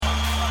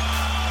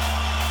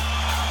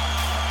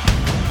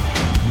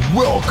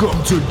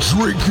Welcome to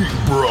Drinking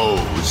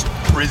Bros,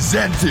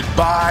 presented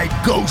by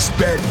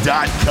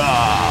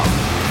GhostBed.com.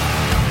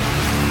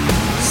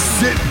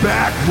 Sit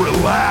back,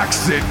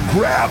 relax, and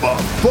grab a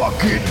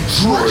fucking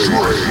drink.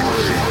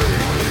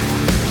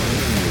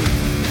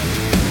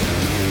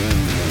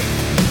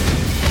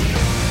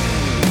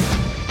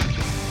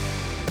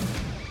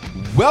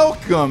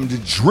 Welcome to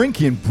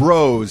Drinking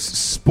Bros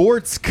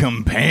Sports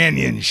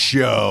Companion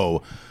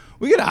Show.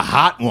 We got a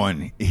hot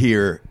one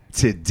here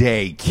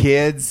today,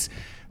 kids.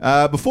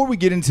 Before we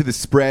get into the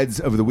spreads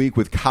of the week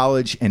with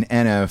college and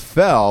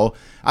NFL,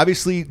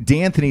 obviously,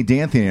 D'Anthony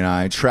and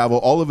I travel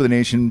all over the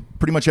nation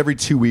pretty much every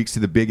 2 weeks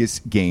to the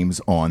biggest games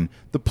on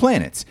the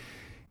planet.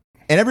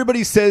 And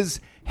everybody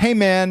says, hey,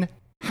 man,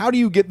 how do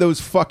you get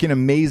those fucking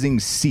amazing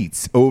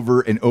seats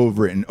over and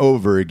over and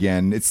over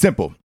again? It's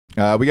simple.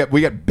 We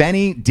got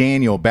Benny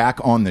Daniel back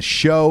on the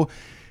show.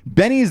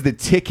 Benny is the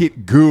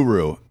ticket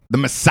guru, the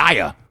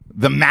messiah,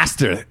 the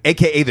master,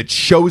 a.k.a. the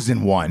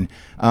chosen one.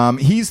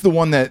 He's the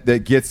one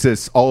that gets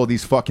us all of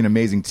these fucking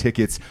amazing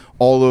tickets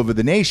all over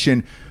the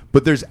nation.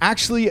 But there's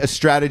actually a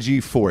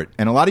strategy for it.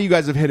 And a lot of you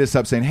guys have hit us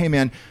up saying, hey,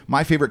 man,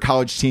 my favorite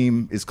college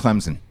team is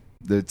Clemson.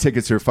 The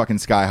tickets are fucking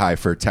sky high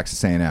for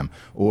Texas A&M.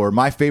 Or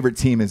my favorite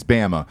team is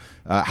Bama.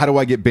 How do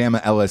I get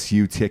Bama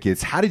LSU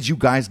tickets? How did you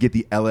guys get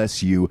the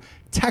LSU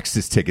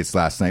Texas tickets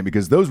last night?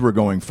 Because those were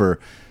going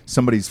for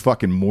somebody's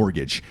fucking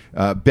mortgage.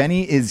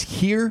 Benny is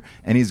here,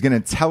 and he's going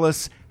to tell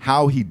us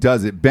how he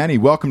does it. Benny,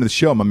 welcome to the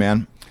show, my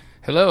man.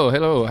 Hello.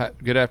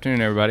 Good afternoon,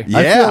 everybody.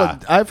 Yeah.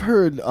 I've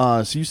heard,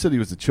 so you said he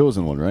was the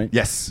chosen one, right?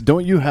 Yes.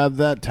 Don't you have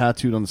that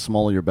tattooed on the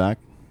small of your back?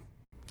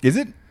 Is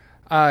it?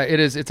 It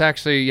is. It's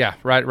actually,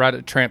 right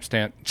at tramp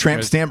stamp.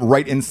 Tramp stamp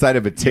right inside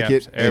of a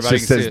ticket. Yeah, it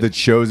just says the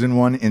chosen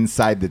one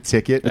inside the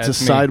ticket. It's a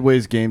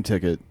sideways game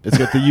ticket. It's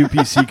got the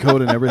UPC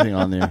code and everything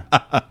on there.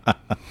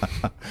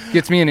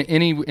 Gets me in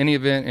any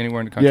event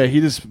anywhere in the country. Yeah,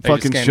 he just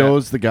fucking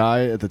shows the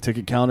guy at the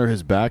ticket counter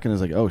his back and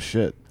is like, oh,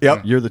 shit.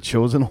 Yep. You're the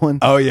chosen one?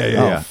 Oh,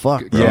 yeah.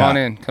 Fuck. Come on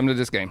in. Come to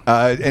this game.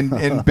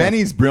 And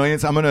Benny's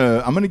brilliance, I'm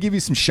gonna give you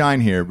some shine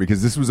here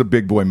because this was a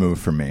big boy move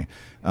for me.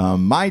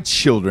 My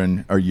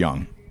children are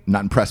young.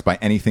 Not impressed by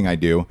anything I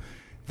do.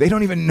 They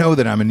don't even know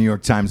that I'm a New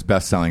York Times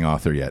best-selling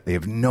author yet. They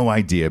have no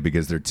idea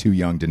because they're too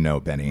young to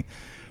know, Benny.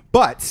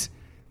 But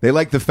they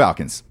like the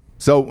Falcons.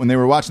 So when they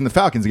were watching the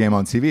Falcons game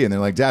on TV and they're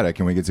like, Dad,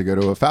 can we get to go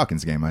to a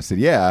Falcons game? I said,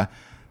 yeah,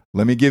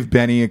 let me give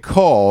Benny a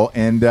call.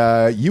 And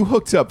you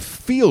hooked up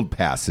field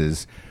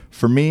passes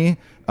for me,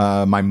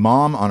 my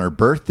mom on her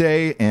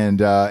birthday, and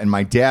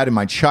my dad and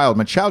my child.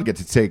 My child get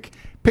to take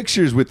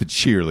pictures with the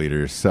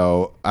cheerleaders.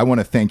 So I want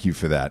to thank you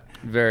for that.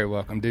 Very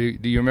welcome. Do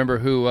you remember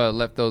who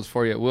left those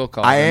for you at Will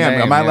Call? I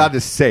am. Am I allowed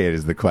to say it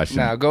is the question?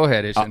 No, go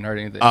ahead. It shouldn't hurt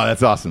anything. Oh,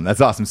 that's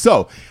awesome.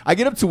 So I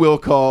get up to Will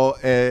Call,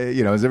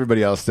 as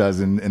everybody else does,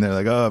 and they're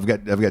like, oh, I've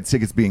got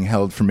tickets being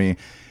held for me.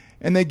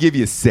 And they give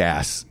you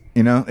sass.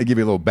 They give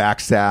you a little back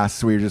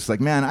sass where you're just like,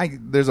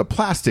 man, there's a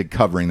plastic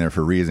covering there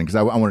for a reason because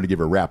I wanted to give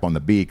her a rap on the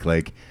beak.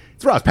 Like,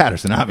 it's Ross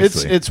Patterson,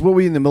 obviously. It's what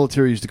we in the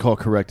military used to call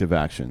corrective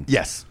action.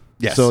 Yes.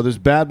 So there's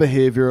bad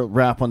behavior,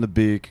 rap on the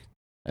beak,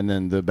 and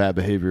then the bad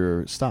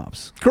behavior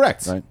stops.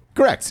 Correct. Right?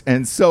 Correct.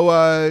 And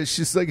so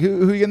she's like,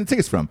 who are you getting the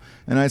tickets from?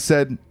 And I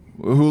said,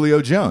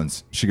 Julio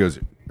Jones. She goes,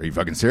 are you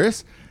fucking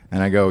serious?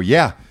 And I go,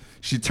 yeah.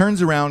 She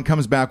turns around,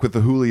 comes back with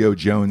the Julio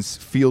Jones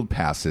field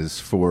passes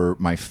for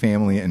my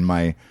family and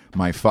my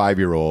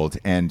 5-year-old,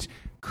 and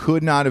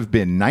could not have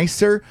been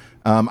nicer.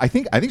 I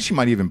think she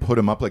might even put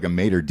him up like a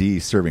maitre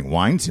d' serving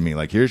wine to me,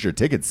 like, here's your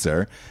tickets,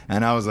 sir.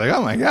 And I was like,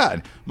 oh my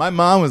God. My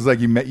mom was like,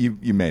 you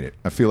made it.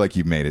 I feel like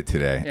you made it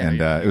today. Yeah,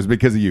 and it was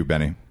because of you,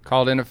 Benny.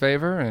 Called in a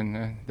favor,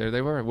 and there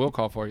they were. We'll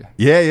call for you.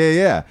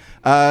 Yeah.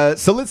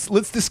 So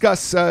let's discuss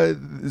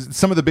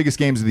some of the biggest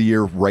games of the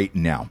year right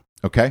now.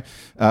 Okay.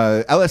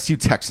 LSU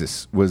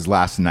Texas was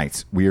last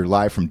night. We are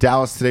live from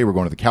Dallas today. We're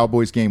going to the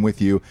Cowboys game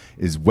with you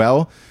as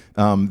well.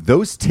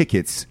 Those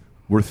tickets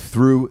were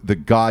through the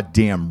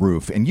goddamn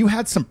roof. And you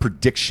had some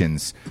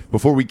predictions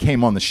before we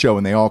came on the show,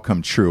 and they all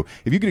come true.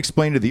 If you could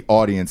explain to the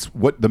audience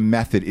what the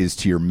method is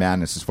to your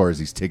madness as far as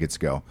these tickets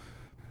go.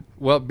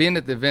 Well, being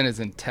that the event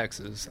is in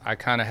Texas, I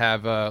kind of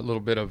have a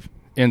little bit of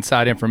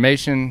inside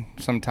information.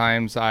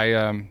 Sometimes I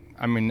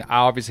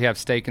obviously have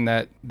stake in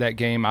that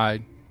game.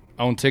 I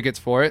own tickets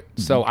for it,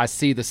 so I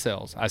see the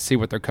sales. I see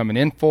what they're coming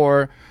in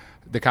for,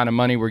 the kind of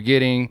money we're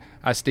getting.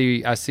 I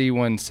see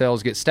when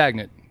sales get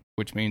stagnant,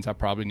 which means I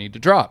probably need to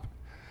drop.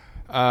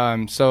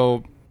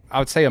 So I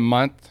would say a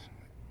month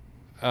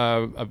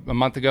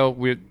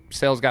ago,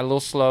 sales got a little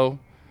slow,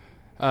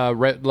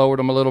 lowered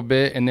them a little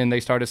bit, and then they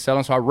started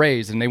selling. So I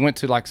raised, and they went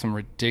to like some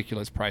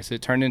ridiculous price.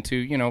 It turned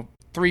into,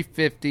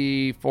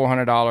 $350,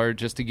 $400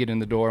 just to get in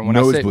the door. And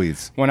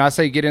when I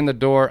say get in the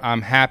door,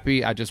 I'm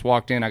happy. I just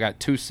walked in. I got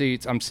 2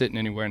 seats. I'm sitting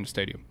anywhere in the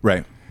stadium.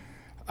 Right.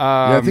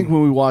 I think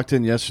when we walked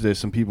in yesterday,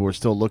 some people were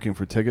still looking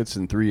for tickets,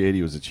 and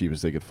 $380 was the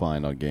cheapest they could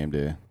find on game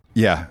day.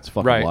 Yeah, it's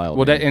fucking wild.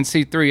 Well, and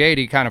see,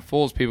 380 kind of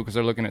fools people because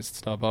they're looking at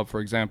StubHub, for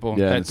example.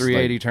 Yeah, that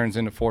 380 turns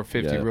into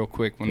 450 real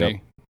quick when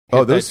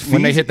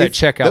when they hit that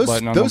checkout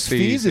button on those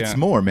fees, it's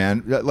more,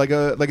 man. Like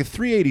a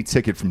 $380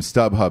 ticket from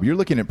StubHub, you're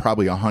looking at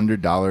probably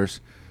 $100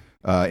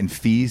 in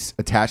fees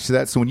attached to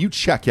that. So when you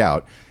check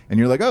out and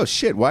you're like, oh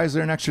shit, why is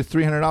there an extra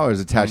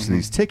 $300 attached to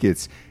these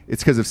tickets?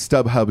 It's because of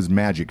StubHub's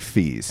magic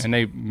fees. And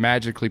they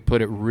magically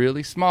put it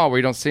really small where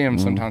you don't see them.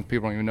 Sometimes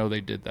people don't even know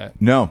they did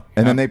that. No.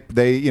 And then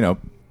they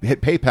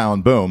hit PayPal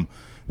and boom,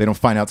 they don't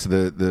find out to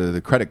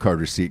the credit card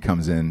receipt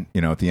comes in,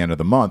 at the end of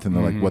the month, and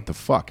they're like, what the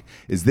fuck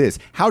is this?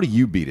 How do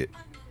you beat it?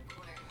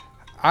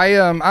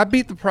 I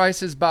beat the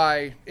prices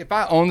by, if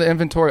I own the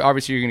inventory,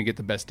 obviously you're going to get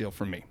the best deal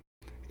from me.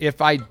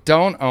 If I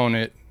don't own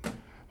it,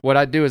 what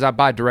I do is I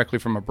buy directly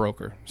from a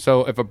broker.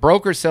 So if a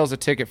broker sells a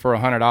ticket for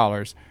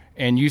 $100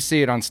 and you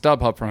see it on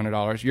StubHub for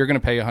 $100, you're going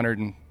to pay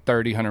 $130,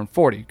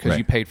 $140 because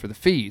you paid for the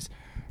fees.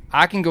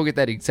 I can go get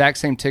that exact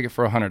same ticket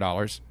for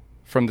 $100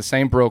 from the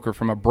same broker,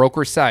 from a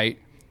broker site,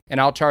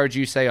 and I'll charge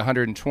you, say,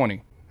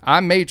 $120. I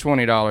made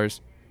 $20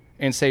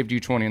 and saved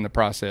you $20 in the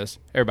process.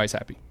 Everybody's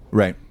happy.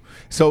 Right.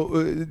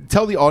 So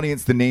tell the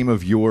audience the name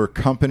of your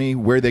company,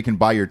 where they can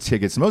buy your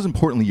tickets, and most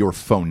importantly, your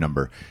phone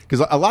number.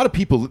 Because a lot of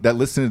people that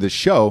listen to this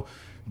show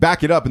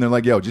back it up, and they're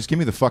like, yo, just give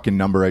me the fucking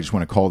number. I just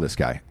want to call this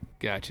guy.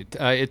 Gotcha.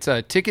 It's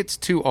Tickets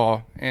to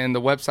All, and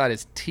the website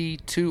is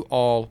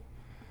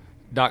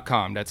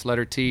t2all.com. That's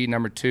letter T,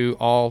 number 2,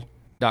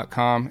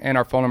 all.com. And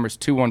our phone number is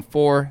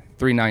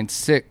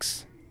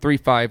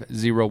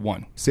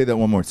 214-396-3501. Say that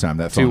one more time,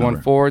 that phone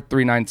number.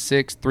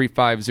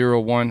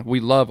 214-396-3501. We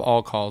love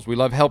all calls. We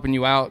love helping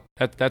you out.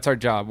 That's our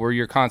job. We're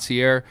your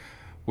concierge.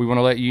 We want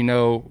to let you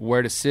know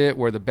where to sit,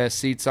 where the best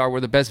seats are,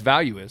 where the best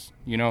value is.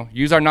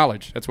 Use our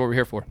knowledge. That's what we're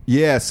here for.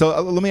 Yeah, so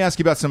let me ask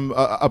you about some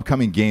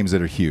upcoming games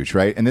that are huge,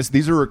 right? And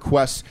these are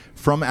requests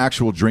from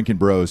actual Drinking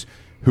Bros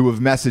who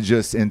have messaged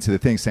us into the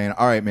thing saying,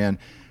 all right, man,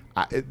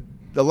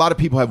 a lot of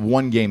people have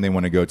one game they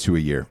want to go to a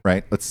year,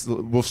 right?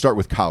 We'll start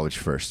with college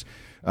first.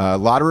 A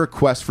lot of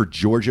requests for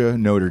Georgia,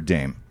 Notre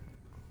Dame.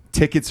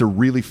 Tickets are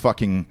really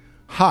fucking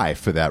high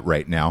for that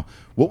right now.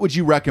 What would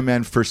you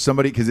recommend for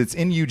somebody, because it's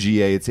in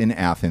UGA, it's in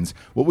Athens,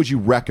 what would you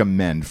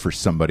recommend for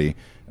somebody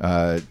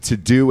to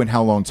do, and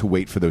how long to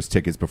wait for those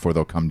tickets before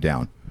they'll come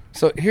down?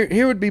 So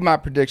here would be my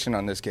prediction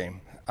on this game.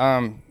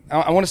 I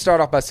want to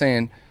start off by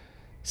saying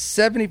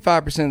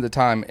 75% of the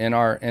time in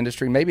our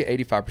industry, maybe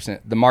 85%,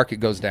 the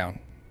market goes down.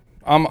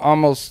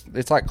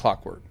 It's like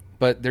clockwork,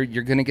 but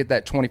you're going to get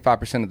that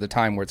 25% of the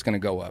time where it's going to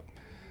go up.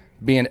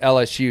 Being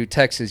LSU,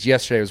 Texas,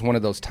 yesterday was one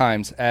of those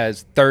times.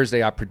 As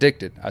Thursday I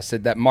predicted, I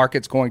said that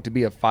market's going to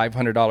be a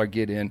 $500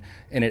 get in,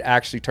 and it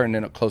actually turned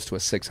in close to a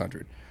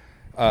 $600.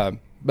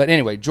 But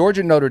anyway,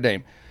 Georgia, Notre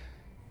Dame.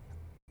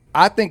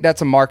 I think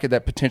that's a market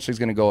that potentially is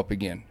going to go up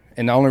again.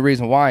 And the only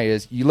reason why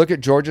is you look at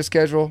Georgia's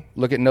schedule,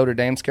 look at Notre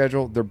Dame's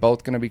schedule. They're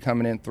both going to be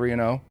coming in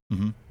 3-0.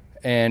 Mm-hmm.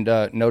 And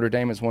Notre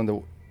Dame is one of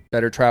the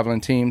better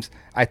traveling teams.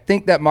 I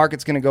think that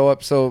market's going to go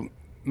up. So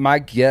my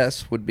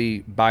guess would be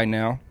buy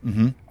now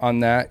on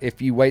that.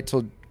 If you wait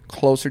till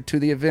closer to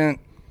the event,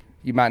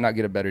 you might not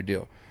get a better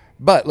deal.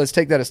 But let's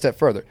take that a step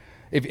further.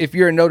 If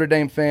you're a Notre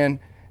Dame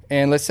fan,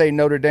 and let's say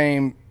Notre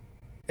Dame,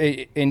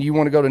 and you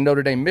want to go to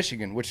Notre Dame,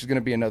 Michigan, which is going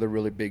to be another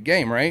really big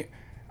game, right?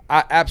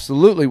 I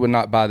absolutely would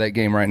not buy that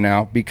game right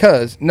now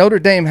because Notre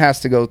Dame has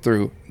to go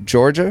through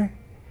Georgia.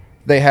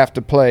 They have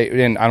to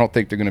play, and I don't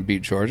think they're going to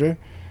beat Georgia.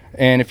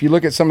 And if you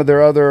look at some of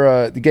their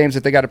other the games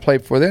that they got to play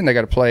before then, they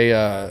got to play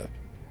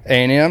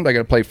A&M, they got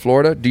to play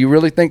Florida. Do you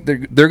really think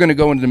they're going to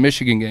go into the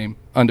Michigan game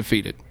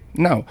undefeated?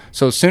 No.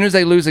 So as soon as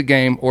they lose a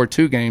game or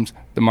two games,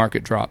 the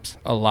market drops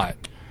a lot.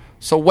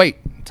 So wait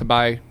to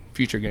buy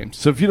future games.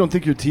 So if you don't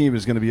think your team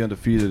is going to be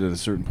undefeated at a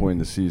certain point in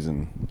the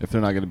season, if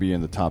they're not going to be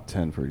in the top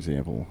 10, for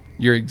example.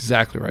 You're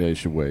exactly right. Yeah, you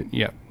should wait.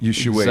 Yeah. You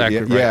should exactly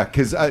wait. Right. Yeah,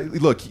 because,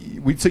 look,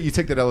 you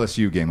take that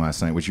LSU game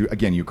last night, which,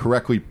 you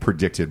correctly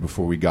predicted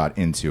before we got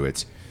into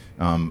it,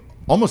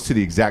 almost to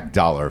the exact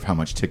dollar of how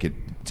much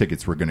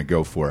tickets were going to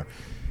go for.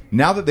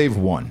 Now that they've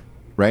won,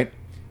 right,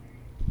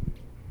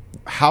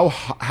 how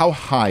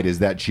high does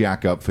that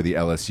jack up for the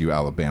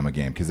LSU-Alabama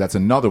game? Because that's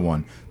another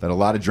one that a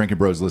lot of Drinking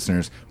Bros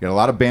listeners, we got a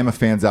lot of Bama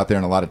fans out there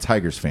and a lot of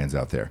Tigers fans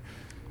out there.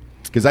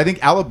 Because I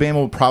think Alabama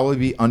will probably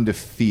be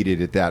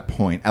undefeated at that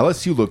point.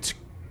 LSU looked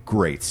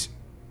great,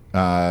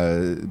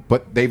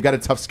 but they've got a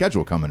tough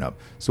schedule coming up.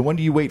 So when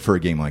do you wait for a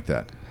game like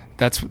that?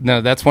 That's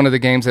one of the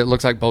games that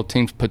looks like both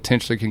teams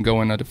potentially can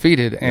go in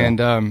undefeated.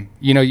 Yeah. And,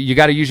 you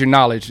got to use your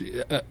knowledge.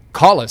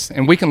 Call us,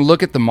 and we can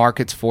look at the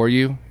markets for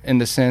you in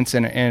the sense,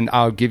 and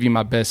I'll give you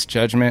my best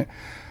judgment.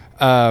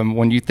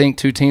 When you think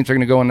two teams are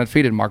going to go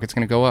undefeated, market's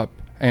going to go up.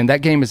 And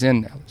that game is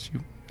in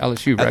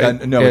LSU,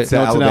 right? No, it's in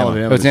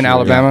Alabama. Oh, it's in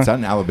Alabama? Yeah, it's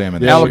in Alabama.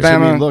 Yeah,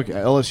 Alabama. I mean, look,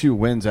 LSU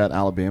wins at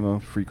Alabama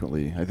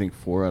frequently. I think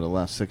 4 out of the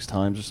last 6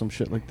 times or some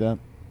shit like that.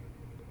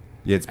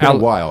 Yeah, it's been a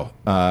while.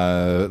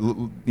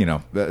 Bama's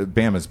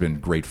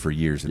been great for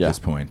years at this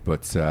point.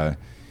 But,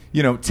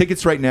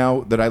 tickets right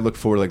now that I look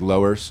for, like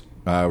lowers,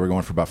 we're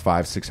going for about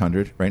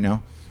 $500-$600 right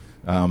now.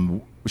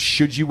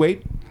 Should you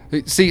wait?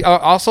 See,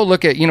 also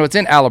look at, it's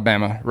in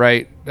Alabama,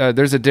 right?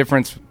 There's a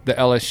difference, the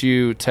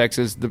LSU,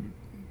 Texas.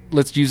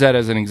 Let's use that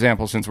as an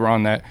example since we're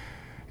on that.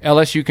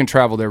 LSU can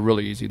travel there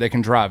really easy. They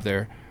can drive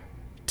there.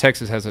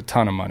 Texas has a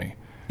ton of money.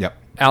 Yep.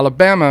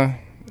 Alabama,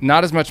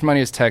 not as much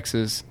money as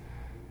Texas.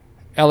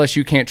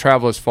 LSU can't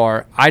travel as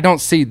far. I don't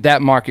see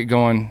that market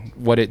going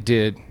what it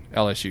did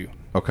LSU.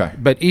 Okay.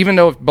 But even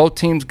though if both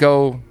teams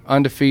go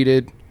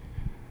undefeated,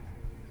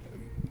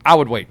 I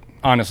would wait.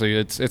 Honestly,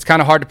 it's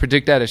kind of hard to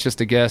predict that. It's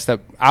just a guess. That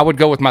I would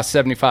go with my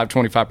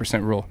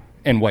 75-25% rule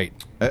and wait.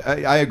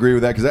 I agree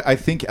with that because I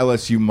think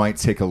LSU might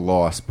take a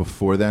loss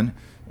before then.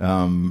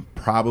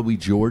 Probably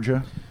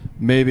Georgia.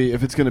 Maybe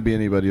if it's going to be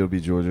anybody, it'll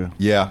be Georgia.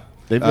 Yeah.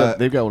 They've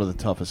got one of the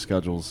toughest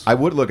schedules. I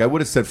would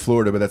have said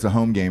Florida, but that's a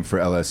home game for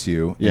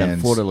LSU. Yeah,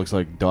 and Florida looks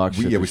like dog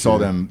shit. We saw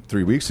them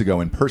 3 weeks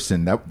ago in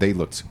person. They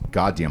looked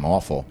goddamn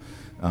awful.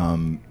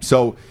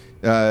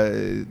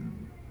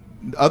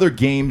 Other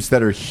games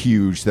that are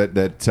huge that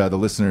the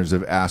listeners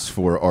have asked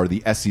for are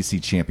the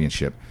SEC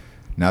Championship.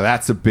 Now,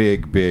 that's a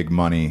big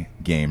money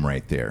game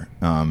right there.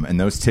 And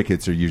those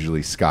tickets are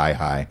usually sky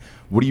high.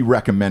 What do you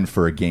recommend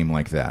for a game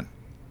like that?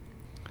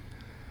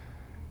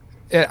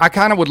 I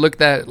kind of would look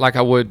at it like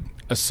I would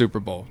a Super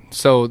Bowl.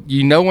 So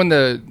when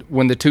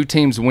the two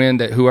teams win,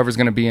 that whoever's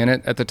going to be in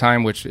it at the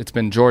time, which it's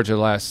been Georgia the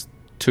last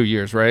 2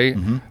 years, right?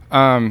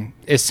 Mm-hmm.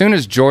 As soon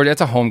as Georgia,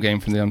 it's a home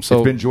game for them. So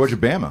it's been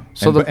Georgia-Bama.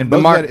 So and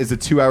Buckhead is a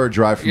 2-hour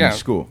drive from your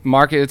school.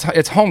 Market,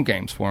 it's home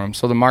games for them.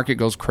 So the market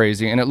goes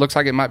crazy, and it looks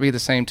like it might be the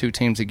same two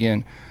teams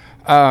again.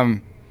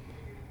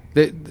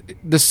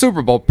 The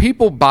Super Bowl,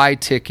 people buy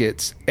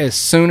tickets as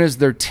soon as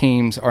their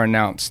teams are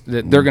announced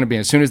that they're going to be in.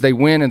 As soon as they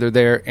win and they're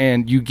there,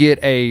 and you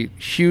get a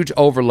huge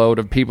overload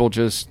of people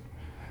just,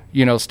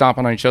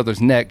 stomping on each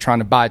other's neck trying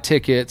to buy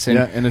tickets.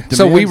 And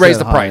so we raise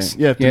the price.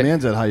 Yeah, if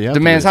demand's that high, you have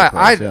demand's to raise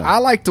high. the price, I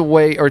like to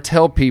wait or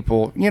tell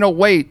people,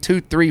 wait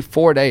 2, 3,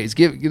 4 days.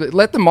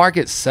 Let the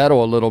market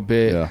settle a little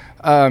bit. Yeah.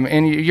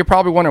 And you're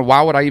probably wondering,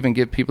 why would I even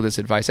give people this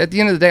advice? At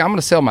the end of the day, I'm going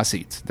to sell my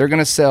seats. They're going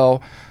to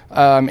sell.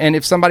 And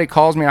if somebody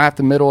calls me, I have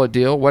to middle a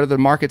deal. Whether the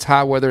market's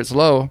high, whether it's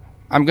low,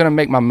 I'm going to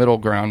make my middle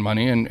ground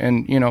money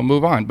and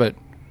move on. But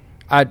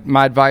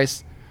my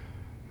advice,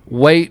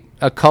 wait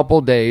a couple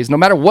days, no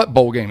matter what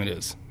bowl game it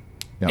is.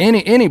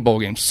 Yep. Any bowl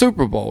game,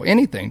 Super Bowl,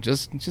 anything,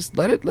 just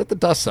let the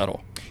dust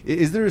settle.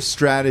 Is there a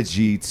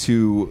strategy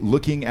to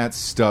looking at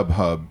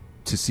StubHub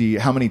to see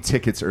how many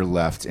tickets are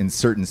left in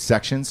certain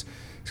sections?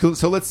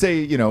 So let's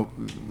say,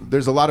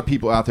 there's a lot of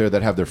people out there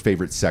that have their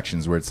favorite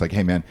sections where it's like,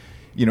 hey, man,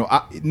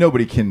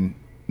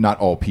 not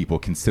all people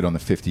can sit on the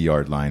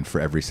 50-yard line for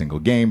every single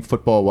game,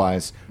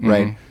 football-wise,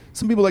 right? Mm-hmm.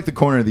 Some people like the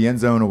corner of the end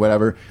zone or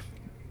whatever.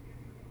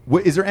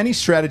 Is there any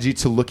strategy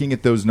to looking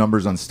at those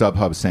numbers on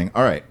StubHub saying,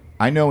 all right,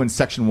 I know in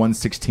section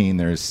 116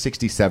 there's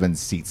 67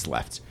 seats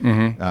left.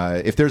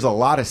 Mm-hmm. If there's a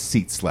lot of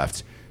seats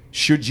left,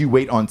 should you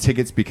wait on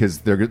tickets because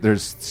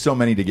there's so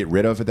many to get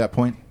rid of at that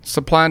point?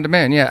 Supply and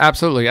demand, yeah,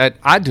 absolutely.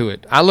 I do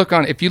it. Here's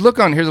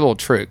a little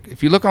trick.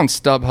 If you look on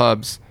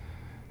StubHub's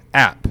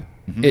app,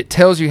 mm-hmm. it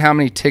tells you how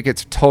many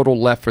tickets total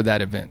left for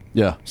that event.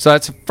 Yeah. So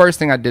that's the first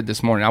thing I did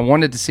this morning. I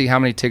wanted to see how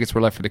many tickets were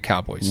left for the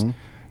Cowboys. Mm-hmm.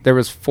 There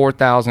was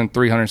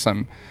 4,300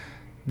 something.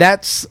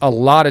 That's a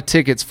lot of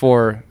tickets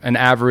for an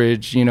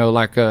average,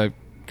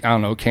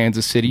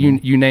 Kansas City.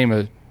 You name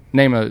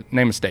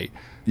a state,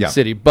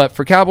 city. But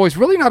for Cowboys,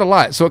 really not a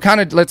lot. So it kind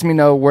of lets me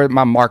know where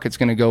my market's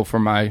going to go for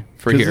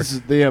here.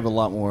 They have a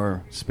lot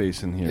more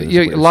space in here.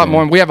 Yeah, a lot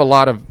more. We have a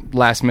lot of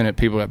last minute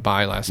people that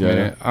buy last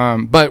minute.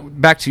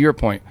 But back to your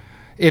point.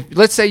 If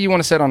let's say you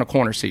want to sit on a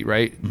corner seat,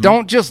 right? Mm-hmm.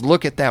 Don't just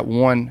look at that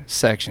one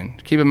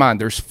section. Keep in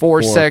mind, there's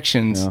four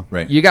sections. Yeah.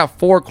 Right. You got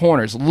 4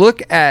 corners.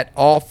 Look at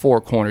all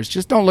 4 corners.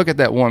 Just don't look at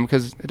that one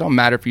because it don't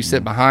matter if you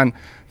sit behind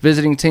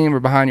visiting team or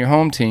behind your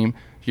home team.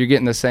 You're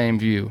getting the same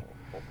view.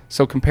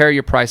 So compare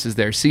your prices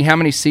there. See how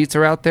many seats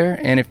are out there,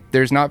 and if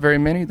there's not very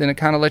many, then it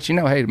kind of lets you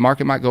know, hey, the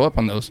market might go up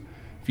on those.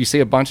 If you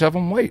see a bunch of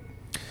them, wait.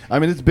 I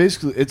mean, it's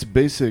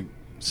basic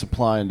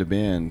supply and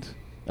demand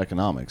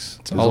economics.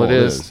 That's all it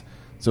is.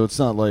 So it's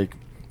not like.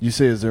 You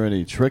say, is there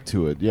any trick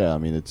to it? Yeah, I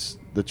mean,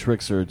 the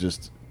tricks are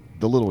just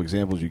the little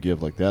examples you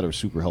give like that are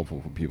super helpful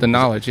for people. The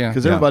knowledge, yeah.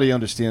 Because everybody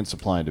understands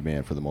supply and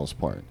demand for the most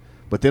part.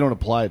 But they don't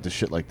apply it to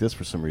shit like this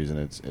for some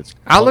reason.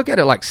 I look at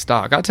it like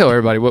stock. I tell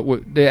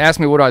everybody, they ask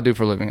me what do I do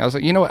for a living. I was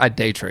like, you know what? I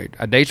day trade.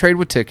 I day trade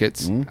with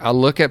tickets. Mm-hmm. I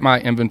look at my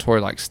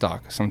inventory like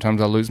stock. Sometimes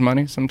I lose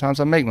money.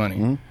 Sometimes I make money.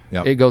 Mm-hmm.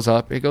 Yep. It goes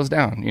up. It goes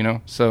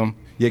down, so...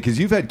 Yeah, because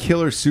you've had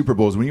killer Super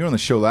Bowls. When you were on the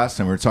show last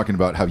time, we were talking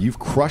about how you've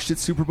crushed at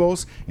Super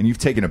Bowls and you've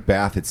taken a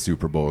bath at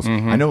Super Bowls.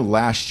 Mm-hmm. I know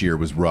last year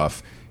was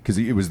rough because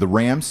it was the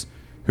Rams,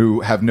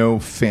 who have no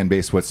fan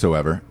base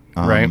whatsoever,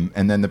 right,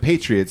 and then the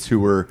Patriots, who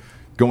were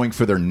going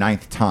for their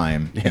 9th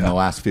time in the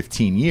last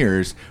 15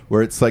 years,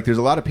 where it's like there's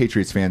a lot of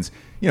Patriots fans,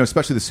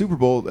 especially the Super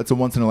Bowl, that's a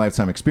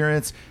once-in-a-lifetime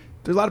experience.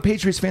 There's a lot of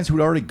Patriots fans who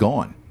had already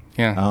gone.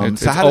 Yeah.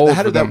 So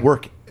how did that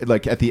work?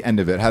 Like at the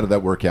end of it, how did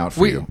that work out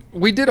for you?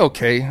 We did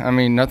okay. I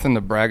mean, nothing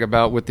to brag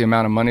about with the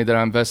amount of money that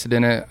I invested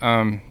in it.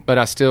 But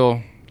I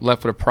still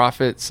left with a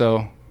profit,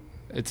 so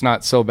it's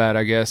not so bad,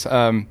 I guess.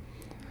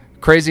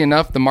 Crazy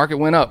enough, the market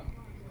went up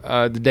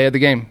the day of the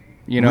game.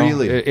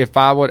 Really? If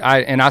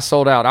I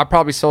sold out. I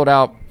probably sold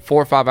out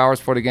 4 or 5 hours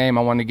before the game.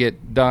 I wanted to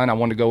get done. I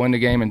wanted to go in the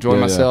game, enjoy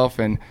myself,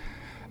 and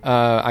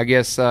I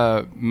guess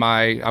I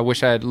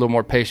wish I had a little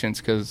more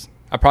patience because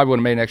I probably would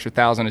have made an extra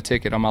 $1,000 a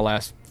ticket on my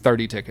last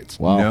 30 tickets.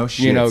 Wow. No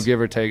shit. You know, give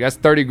or take. That's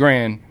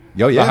 $30,000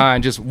 yeah.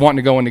 behind just wanting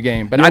to go in the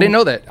game. But I didn't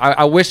know that.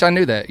 I wish I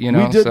knew that. You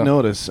know, we did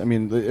notice. I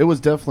mean, it was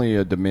definitely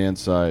a demand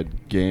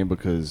side game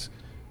because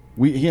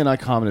he and I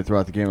commented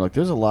throughout the game like,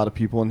 there's a lot of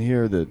people in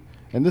here that,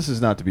 and this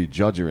is not to be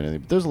judgy or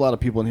anything, but there's a lot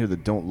of people in here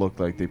that don't look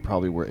like they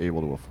probably were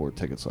able to afford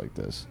tickets like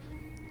this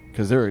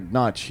because they're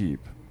not cheap.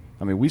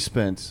 I mean, we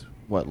spent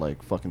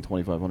like fucking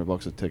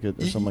 $2,500 a ticket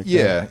or something like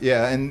that.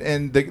 Yeah,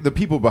 and the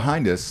people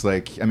behind us,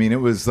 like, I mean,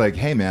 it was like,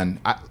 hey man,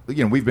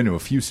 we've been to a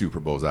few Super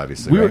Bowls,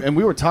 obviously.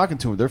 We were talking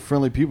to them. They're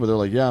friendly people. They're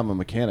like, yeah, I'm a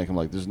mechanic. I'm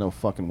like, there's no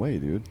fucking way,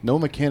 dude. No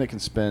mechanic can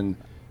spend.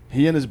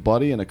 He and his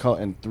buddy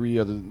and 3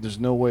 other. There's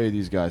no way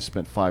these guys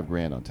spent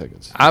 $5,000 on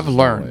tickets. I've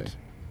learned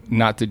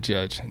not to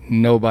judge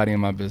nobody in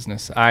my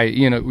business.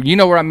 You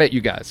know where I met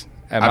you guys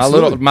at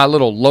my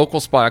little local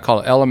spot. I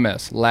call it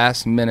LMS,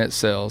 Last Minute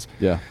Sales.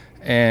 Yeah.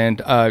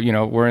 And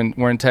we're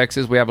in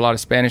Texas. We have a lot of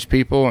Spanish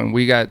people, and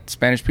we got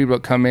Spanish people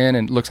that come in,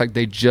 and it looks like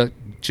they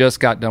just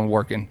got done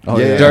working,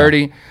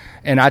 dirty.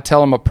 And I tell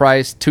them a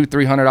price,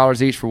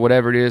 $200-$300 each for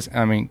whatever it is.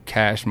 I mean,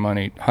 cash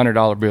money,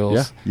 $100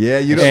 bills. Yeah.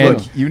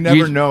 You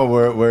never know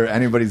where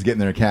anybody's getting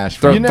their cash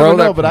from. You never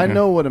know, but I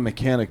know what a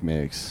mechanic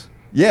makes.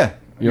 Yeah,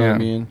 you know what I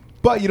mean.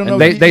 But you don't know.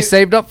 They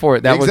saved up for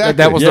it. That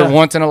was their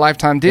once in a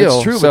lifetime deal.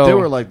 It's true, but they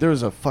were like, there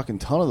was a fucking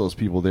ton of those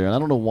people there, and I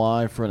don't know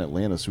why for an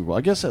Atlanta Super Bowl.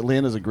 I guess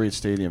Atlanta's a great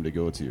stadium to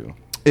go to.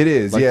 It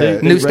is, like yeah.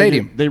 New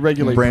stadium. They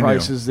regulate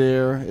prices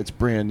there. It's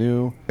brand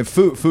new. And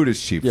food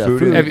is cheap. Yeah,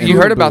 have you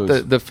heard about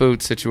the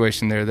food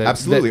situation there?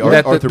 Absolutely.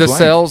 The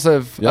sales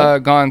have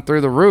gone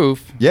through the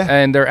roof. Yeah.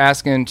 And they're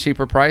asking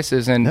cheaper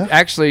prices. And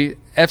actually,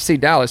 FC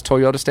Dallas,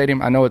 Toyota Stadium,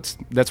 I know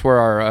that's where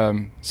our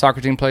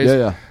soccer team plays.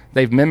 Yeah.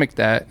 They've mimicked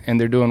that, and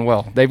they're doing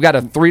well. They've got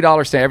a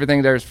 $3 stand.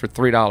 Everything there is for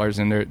 $3,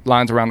 and their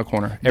lines around the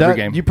corner every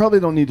game. You probably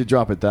don't need to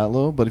drop it that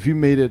low, but if you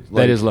made it...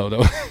 that is low,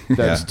 though.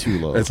 That's too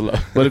low. That's low.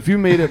 But if you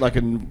made it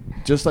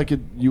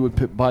you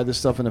would buy this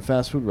stuff in a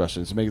fast food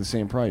restaurant to make the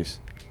same price,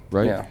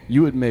 right? Yeah.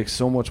 You would make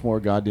so much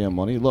more goddamn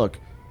money. Look,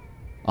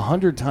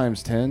 100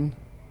 times 10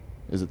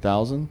 is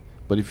 1,000.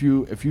 But if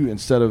you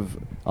instead of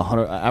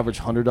average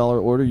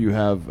 $100 order, you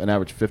have an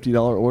average $50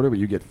 order, but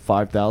you get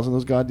 5,000 of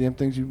those goddamn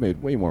things, you've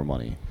made way more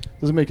money.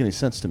 Doesn't make any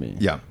sense to me.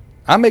 Yeah,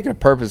 I'm making a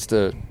purpose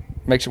to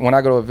make sure when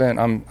I go to an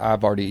event,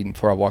 I've already eaten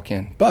before I walk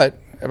in. But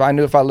if I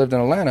knew if I lived in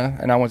Atlanta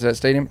and I went to that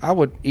stadium, I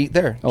would eat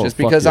there just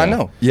because I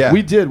know. Yeah,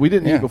 we did. We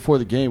didn't eat before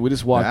the game. We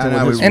just walked in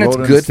with and it's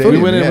good food.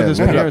 We went in with his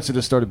parents and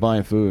just started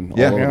buying food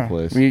all over the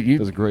place. It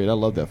was great. I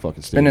love that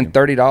fucking stadium.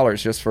 Spending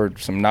 $30 just for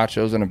some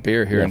nachos and a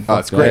beer here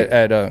it's great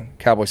at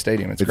Cowboy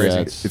Stadium. It's crazy.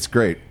 It's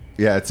great.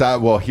 Yeah, it's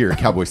here at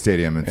Cowboy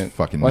Stadium. It's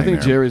fucking. Well, I think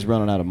Jerry's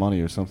running out of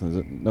money or something. Is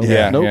it? No,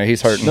 yeah, he's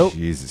hurting. Nope.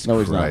 Jesus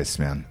no, Christ,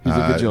 man. He's a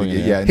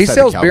gajillion. Yeah, he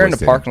sells beer in the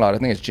parking lot. I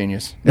think it's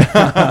genius.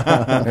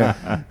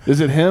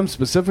 Is it him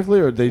specifically,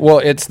 or they? Well,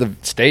 it's the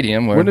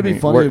stadium. Wouldn't it be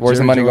funny if where's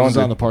the money going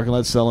on the parking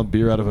lot selling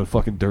beer out of a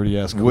fucking dirty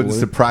ass cooler? Wouldn't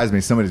surprise me.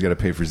 Somebody's got to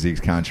pay for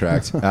Zeke's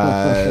contract.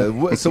 So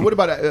what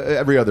about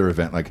every other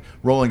event, like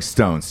Rolling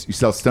Stones? You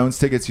sell Stones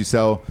tickets. You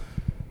sell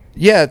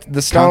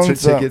the Stones concert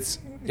tickets.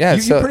 Yeah,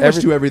 you pretty much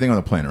do everything on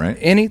the planet, right?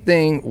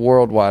 Anything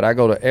worldwide. I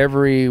go to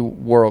every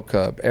World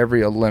Cup,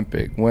 every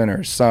Olympic,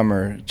 winter,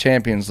 summer,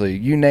 Champions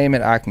League. You name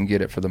it, I can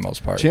get it for the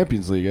most part.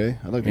 Champions League, eh?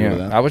 I'd like to go to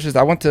that.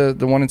 I went to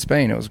the one in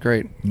Spain. It was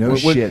great. No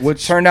shit.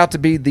 Which turned out to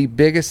be the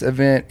biggest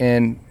event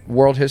in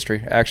world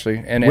history,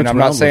 actually. And I'm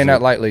not saying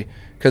that lightly.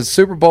 Because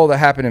Super Bowl that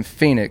happened in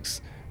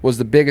Phoenix was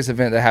the biggest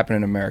event that happened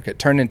in America. It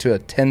turned into a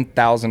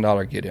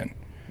 $10,000 get-in.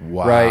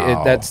 Wow.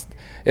 Right?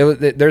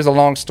 There's a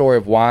long story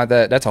of why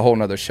that's a whole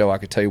nother show. I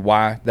could tell you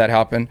why that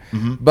happened.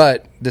 Mm-hmm.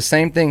 But the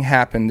same thing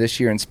happened this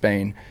year in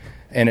Spain,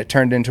 and it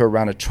turned into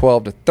around a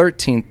 $12,000 to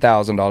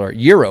 $13,000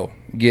 euro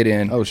get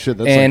in. Oh shit!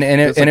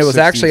 It was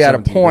actually at a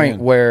point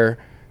where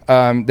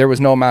there was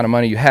no amount of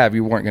money you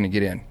weren't going to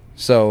get in.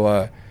 So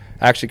I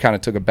actually kind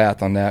of took a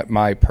bath on that.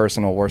 My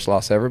personal worst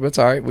loss ever, but it's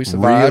all right. We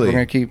survived. Really?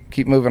 We're going to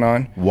keep moving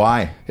on.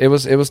 Why? It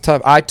was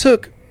tough. I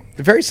took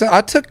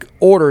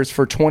orders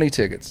for 20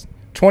 tickets.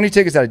 20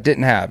 tickets that I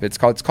didn't have. It's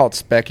called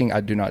speccing.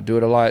 I do not do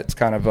it a lot. It's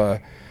kind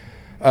of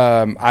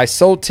I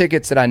sold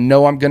tickets that I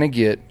know I'm going to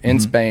get in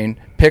Spain,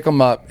 pick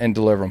them up, and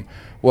deliver them.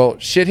 Well,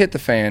 shit hit the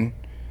fan.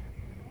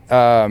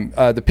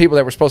 The people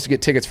that were supposed to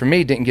get tickets for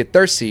me didn't get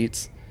their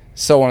seats,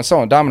 so on and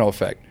so on, domino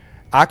effect.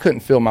 I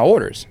couldn't fill my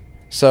orders.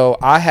 So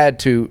I had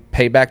to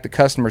pay back the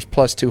customers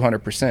plus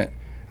 200%.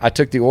 I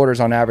took the orders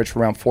on average for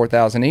around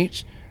 $4,000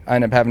 each. I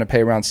ended up having to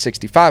pay around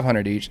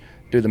 $6,500 each.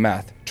 Do the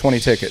math. 20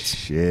 tickets.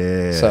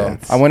 Shit. So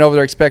I went over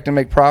there expecting to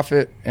make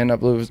profit, ended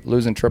up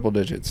losing triple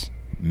digits.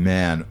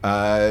 Man,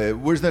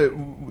 where's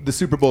the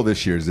Super Bowl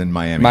this year? Is in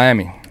Miami.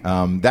 Miami.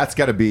 That's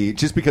got to be,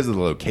 just because of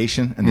the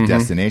location and the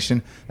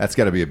destination, that's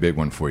got to be a big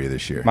one for you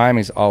this year.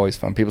 Miami's always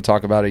fun. People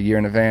talk about it a year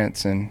in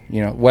advance, and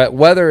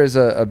weather is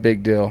a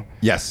big deal.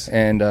 Yes.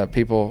 And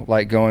people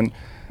like going.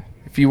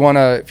 If you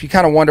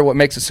kind of wonder what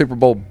makes a Super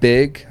Bowl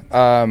big,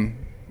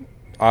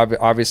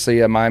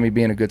 Obviously, Miami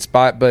being a good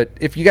spot. But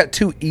if you got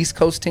 2 East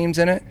Coast teams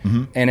in it,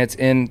 and it's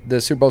in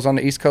the Super Bowl's on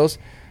the East Coast,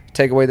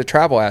 take away the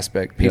travel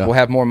aspect. People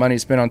have more money to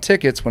spend on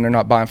tickets when they're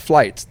not buying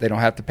flights. They don't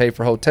have to pay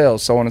for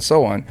hotels, so on and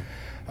so on.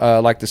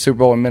 Like the Super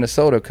Bowl in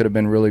Minnesota could have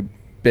been really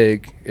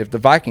big if the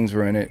Vikings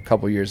were in it a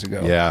couple years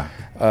ago. Yeah.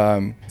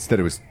 Instead,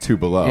 it was 2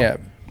 below.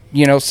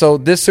 Yeah. So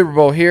this Super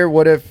Bowl here,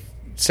 what if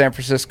San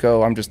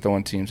Francisco, I'm just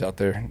throwing teams out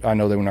there. I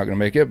know they were not going to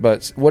make it,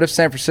 but what if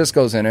San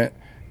Francisco's in it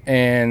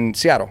and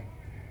Seattle?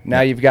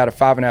 Now you've got a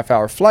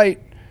 5.5-hour flight.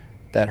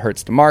 That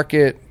hurts the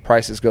market.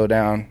 Prices go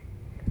down.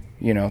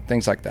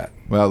 Things like that.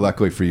 Well,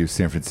 luckily for you,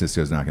 San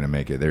Francisco's not going to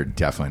make it. They're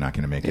definitely not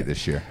going to make it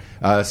this year.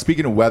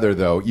 Speaking of weather,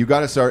 though, you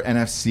got us our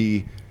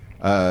AFC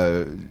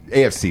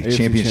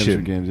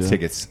championship games,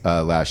 tickets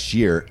last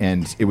year,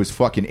 and it was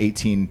fucking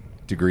 18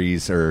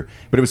 degrees, but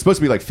it was supposed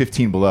to be like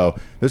 15 below.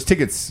 Those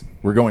tickets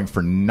were going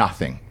for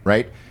nothing,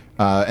 right?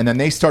 And then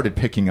they started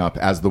picking up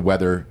as the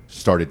weather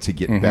started to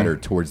get better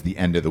towards the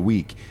end of the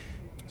week.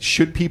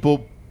 Should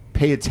people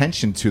pay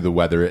attention to the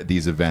weather at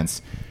these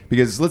events?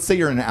 Because let's say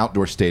you're in an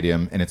outdoor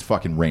stadium and it's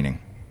fucking raining,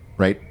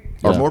 right?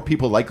 Are more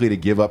people likely to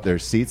give up their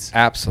seats?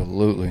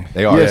 Absolutely.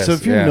 They are. Yeah, so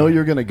if you know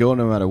you're going to go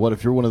no matter what,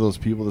 if you're one of those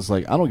people that's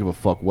like, I don't give a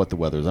fuck what the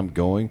weather is, I'm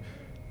going,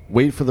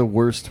 wait for the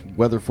worst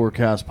weather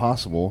forecast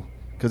possible,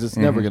 because it's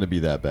never going to be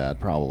that bad,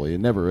 probably. It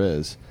never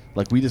is.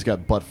 Like, we just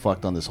got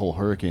butt-fucked on this whole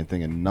hurricane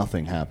thing and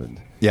nothing happened.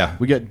 Yeah.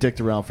 We got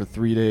dicked around for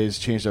 3 days,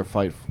 changed our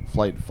flight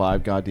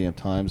 5 goddamn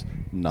times,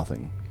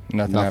 nothing.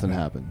 Nothing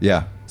happened.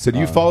 Yeah. So do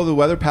you follow the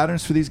weather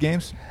patterns for these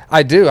games?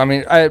 I do. I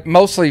mean,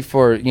 mostly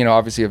for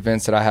obviously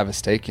events that I have a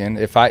stake in.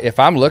 If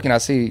I'm looking, I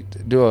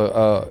do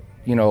a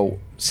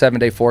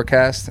 7-day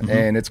forecast,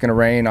 and it's going to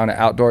rain on an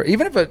outdoor,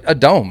 even if a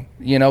dome.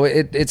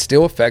 It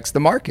still affects the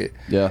market.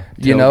 Yeah.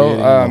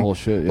 The whole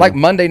shit. Yeah. Like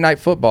Monday Night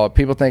Football,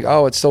 people think,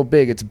 oh, it's so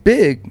big. It's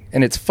big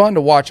and it's fun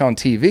to watch on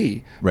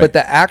TV. Right. But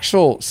the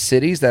actual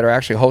cities that are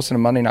actually hosting a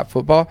Monday Night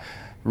Football,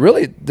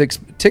 really, the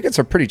tickets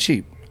are pretty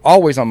cheap.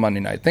 Always on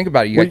Monday night. Think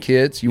about it. You got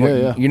kids.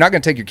 You're not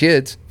going to take your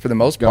kids for the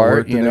most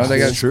part. They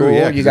got school.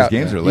 You got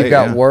games are late, you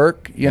got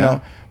work. You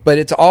know, but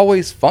it's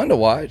always fun to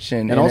watch.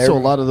 And also a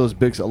lot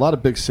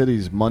of big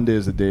cities. Monday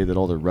is the day that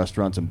all their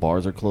restaurants and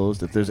bars are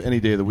closed. If there's any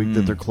day of the week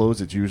that they're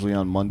closed, it's usually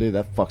on Monday.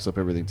 That fucks up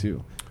everything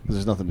too, because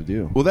there's nothing to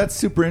do. Well, that's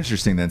super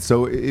interesting then.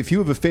 So if you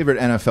have a favorite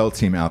NFL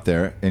team out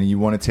there and you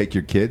want to take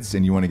your kids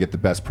and you want to get the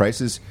best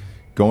prices,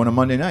 go on a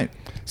Monday night.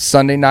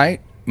 Sunday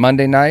night,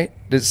 Monday night.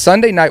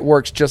 Sunday night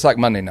works just like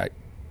Monday night.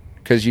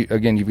 Because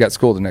you've got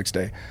school the next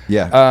day.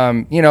 Yeah.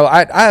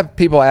 I have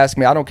people ask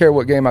me. I don't care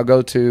what game I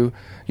go to.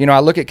 I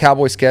look at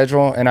Cowboys'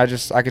 schedule, and I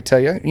could tell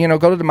you,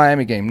 go to the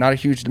Miami game. Not a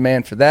huge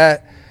demand for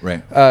that.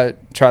 Right.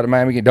 Try the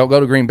Miami game. Don't go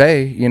to Green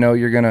Bay.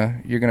 You're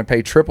gonna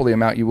pay triple the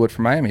amount you would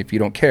for Miami if you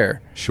don't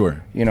care.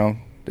 Sure.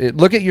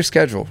 Look at your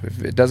schedule.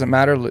 If it doesn't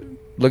matter,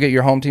 look at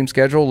your home team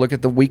schedule. Look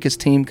at the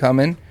weakest team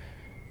coming.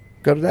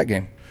 Go to that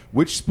game.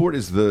 Which sport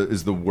is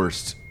the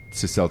worst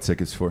to sell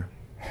tickets for?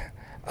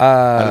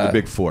 Out of the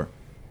big four.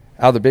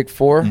 Out of the big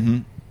four? Mm-hmm.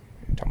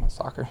 You're talking about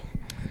soccer?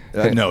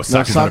 No,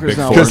 soccer's not a big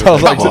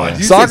four.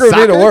 Soccer would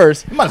be the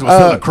worst. You might as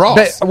well say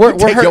lacrosse.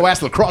 Take your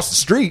ass across the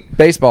street.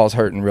 Baseball's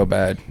hurting real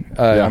bad.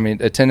 I mean,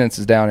 attendance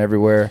is down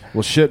everywhere.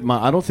 Well, shit,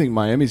 I don't think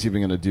Miami's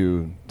even going to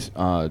do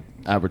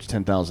average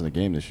 10,000 a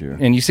game this year.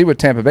 And you see what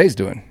Tampa Bay's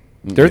doing.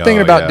 They're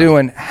thinking about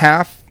doing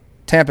half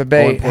Tampa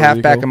Bay,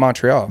 half back in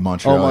Montreal.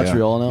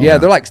 Montreal now? Yeah,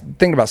 they're like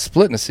thinking about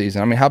splitting the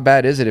season. I mean, how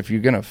bad is it if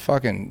you're going to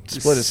fucking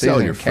split a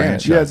season? Your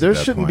franchise. Yeah, there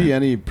shouldn't be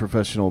any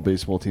professional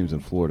baseball teams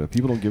in Florida.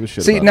 People don't give a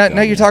shit about it.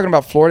 Now you're talking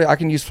about Florida. I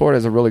can use Florida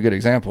as a really good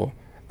example.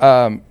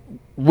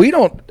 We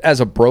don't,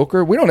 as a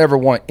broker, we don't ever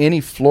want any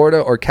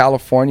Florida or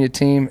California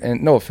team,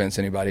 and no offense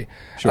anybody,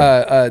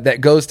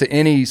 that goes to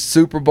any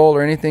Super Bowl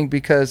or anything,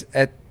 because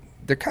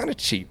they're kind of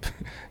cheap.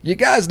 You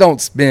guys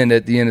don't spend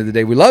at the end of the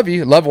day. We love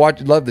you, love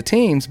the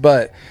teams,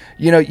 but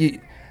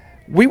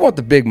we want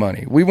the big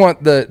money. We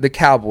want the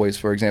Cowboys,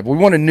 for example. We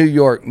want a New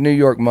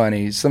York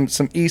money, some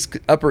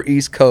upper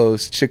East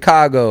Coast,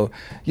 Chicago.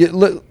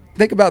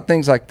 Think about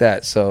things like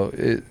that. So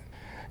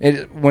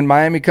when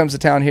Miami comes to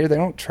town here, they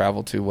don't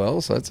travel too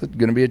well, so it's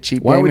going to be a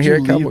cheap game here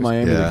at Cowboys. Why would you leave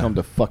Miami to come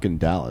to fucking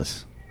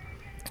Dallas?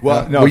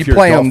 Well, no, we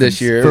play them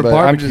this year for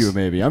barbecue.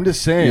 Maybe I'm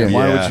just saying. Yeah.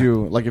 Why would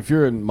you if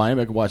you're in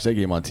Miami, I could watch that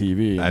game on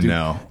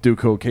TV. Do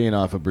cocaine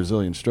off of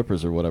Brazilian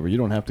strippers or whatever. You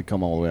don't have to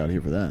come all the way out here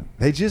for that.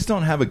 They just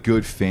don't have a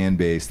good fan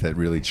base that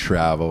really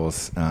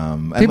travels.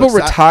 People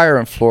retire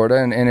in Florida,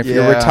 and if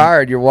you're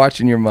retired, you're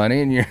watching your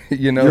money, and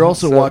you're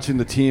also watching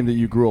the team that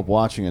you grew up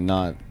watching, and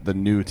not the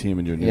new team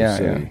in your new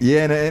city.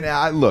 Yeah, and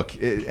I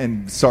look,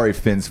 and sorry,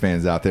 Finns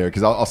fans out there,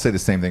 because I'll say the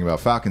same thing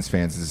about Falcons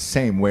fans. It's the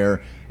same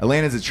where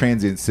Atlanta's a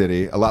transient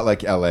city, a lot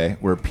like LA,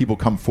 where people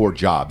come for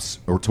jobs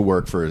or to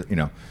work for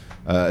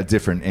a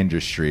different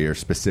industry or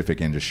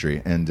specific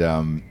industry, and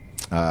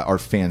our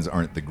fans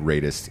aren't the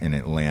greatest in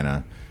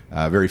Atlanta.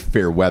 Very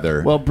fair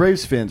weather. Well,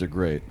 Braves fans are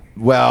great.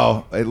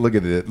 Well, look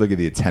at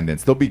the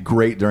attendance. They'll be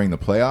great during the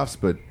playoffs,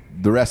 but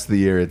the rest of the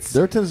year,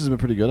 their attendance has been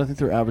pretty good. I think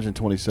they're averaging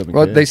 27.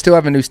 Well, they still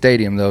have a new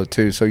stadium though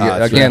too. So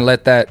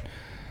let that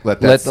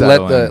let that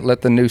settle in.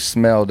 let the new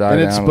smell die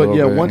And down. but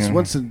yeah, bit,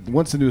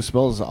 once the new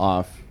smell is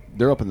off,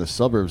 they're up in the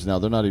suburbs now.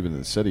 They're not even in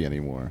the city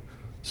anymore.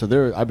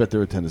 So I bet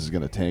their attendance is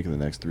going to tank in the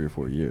next 3 or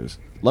 4 years.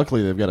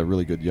 Luckily, they've got a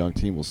really good young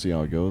team. We'll see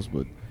how it goes,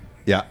 but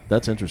yeah,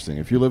 that's interesting.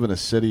 If you live in a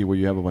city where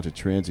you have a bunch of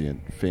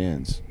transient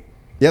fans,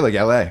 yeah, like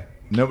L.A.,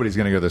 nobody's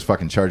going to go to those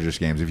fucking Chargers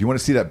games. If you want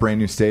to see that brand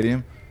new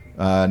stadium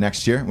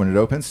next year when it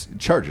opens,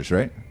 Chargers,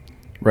 right?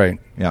 Right.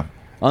 Yeah.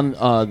 on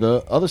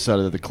the other side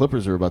of it, the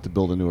Clippers are about to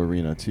build a new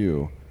arena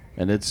too.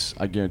 And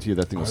I guarantee you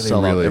that thing will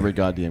sell out every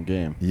goddamn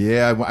game.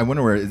 Yeah, I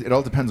wonder where. It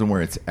all depends on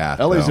where it's at.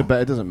 LA's it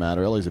doesn't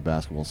matter. LA's a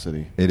basketball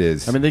city. It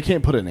is. I mean, they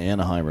can't put it in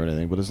Anaheim or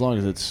anything, but as long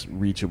as it's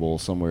reachable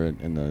somewhere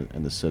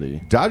in the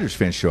city. Dodgers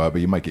fans show up,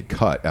 but you might get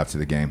cut after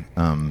the game.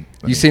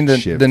 You seen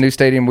the new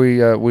stadium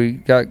we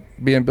got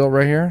being built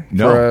right here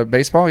for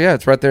baseball? Yeah,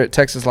 it's right there at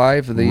Texas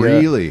Live.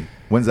 Really?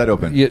 When's that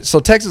open? Yeah, so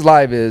Texas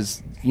Live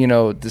is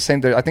the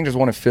same. I think there's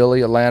one in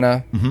Philly,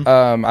 Atlanta.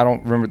 Mm-hmm. I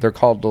don't remember. They're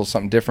called a little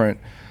something different.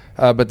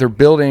 But they're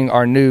building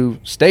our new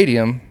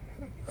stadium,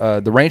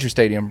 the Ranger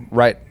Stadium,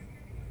 right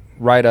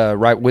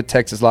with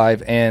Texas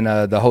Live and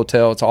the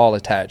hotel. It's all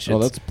attached.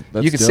 That's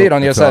you can see it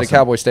on the other side of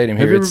Cowboy Stadium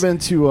here. Have you ever been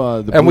to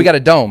and we got a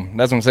dome.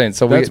 That's what I'm saying.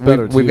 So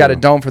we've got a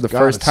dome for the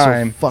first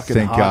time. So fucking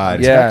Thank hot God.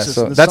 in Yeah, Texas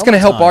so in the that's going to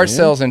help our summertime,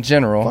 sales in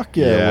general. Fuck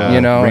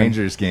yeah.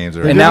 Rangers games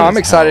are. And now I'm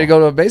excited to go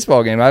to a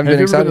baseball game. I've been you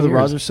ever excited been to the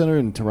years. Rogers Center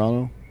in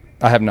Toronto?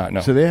 I have not. No.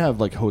 So they have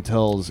like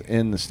hotels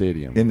in the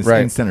stadium. in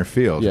center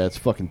field. Yeah, it's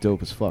fucking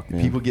dope as fuck, man.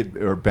 People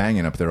are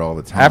banging up there all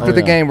the time. After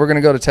the game, we're going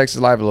to go to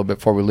Texas Live a little bit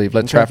before we leave.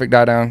 Let traffic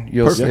die down.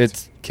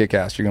 It's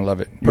kick-ass. You're going to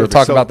love it. You'll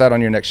talk about that on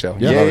your next show.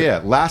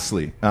 Yeah.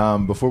 Lastly,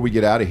 before we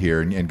get out of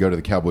here and go to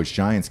the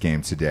Cowboys-Giants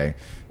game today,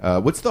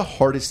 what's the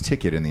hardest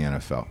ticket in the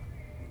NFL?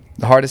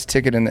 The hardest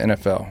ticket in the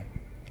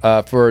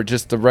NFL for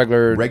just the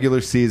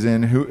regular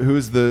season.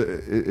 Who's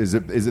is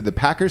it the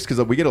Packers? Because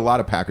we get a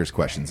lot of Packers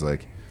questions.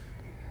 Like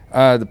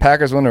the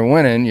Packers when they're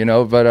winning,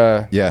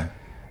 But yeah.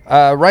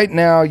 Right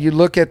now, you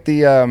look at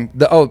the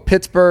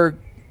Pittsburgh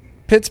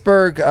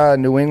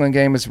New England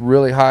game is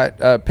really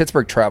hot.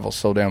 Pittsburgh travels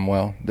so damn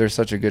well. They're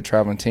such a good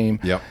traveling team.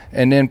 Yep.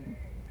 And then,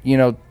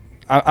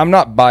 I'm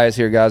not biased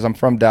here, guys. I'm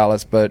from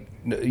Dallas, but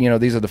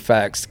these are the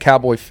facts.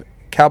 Cowboy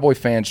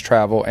fans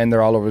travel, and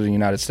they're all over the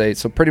United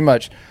States. So pretty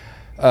much,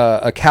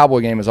 a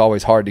Cowboy game is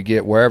always hard to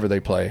get wherever they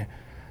play.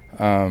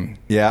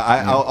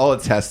 I'll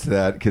attest to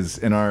that because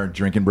in our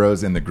Drinking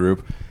Bros in the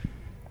group,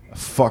 a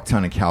fuck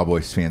ton of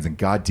Cowboys fans, and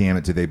god damn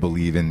it, do they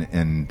believe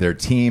in their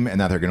team and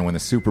that they're going to win the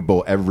Super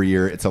Bowl every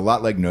year. It's a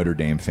lot like Notre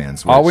Dame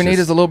fans. All we need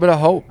is a little bit of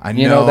hope. I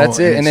know, that's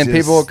it, and then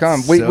people will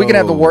come. We can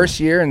have the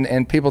worst year,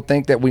 and people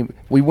think that we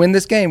win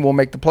this game, we'll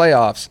make the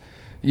playoffs,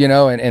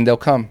 and they'll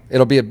come.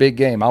 It'll be a big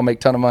game. I'll make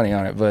a ton of money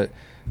on it, but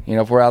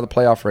if we're out of the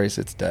playoff race,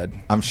 it's dead.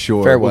 I'm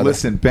sure. Fair well, weather.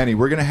 Listen, Benny,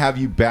 we're going to have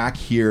you back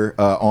here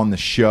on the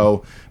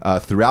show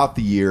throughout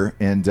the year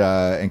and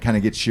kind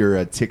of get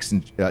your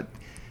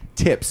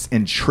tips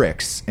and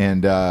tricks,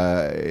 and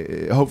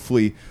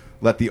hopefully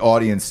let the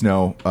audience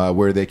know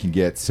where they can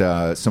get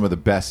some of the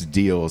best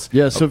deals.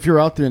 Yeah, so if you're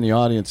out there in the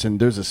audience and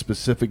there's a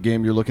specific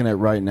game you're looking at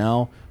right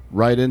now,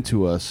 write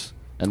into us.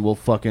 And we'll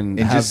fucking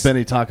have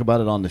Benny talk about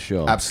it on the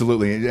show.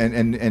 Absolutely.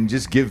 And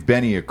just give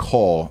Benny a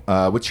call.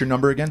 What's your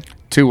number again?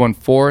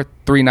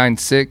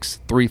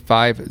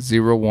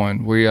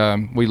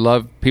 214-396-3501. We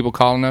love people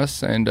calling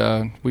us,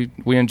 and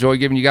we enjoy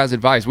giving you guys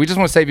advice. We just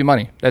want to save you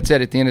money. That's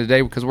it at the end of the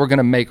day, because we're going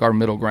to make our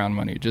middle ground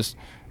money.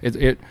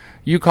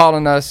 You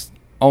calling us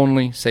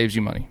only saves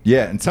you money.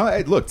 Yeah, and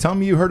tell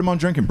me you heard him on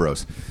Drinking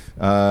Bros.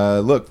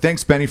 Look,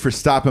 thanks, Benny, for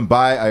stopping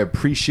by. I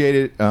appreciate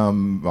it.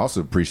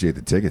 Also appreciate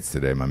the tickets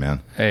today, my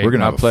man. Hey, we're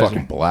going to have pleasure. a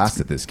fucking blast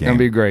at this game. It's going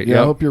to be great.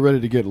 Yeah, I hope you're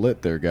ready to get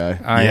lit there, guy.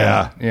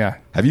 Yeah.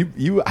 Have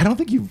you I don't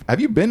think have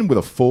you been with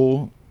a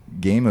full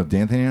game of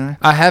D'Anthony and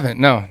I? I haven't.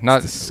 No,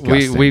 not.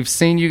 We've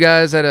seen you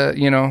guys at a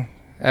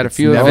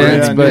few never-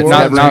 events, yeah, but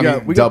not.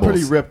 We got doubles.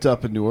 pretty ripped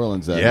up in New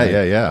Orleans that Yeah,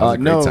 night. yeah. It was a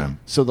great time.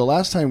 So the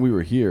last time we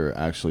were here,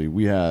 actually,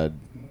 we had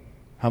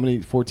how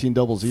many? 14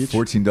 doubles each?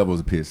 14 doubles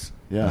apiece.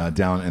 Yeah.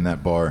 Down in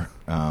that bar.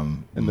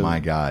 My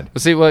God. Well,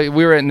 see, we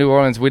were at New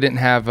Orleans. We didn't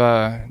have.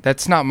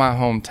 That's not my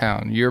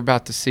hometown. You're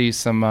about to see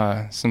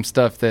some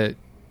stuff that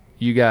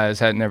you guys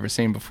had never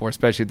seen before,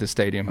 especially at the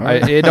stadium.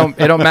 It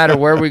don't matter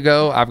where we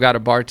go. I've got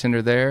a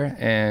bartender there,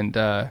 and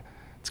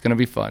it's gonna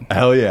be fun.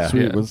 Hell yeah.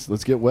 Sweet. Yeah.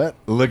 Let's get wet.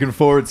 Looking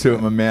forward to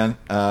it, my man.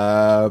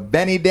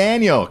 Benny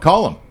Daniel,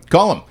 call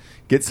him.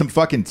 Get some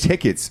fucking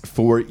tickets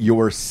for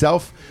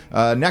yourself.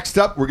 Next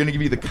up, we're going to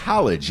give you the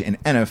college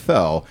and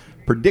NFL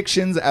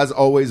predictions, as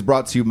always,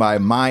 brought to you by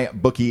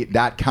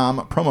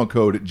mybookie.com. Promo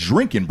code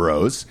Drinkin'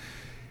 Bros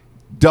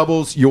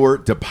doubles your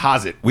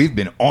deposit. We've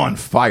been on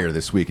fire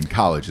this week in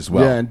college as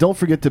well. Yeah, and don't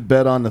forget to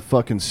bet on the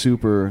fucking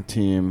super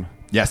team.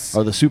 Yes.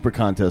 Or the super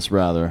contest,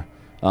 rather.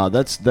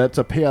 That's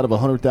a payout of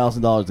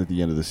 $100,000 at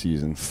the end of the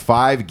season.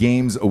 5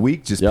 games a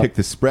week. Just Yep. pick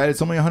the spread.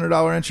 It's only a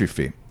 $100 entry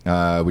fee,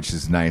 which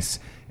is nice.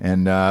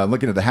 And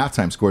looking at the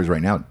halftime scores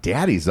right now,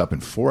 Daddy's up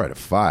in 4 out of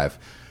 5.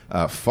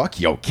 Fuck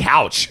yo,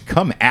 couch.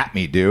 Come at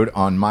me, dude,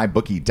 on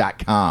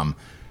mybookie.com.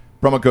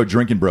 Promo code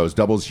Drinkin' Bros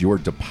doubles your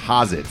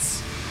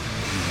deposits.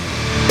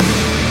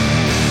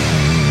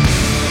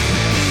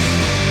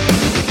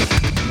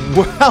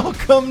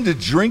 Welcome to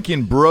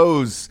Drinking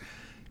Bros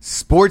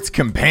Sports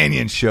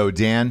Companion Show,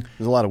 Dan.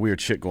 There's a lot of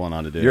weird shit going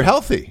on today. You're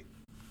healthy.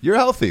 You're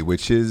healthy,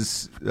 which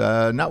is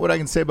not what I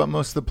can say about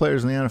most of the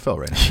players in the NFL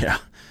right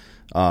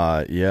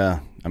now. Yeah.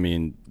 I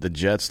mean, the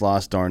Jets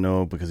lost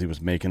Darno because he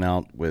was making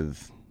out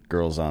with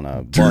girls on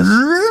a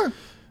bus.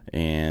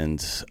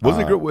 And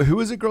who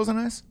was it? Girls on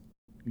Ice?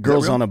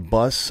 Girls on a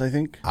bus, I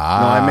think.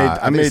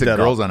 I made said that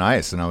Girls up. on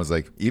Ice, and I was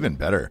like, even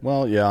better.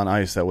 Well, yeah, on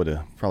ice that would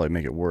probably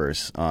make it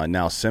worse.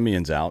 Now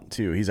Simeon's out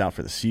too. He's out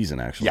for the season,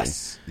 actually.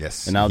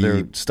 Yes. And now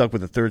they're stuck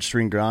with a third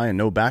string guy and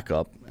no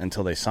backup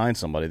until they sign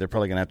somebody. They're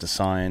probably gonna have to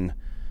sign.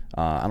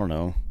 I don't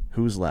know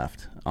who's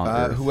left.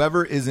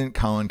 Whoever isn't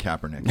Colin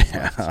Kaepernick. Is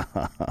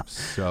left.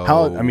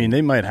 So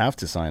they might have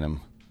to sign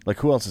him. Like,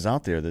 who else is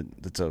out there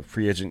that's a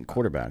free agent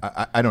quarterback?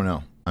 I don't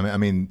know. I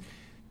mean,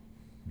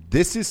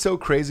 this is so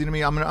crazy to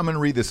me. I'm gonna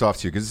read this off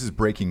to you because this is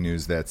breaking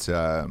news that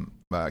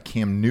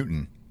Cam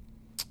Newton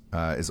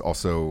is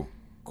also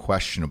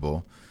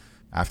questionable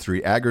after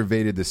he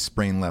aggravated the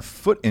sprained left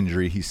foot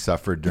injury he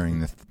suffered during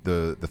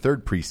the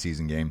third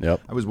preseason game.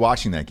 Yep. I was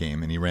watching that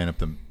game and he ran up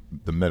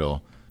the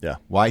middle. Yeah.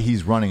 Why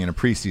he's running in a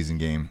preseason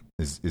game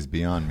is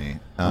beyond me.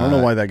 I don't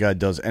know why that guy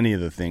does any of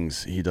the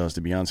things he does,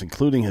 to be honest,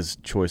 including his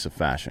choice of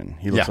fashion.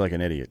 He looks like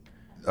an idiot.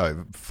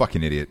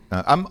 Fucking idiot.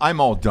 I'm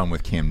all done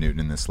with Cam Newton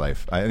in this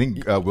life. I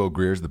think Will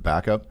Greer's the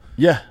backup.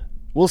 Yeah.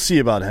 We'll see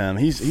about him.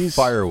 He's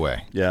fire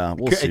away. Yeah,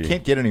 we'll see. It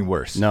can't get any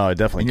worse. No, it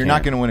definitely And you're can't.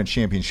 not going to win a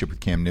championship with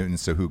Cam Newton,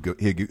 so who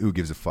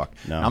gives a fuck?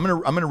 No. I'm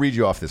gonna read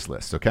you off this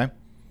list, okay?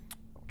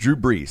 Drew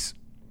Brees.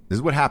 This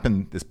is what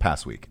happened this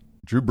past week.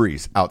 Drew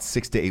Brees out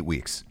 6 to 8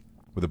 weeks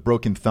with a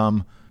broken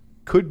thumb.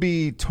 Could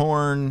be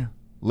torn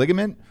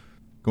ligament.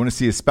 Going to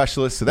see a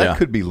specialist, so that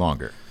could be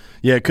longer.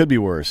 Yeah, it could be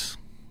worse.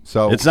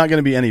 So it's not going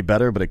to be any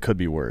better, but it could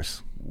be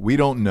worse. We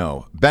don't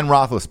know. Ben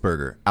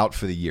Roethlisberger out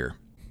for the year.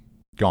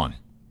 Gone.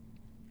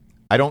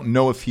 I don't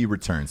know if he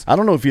returns. I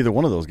don't know if either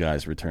one of those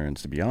guys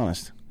returns, to be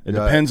honest. It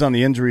depends on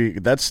the injury.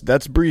 That's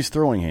Brees'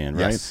 throwing hand,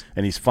 right? Yes.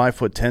 And he's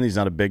 5'10". He's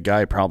not a big guy.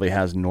 He probably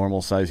has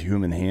normal-sized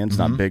human hands,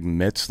 not big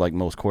mitts like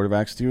most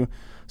quarterbacks do.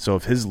 So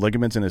if his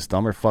ligaments in his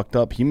thumb are fucked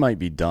up, he might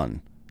be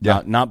done.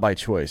 Yeah. Not by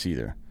choice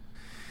either.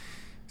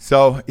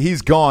 So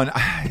he's gone.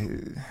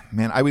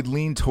 Man, I would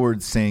lean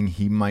towards saying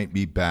he might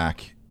be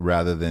back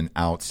rather than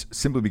out,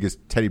 simply because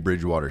Teddy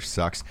Bridgewater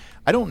sucks.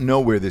 I don't know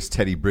where this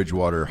Teddy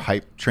Bridgewater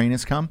hype train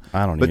has come.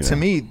 I don't But either. to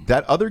me,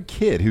 that other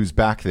kid who's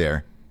back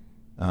there,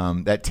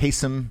 that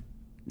Taysom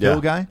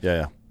Hill guy,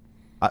 Yeah.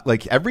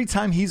 like every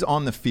time he's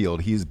on the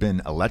field, he's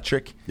been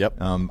electric. Yep.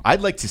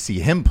 I'd like to see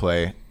him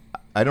play.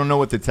 I don't know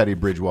what the Teddy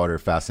Bridgewater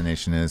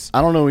fascination is.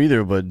 I don't know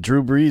either, but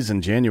Drew Brees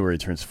in January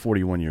turns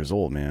 41 years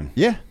old, man.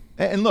 Yeah.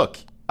 And look,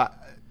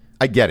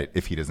 I get it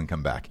if he doesn't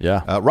come back.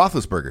 Yeah.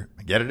 Roethlisberger,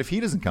 I get it if he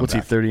doesn't come What's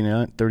back. he,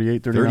 39,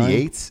 38, 39?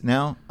 38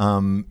 now.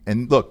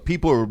 And look,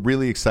 people are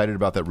really excited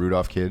about that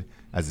Rudolph kid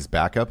as his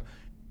backup.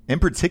 In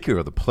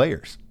particular, the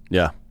players.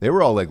 Yeah. They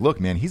were all like, look,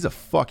 man, he's a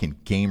fucking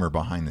gamer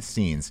behind the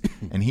scenes,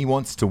 and he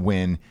wants to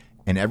win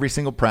in every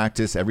single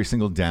practice, every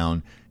single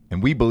down,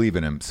 and we believe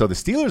in him. So the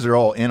Steelers are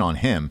all in on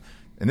him,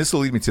 and this will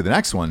lead me to the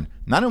next one.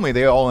 Not only are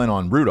they all in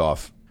on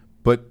Rudolph,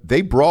 but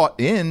they brought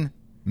in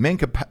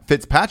Minka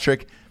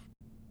Fitzpatrick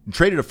and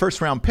traded a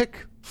first-round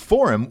pick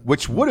for him,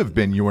 which would have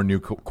been your new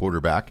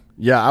quarterback.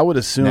 Yeah, I would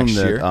assume next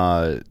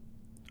that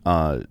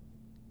year.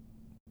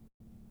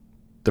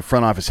 The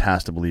front office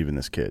has to believe in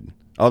this kid.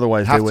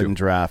 Otherwise, Have they to. wouldn't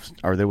draft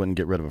or they wouldn't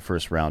get rid of a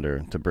first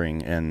rounder to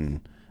bring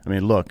in. I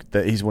mean, look,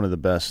 he's one of the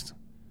best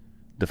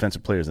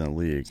defensive players in the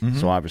league.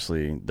 So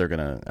obviously, they're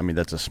gonna. I mean,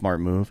 that's a smart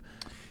move.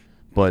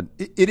 But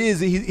It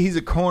is. He's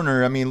a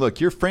corner. I mean, look,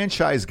 your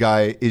franchise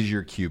guy is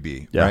your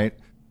QB, Yeah. right?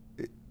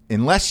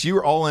 Unless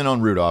you're all in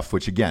on Rudolph,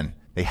 which, again,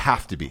 they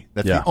have to be.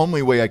 That's the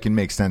only way I can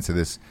make sense of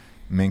this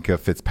Minka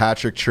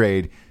Fitzpatrick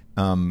trade.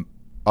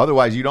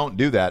 Otherwise, you don't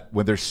do that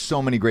when there's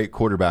so many great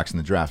quarterbacks in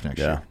the draft next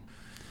year.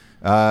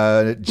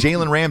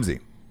 Jalen Ramsey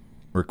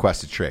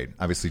requested trade.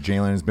 Obviously,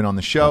 Jalen has been on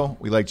the show.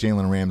 We like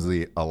Jalen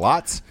Ramsey a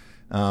lot.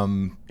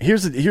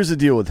 here's the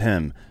deal with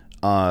him.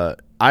 I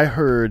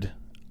heard.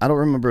 I don't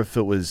remember if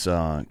it was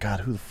God.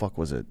 Who the fuck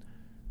was it?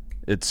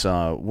 It's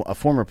a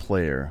former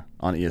player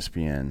on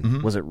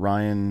ESPN. Was it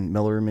Ryan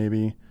Miller?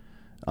 Maybe.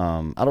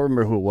 I don't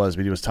remember who it was,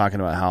 but he was talking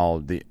about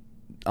how the.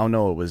 Oh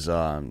no, it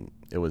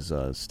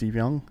was Steve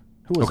Young.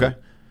 Who was it?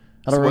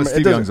 I don't remember.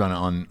 Steve Young's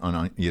on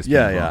ESPN.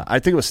 Yeah. I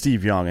think it was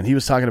Steve Young, and he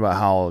was talking about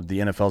how the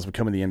NFL is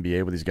becoming the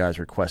NBA with these guys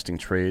requesting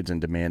trades and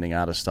demanding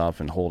out of stuff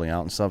and holding out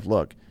and stuff.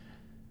 Look,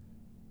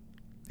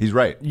 he's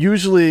right.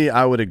 usually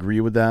I would agree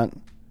with that,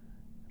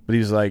 but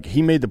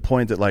he made the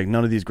point that like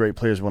none of these great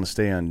players want to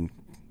stay on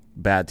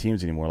bad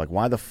teams anymore. Like,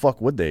 why the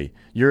fuck would they?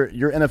 Your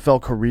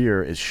NFL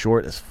career is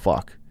short as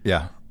fuck.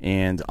 Yeah.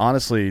 And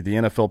honestly, the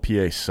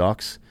NFLPA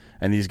sucks,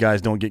 and these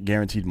guys don't get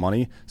guaranteed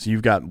money. So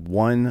you've got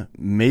one,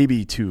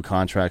 maybe two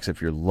contracts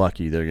if you're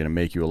lucky that are going to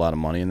make you a lot of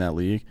money in that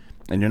league,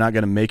 and you're not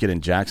going to make it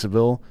in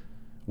Jacksonville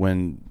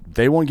when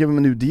they won't give him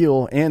a new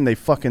deal, and they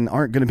fucking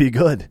aren't going to be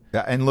good.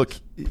 Yeah, and look,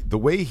 the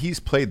way he's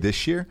played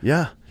this year,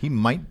 Yeah. he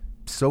might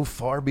so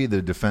far be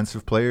the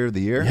defensive player of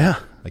the year. Yeah.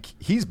 Like,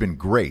 he's been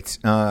great.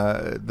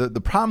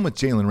 The problem with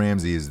Jalen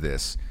Ramsey is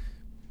this.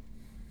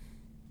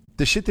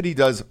 The shit that he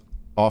does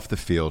off the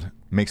field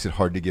makes it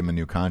hard to give him a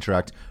new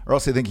contract, or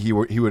else I think he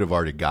would have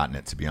already gotten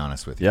it, to be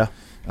honest with you.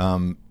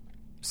 Yeah.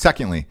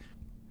 Secondly,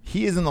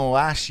 he is in the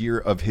last year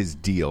of his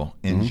deal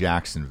in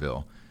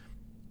Jacksonville.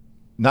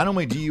 Not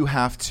only do you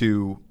have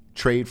to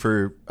trade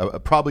for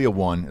probably a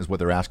 1 is what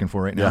they're asking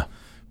for right now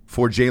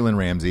for Jalen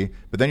Ramsey,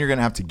 but then you're going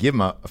to have to give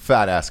him a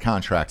fat-ass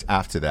contract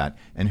after that,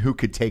 and who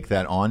could take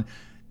that on?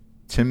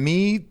 To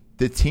me,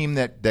 the team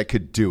that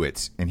could do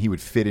it and he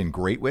would fit in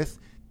great with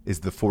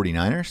is the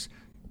 49ers.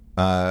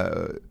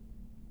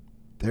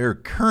 They're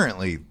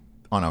currently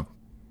on a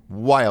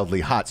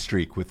wildly hot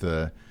streak with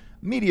a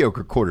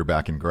mediocre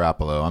quarterback in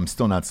Garoppolo. I'm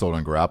still not sold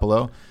on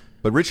Garoppolo,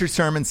 but Richard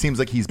Sherman seems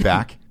like he's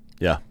back.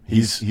 Yeah,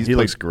 he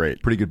looks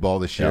great. Pretty good ball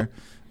this year.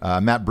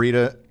 Matt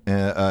Breida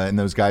and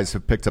those guys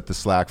have picked up the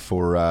slack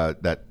for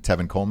that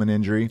Tevin Coleman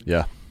injury.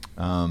 Yeah.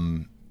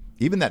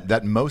 Even that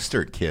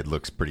Mostert kid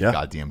looks pretty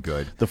goddamn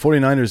good. The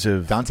 49ers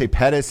have... Dante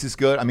Pettis is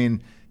good. I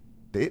mean,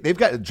 they've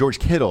got George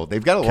Kittle.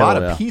 They've got a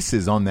lot of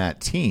pieces on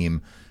that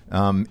team.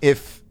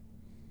 If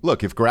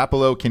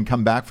Garoppolo can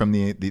come back from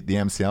the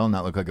MCL and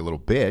not look like a little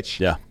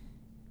bitch,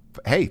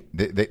 hey,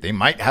 they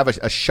might have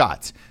a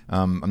shot.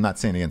 I'm not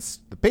saying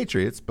against the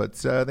Patriots, but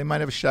they might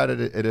have a shot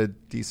at a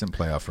decent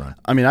playoff run.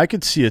 I mean, I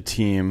could see a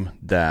team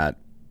that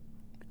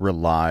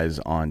relies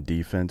on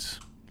defense,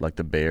 like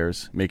the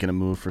Bears, making a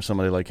move for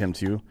somebody like him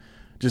too.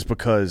 Just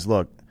because,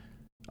 look,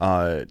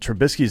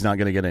 Trubisky's not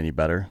going to get any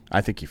better.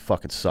 I think he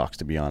fucking sucks,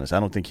 to be honest. I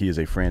don't think he is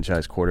a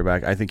franchise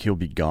quarterback. I think he'll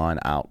be gone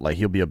out. Like,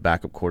 he'll be a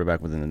backup quarterback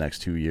within the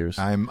next 2 years.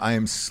 I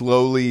am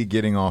slowly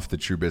getting off the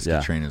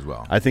Trubisky train as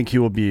well. I think he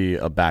will be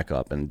a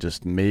backup, and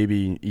just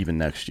maybe even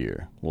next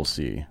year we'll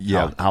see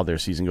how their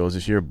season goes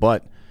this year.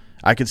 But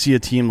I could see a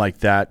team like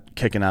that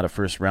kicking out a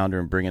first-rounder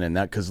and bringing in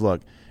that. Because,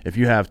 look, if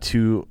you have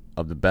 2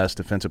 of the best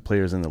defensive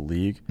players in the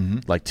league,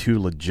 like 2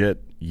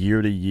 legit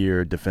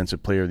year-to-year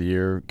defensive player of the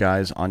year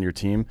guys on your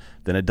team,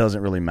 then it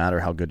doesn't really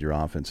matter how good your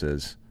offense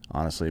is,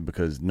 honestly,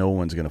 because no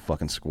one's going to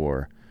fucking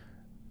score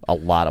a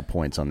lot of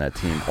points on that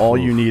team. All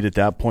you need at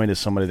that point is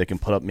somebody that can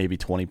put up maybe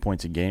 20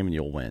 points a game and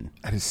you'll win.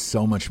 That is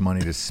so much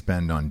money to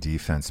spend on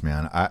defense,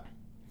 man. I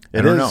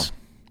don't know.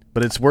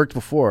 But it's worked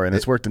before, and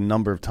it's worked a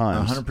number of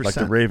times. 100%. Like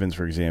the Ravens,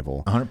 for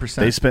example. 100%.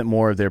 They spent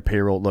more of their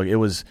payroll. Look, it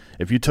was,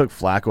 if you took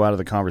Flacco out of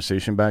the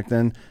conversation back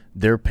then,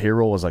 their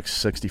payroll was like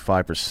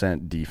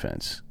 65%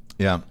 defense.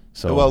 Yeah.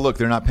 So, well, look,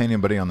 they're not paying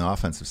anybody on the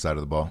offensive side of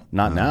the ball.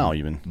 Not now,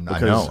 even. I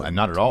know, and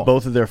not at all.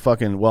 Both of their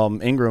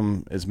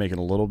Ingram is making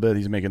a little bit.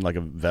 He's making like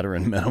a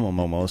veteran minimum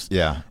almost.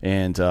 Yeah.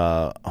 And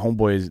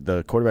Homeboy,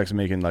 the quarterback's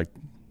making like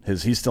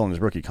he's still in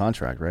his rookie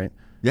contract, right?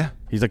 Yeah.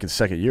 He's like in the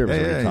second year of his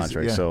rookie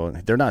contract. So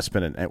they're not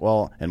spending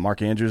well, and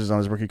Mark Andrews is on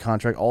his rookie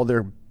contract. All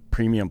their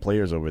premium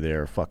players over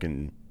there are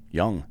fucking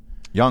young.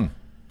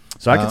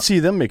 So I could see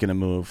them making a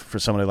move for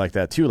somebody like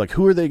that too. Like,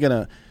 who are they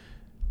going to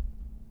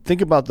think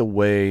about the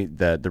way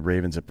that the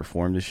Ravens have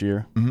performed this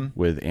year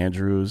with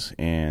Andrews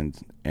and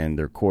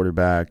their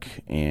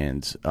quarterback?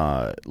 And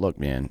look,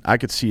 man, I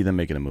could see them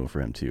making a move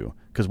for him too.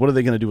 Because what are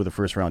they going to do with a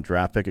first-round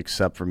draft pick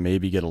except for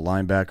maybe get a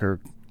linebacker,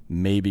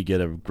 maybe get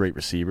a great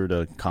receiver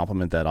to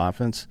complement that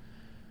offense?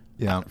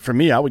 Yeah. For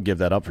me, I would give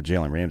that up for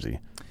Jalen Ramsey.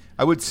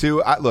 I would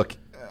too. Look,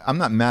 I'm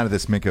not mad at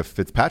this Minka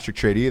Fitzpatrick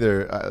trade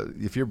either.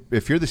 If you're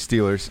the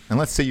Steelers, and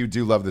let's say you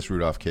do love this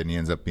Rudolph kid, and he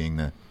ends up being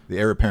the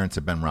heir apparent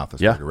to Ben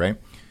Roethlisberger, right?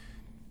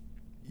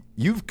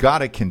 You've got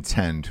to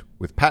contend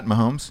with Pat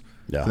Mahomes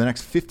for the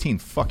next 15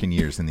 fucking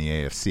years in the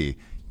AFC.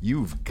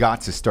 You've got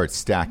to start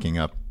stacking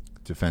up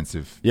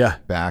defensive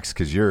backs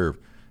because you're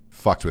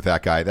fucked with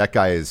that guy. That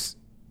guy is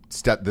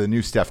the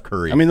new Steph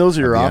Curry. I mean, those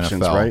are your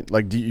options, NFL. right?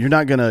 Like,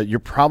 you're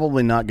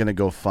probably not gonna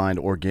go find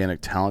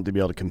organic talent to be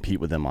able to compete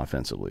with them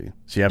offensively.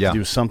 So you have to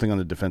do something on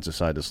the defensive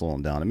side to slow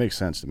them down. It makes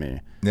sense to me.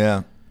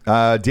 Yeah,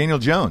 Daniel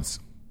Jones.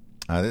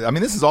 I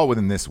mean, this is all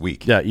within this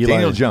week. Yeah,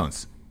 Daniel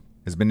Jones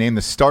has been named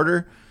the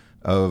starter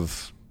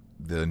of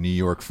the New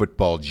York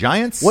Football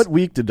Giants. What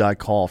week did I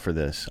call for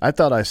this? I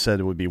thought I said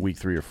it would be week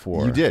 3 or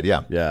 4. You did,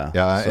 yeah.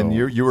 So, and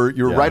you were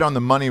right on the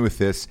money with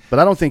this. But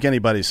I don't think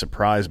anybody's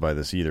surprised by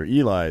this either.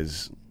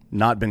 Eli's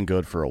not been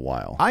good for a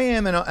while. I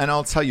am, and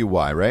I'll tell you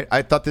why, right?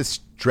 I thought this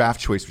draft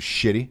choice was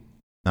shitty.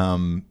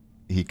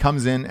 He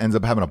comes in, ends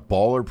up having a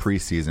baller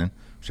preseason,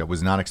 which I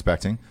was not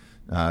expecting.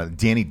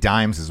 Danny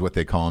Dimes is what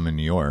they call him in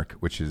New York,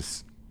 which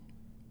is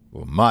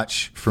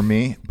much for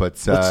me.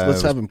 But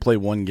let's have him play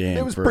one game.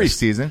 It was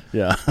first. preseason.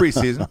 Yeah.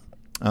 Preseason.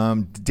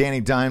 Danny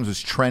Dimes was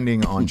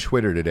trending on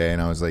Twitter today,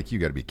 and I was like, you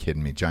got to be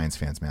kidding me. Giants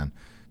fans, man.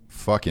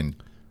 Fucking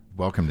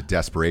welcome to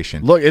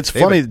desperation. Look, it's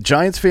funny.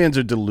 Giants fans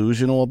are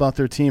delusional about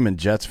their team, and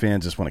Jets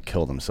fans just want to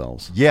kill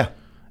themselves. Yeah.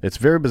 It's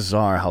very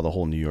bizarre how the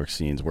whole New York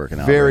scene's working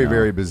out. Very,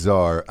 very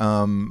bizarre.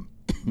 Sam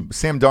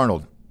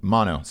Darnold,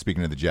 mono,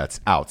 speaking of the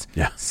Jets, out.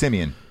 Yeah.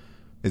 Simeon,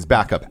 his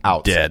backup,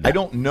 out. Dead. I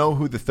don't know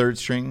who the third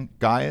string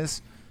guy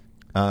is.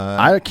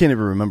 I can't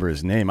even remember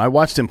his name. I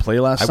watched him play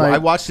last night. I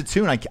watched it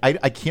too, and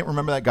I can't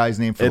remember that guy's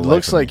name for the life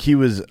looks of me. like he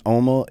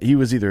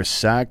was either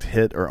sacked,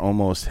 hit, or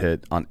almost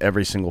hit on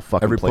every single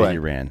fucking play he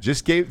ran.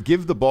 Just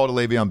give the ball to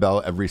Le'Veon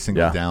Bell every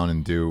single down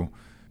and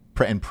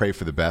pray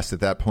for the best at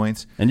that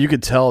point. And you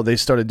could tell they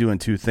started doing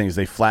two things.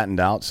 They flattened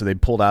out, so they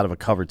pulled out of a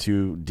cover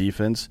 2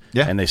 defense,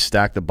 and they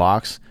stacked the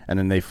box, and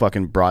then they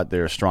fucking brought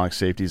their strong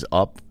safeties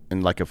up in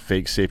like a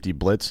fake safety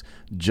blitz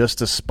just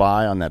to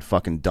spy on that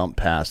fucking dump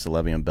pass to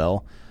Le'Veon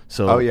Bell.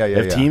 So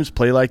if teams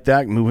play like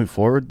that moving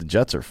forward, the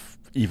Jets are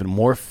even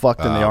more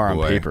fucked than they are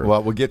on paper.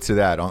 Well, we'll get to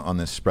that on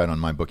this spread on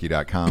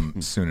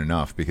mybookie.com soon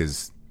enough,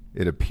 because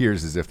it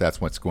appears as if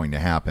that's what's going to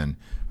happen,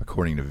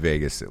 according to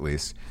Vegas at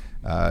least.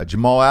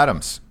 Jamal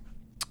Adams,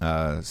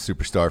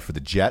 superstar for the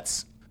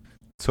Jets,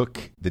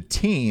 took the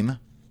team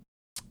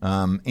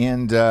and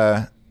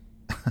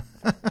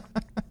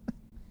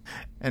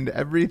and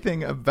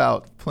everything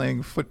about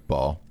playing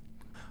football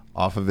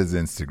off of his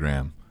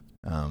Instagram.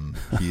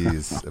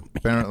 He's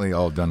apparently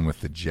all done with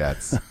the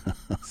Jets.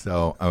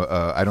 So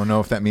I don't know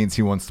if that means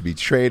he wants to be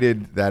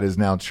traded. That is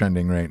now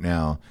trending right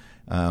now.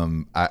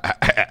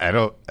 I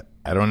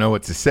don't know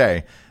what to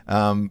say.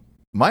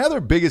 My other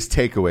biggest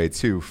takeaway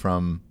too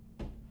from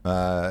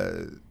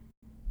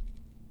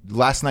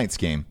last night's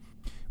game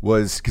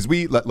was because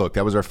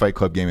that was our Fight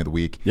Club game of the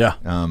week. Yeah.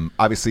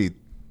 Obviously,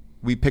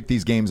 we picked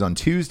these games on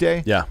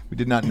Tuesday. Yeah. We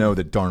did not know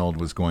that Darnold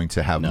was going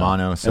to have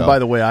mono. So and by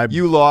the way,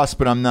 you lost,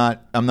 but I'm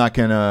not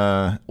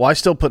gonna. Well, I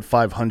still put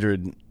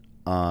 500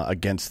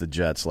 against the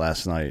Jets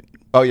last night.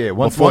 Oh yeah,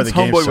 once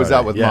Homeboy was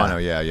out with mono,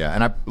 yeah.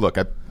 And I put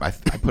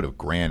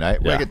 $1,000.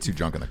 I get too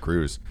drunk on the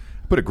cruise.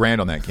 I put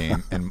 $1,000 on that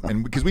game,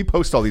 and because we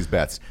post all these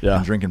bets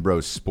on Drinking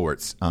Bros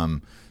Sports,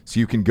 so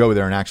you can go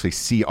there and actually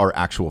see our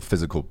actual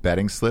physical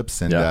betting slips.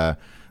 And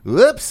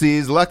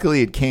whoopsies,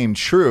 luckily it came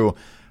true.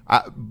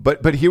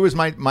 But here was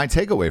my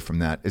takeaway from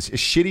that. As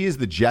shitty as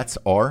the Jets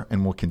are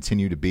and will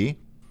continue to be,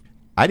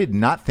 I did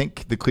not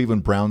think the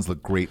Cleveland Browns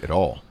looked great at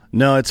all.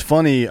 No, it's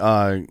funny.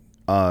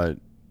 The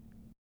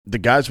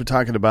guys were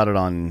talking about it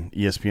on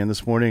ESPN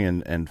this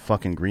morning, and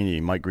fucking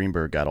Mike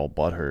Greenberg got all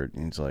butthurt.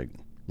 And he's like,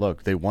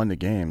 look, they won the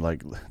game.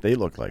 Like, they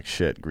look like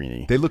shit,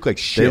 Greeny. They look like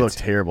shit. They look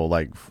terrible.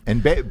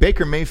 And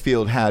Baker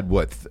Mayfield had,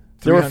 what,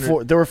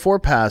 300? There were 4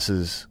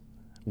 passes.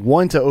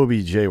 One to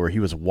OBJ where he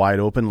was wide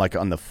open, like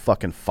on the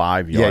fucking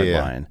 5-yard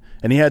line.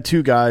 And he had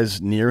 2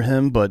 guys near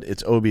him, but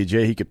it's OBJ.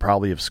 He could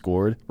probably have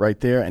scored right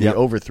there, and he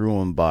overthrew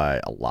him by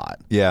a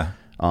lot. Yeah.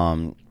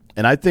 And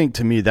I think,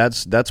 to me,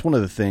 that's one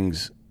of the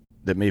things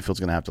that Mayfield's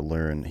going to have to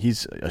learn.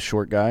 He's a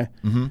short guy,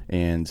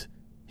 and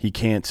he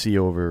can't see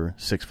over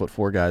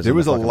 6'4" guys. There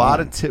was a lot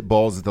of tip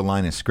balls at the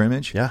line of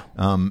scrimmage. Yeah.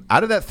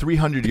 Out of that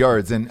 300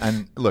 yards,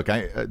 and look,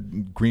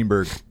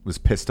 Greenberg was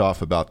pissed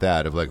off about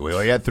that, of like,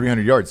 well, he had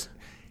 300 yards.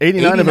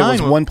 89 of it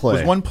was one play.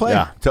 Was one play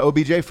to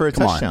OBJ for a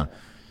touchdown.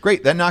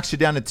 Great. That knocks you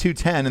down to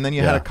 210, and then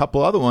you had a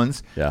couple other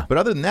ones. Yeah. But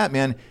other than that,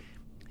 man,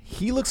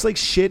 he looks like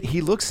shit.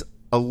 He looks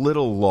a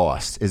little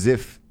lost, as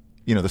if,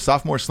 the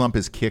sophomore slump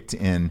is kicked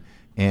in,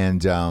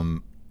 and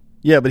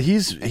but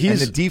he's and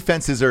the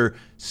defenses are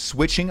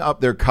switching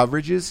up their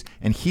coverages,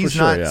 and he's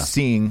not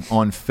seeing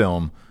on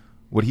film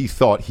what he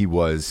thought he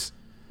was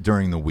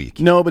during the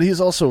week. No, but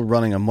he's also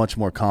running a much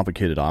more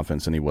complicated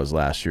offense than he was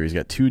last year. He's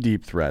got 2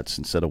 deep threats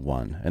instead of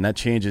 1, and that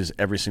changes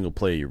every single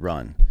play you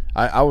run.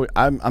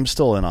 I'm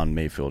still in on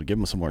Mayfield. Give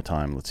him some more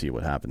time. Let's see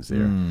what happens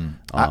there.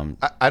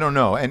 I don't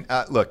know. And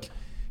look,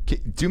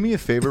 do me a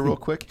favor real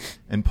quick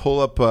and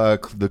pull up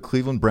the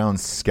Cleveland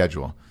Browns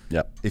schedule.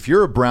 Yep. If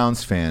you're a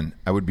Browns fan,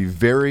 I would be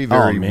very,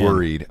 very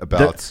worried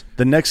about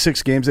the next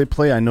 6 games they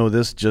play. I know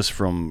this just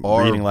from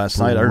reading last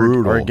night.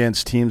 Are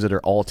against teams that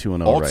are all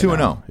 2-0. All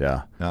 2-0.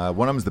 Yeah.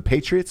 One of them's the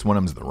Patriots. One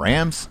of them's the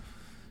Rams.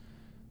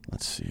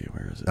 Let's see,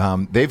 where is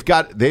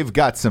it? They've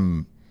got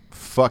some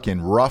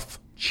fucking rough,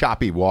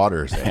 choppy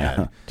waters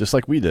ahead. Just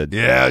like we did.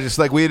 Yeah, just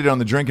like we did on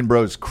the Drinking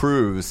Bros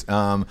cruise.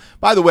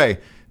 By the way,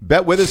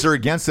 bet with us or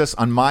against us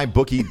on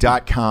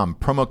mybookie.com.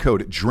 Promo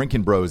code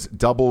Drinking Bros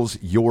doubles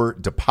your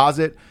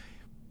deposit.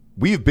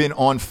 We've been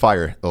on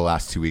fire the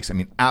last 2 weeks. I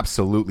mean,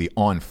 absolutely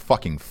on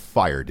fucking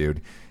fire, dude.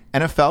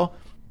 NFL,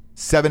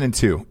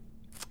 7-2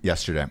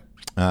 yesterday.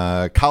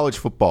 College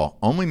football,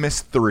 only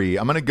missed 3.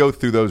 I'm going to go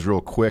through those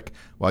real quick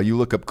while you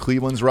look up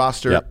Cleveland's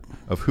roster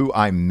of who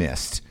I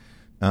missed.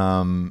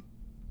 I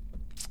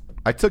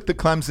took the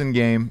Clemson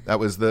game. That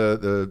was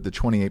the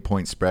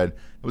 28-point spread.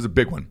 It was a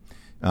big one.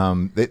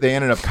 They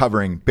ended up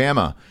covering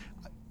Bama.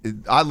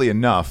 Oddly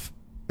enough,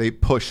 they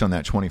pushed on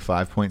that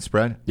 25-point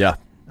spread. Yeah.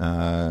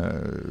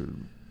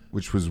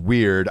 Which was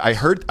weird. I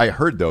heard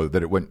though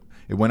that it went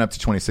up to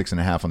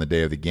 26.5 on the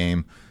day of the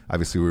game.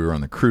 Obviously, we were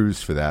on the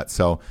cruise for that.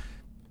 So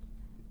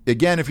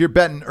again, if you're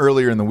betting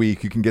earlier in the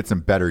week, you can get some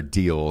better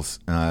deals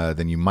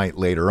than you might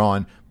later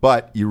on,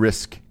 but you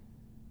risk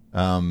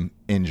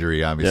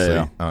injury,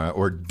 obviously.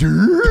 Or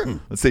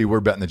let's say you were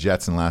betting the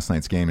Jets in last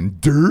night's game,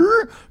 and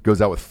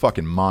goes out with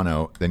fucking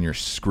mono, then you're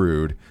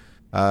screwed.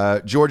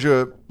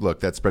 Georgia,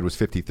 look, that spread was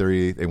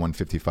 53. They won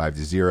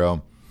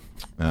 55-0.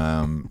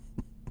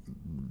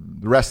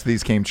 The rest of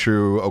these came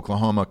true.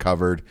 Oklahoma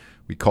covered.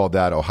 We called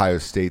that. Ohio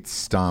State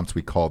stomped.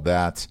 We called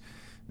that.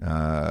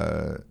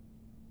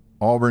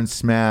 Auburn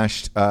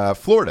smashed.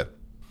 Florida.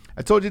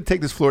 I told you to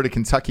take this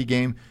Florida-Kentucky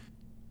game.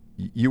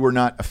 You were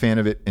not a fan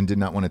of it and did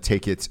not want to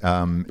take it.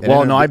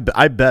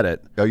 I bet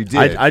it. Oh, you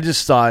did? I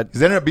just thought.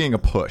 Because it ended up being a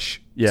push.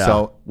 Yeah.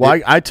 So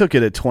I took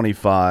it at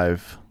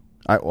 25.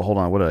 Hold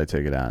on. What did I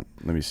take it at?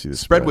 Let me see the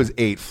spread was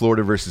 8,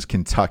 Florida versus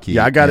Kentucky.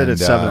 Yeah, I got it at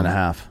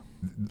 7.5.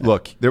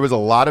 Look, there was a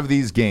lot of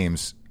these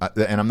games,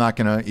 and I'm not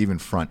going to even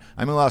front.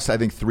 I mean, we lost, I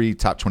think, 3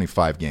 top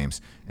 25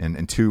 games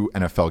and 2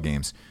 NFL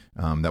games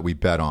that we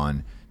bet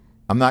on.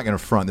 I'm not going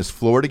to front. This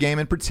Florida game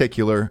in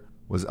particular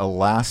was a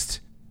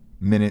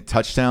last-minute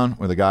touchdown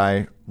where the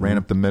guy ran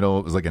up the middle.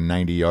 It was like a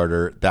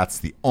 90-yarder. That's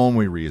the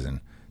only reason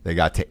they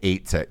got to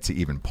 8 to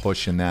even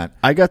push in that.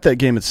 I got that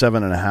game at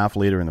 7.5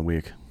 later in the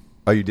week.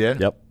 Oh, you did?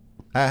 Yep.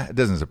 It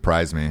doesn't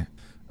surprise me.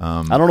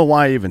 I don't know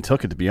why I even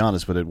took it, to be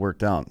honest, but it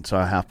worked out. So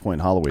a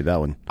half-point Hollaway, that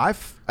one.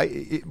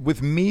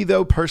 With me,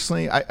 though,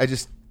 personally, I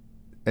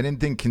didn't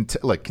think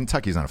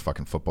Kentucky's not a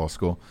fucking football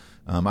school.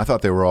 I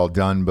thought they were all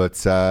done, but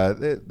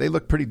they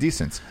look pretty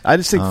decent. I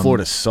just think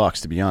Florida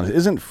sucks, to be honest.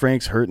 Isn't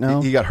Franks hurt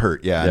now? He got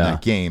hurt, in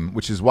that game,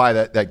 which is why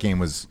that game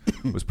was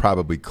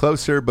probably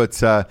closer. But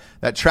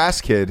that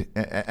Trask kid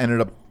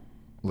ended up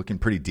looking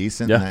pretty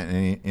decent, and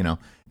he,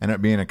 ended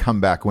up being a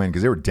comeback win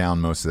because they were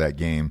down most of that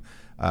game.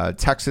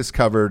 Texas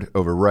covered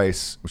over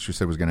Rice, which we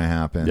said was going to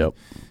happen.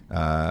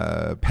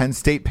 Yep. Penn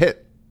State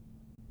Pitt,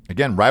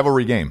 again,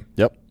 rivalry game.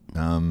 Yep.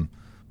 A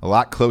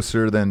lot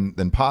closer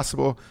than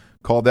possible.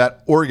 Called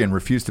that. Oregon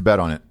refused to bet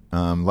on it.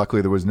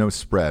 Luckily, there was no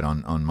spread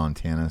on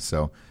Montana.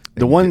 So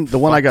the one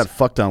I got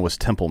fucked on was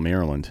Temple,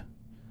 Maryland.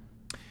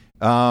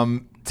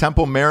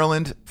 Temple,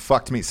 Maryland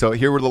fucked me. So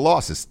here were the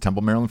losses.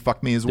 Temple, Maryland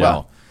fucked me as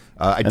well.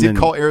 I did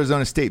call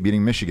Arizona State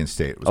beating Michigan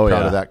State. I was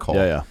proud of that call.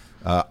 Yeah.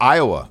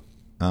 Iowa.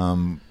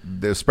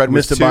 The spread was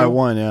missed it 2. by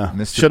 1.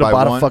 Yeah, should have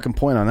bought a fucking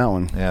point on that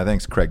one. Yeah,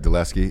 thanks, Craig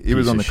Dulesky. He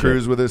was on the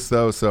cruise with us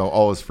though, so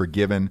all is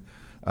forgiven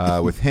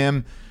with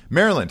him.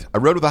 Maryland. I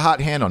rode with a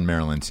hot hand on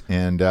Maryland,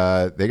 and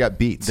they got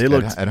beat. They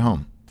looked at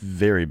home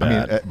very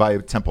bad. I mean, by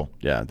Temple.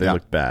 Yeah, they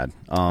looked bad.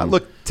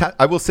 Look,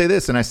 I will say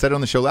this, and I said it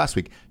on the show last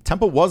week.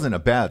 Temple wasn't a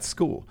bad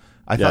school.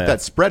 I thought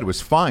that spread was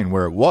fine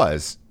where it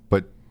was,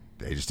 but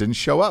they just didn't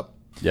show up.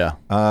 Yeah.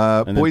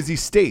 Boise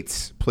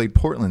State played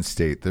Portland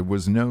State. There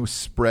was no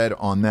spread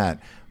on that.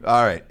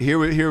 All right.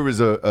 Here was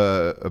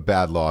a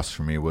bad loss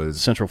for me.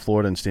 Was Central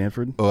Florida and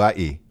Stanford?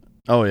 Hawaii.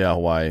 Oh, yeah,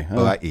 Hawaii.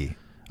 Hawaii.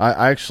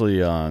 I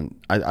actually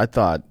I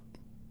thought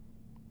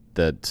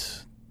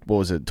that, what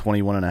was it,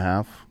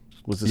 21.5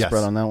 was the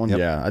spread on that one? Yep.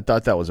 Yeah, I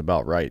thought that was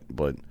about right,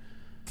 but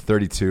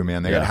 32,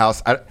 man. They got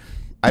house.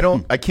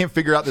 I can't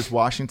figure out this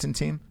Washington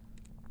team.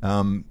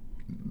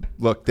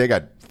 Look, they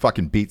got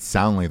fucking beat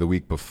soundly the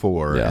week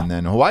before, and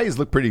then Hawaii's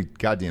looked pretty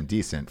goddamn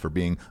decent for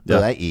being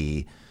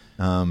Hawaii.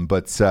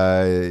 But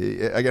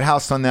I got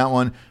housed on that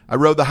one. I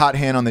rode the hot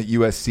hand on the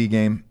USC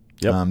game.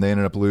 Yep. They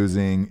ended up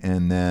losing,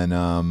 and then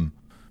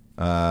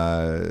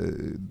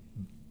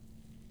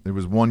there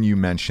was one you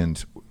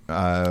mentioned.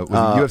 Was it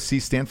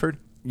UFC Stanford?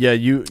 Yeah,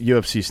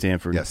 UFC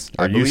Stanford. Yes,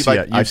 or I believe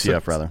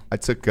UCF rather. I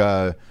took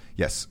I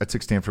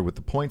took Stanford with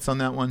the points on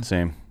that one.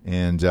 Same.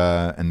 And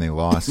they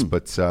lost,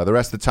 but the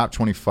rest of the top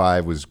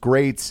 25 was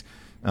great.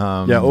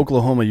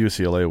 Oklahoma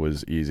UCLA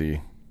was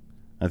easy.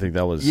 I think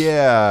that was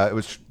it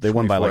was. They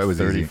won by like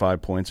 35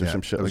 easy. Points or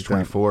some shit. It was like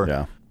 24.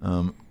 That.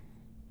 Yeah.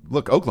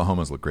 Look,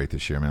 Oklahoma's look great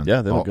this year, man.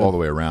 Yeah, they look good all the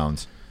way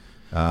around.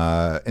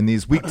 In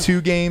these week 2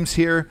 games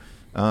here,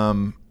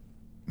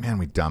 man,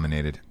 we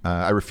dominated.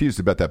 I refused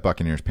to bet that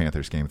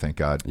Buccaneers-Panthers game. Thank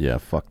God. Yeah,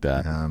 fuck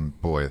that.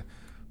 Boy,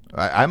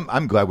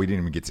 I'm glad we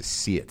didn't even get to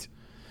see it.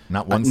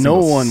 Not one. No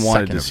one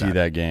wanted to see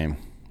that game.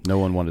 No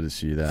one wanted to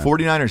see that.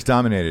 49ers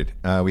dominated.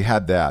 We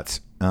had that.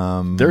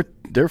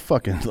 They're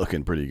fucking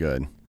looking pretty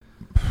good.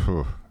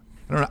 I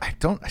don't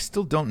know. I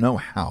still don't know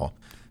how.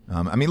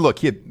 I mean, look,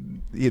 he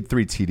had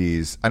 3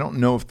 TDs. I don't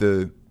know if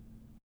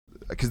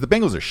because the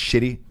Bengals are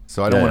shitty,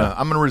 so I don't want to.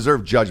 I'm going to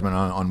reserve judgment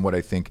on what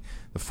I think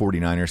the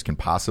 49ers can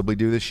possibly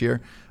do this year.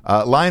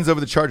 Lions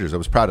over the Chargers. I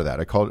was proud of that.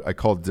 I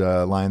called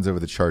Lions over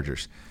the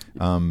Chargers.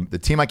 The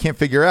team I can't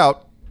figure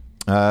out.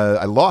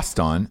 I lost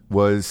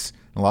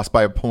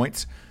by a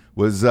point.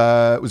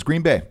 Was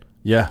Green Bay.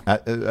 Yeah,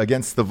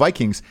 against the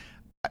Vikings.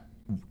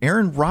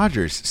 Aaron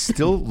Rodgers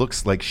still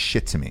looks like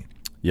shit to me.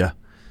 Yeah.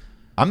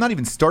 I'm not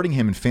even starting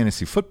him in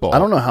fantasy football. I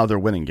don't know how they're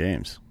winning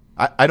games.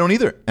 I don't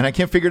either, and I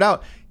can't figure it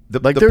out.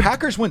 The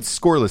Packers went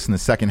scoreless in the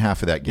second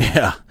half of that game.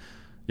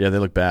 Yeah, they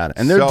look bad.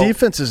 And their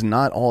defense is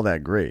not all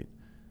that great.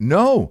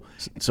 No.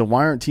 So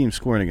why aren't teams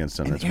scoring against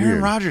them? That's Aaron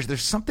weird. Rodgers,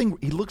 there's something,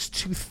 he looks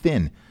too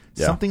thin.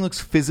 Yeah. Something looks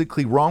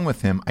physically wrong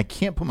with him. I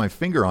can't put my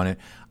finger on it.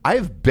 I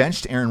have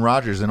benched Aaron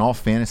Rodgers in all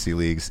fantasy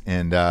leagues,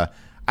 and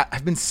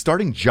I've been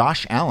starting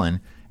Josh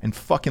Allen and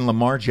fucking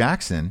Lamar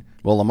Jackson.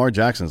 Well, Lamar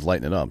Jackson's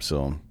lighting it up,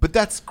 so. But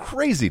that's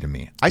crazy to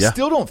me. I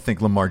still don't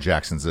think Lamar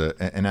Jackson's an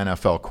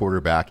NFL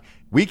quarterback.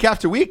 Week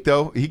after week,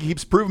 though, he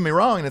keeps proving me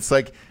wrong, and it's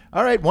like,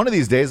 all right, one of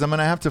these days I'm going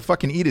to have to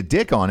fucking eat a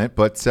dick on it.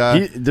 But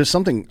there's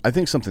something, I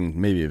think something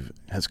maybe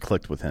has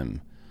clicked with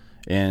him.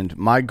 And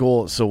my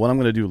goal, so what I'm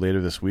going to do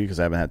later this week, because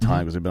I haven't had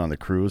time because I've been on the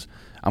cruise,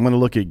 I'm going to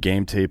look at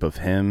game tape of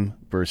him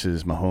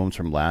versus Mahomes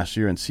from last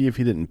year and see if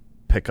he didn't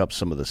pick up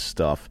some of the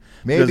stuff.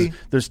 Maybe. Because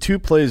there's two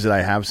plays that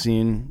I have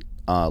seen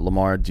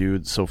Lamar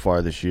do so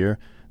far this year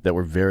that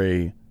were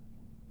very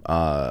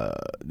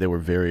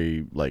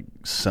like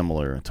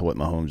similar to what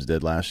Mahomes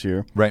did last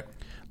year. Right.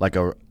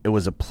 It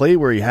was a play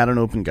where he had an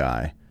open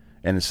guy,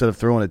 and instead of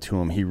throwing it to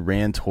him, he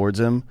ran towards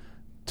him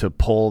to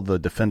pull the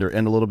defender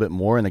in a little bit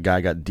more, and the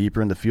guy got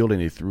deeper in the field,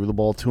 and he threw the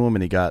ball to him,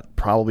 and he got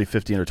probably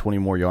 15 or 20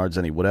 more yards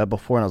than he would have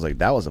before, and I was like,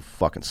 that was a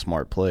fucking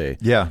smart play.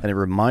 Yeah. And it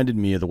reminded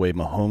me of the way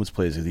Mahomes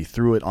plays, is he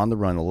threw it on the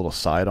run, a little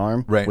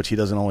sidearm, right, which he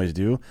doesn't always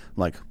do. I'm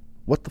like,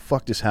 what the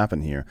fuck just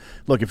happened here?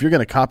 Look, if you're going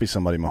to copy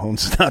somebody,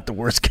 Mahomes is not the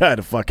worst guy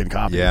to fucking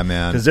copy. Yeah,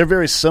 man. Because they're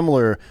very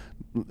similar.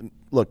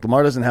 Look,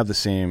 Lamar doesn't have the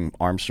same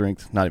arm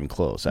strength, not even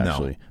close,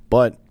 actually. No.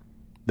 But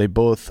they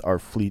both are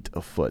fleet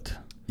of foot.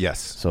 Yes.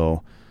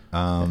 So...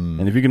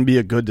 and if you can be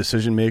a good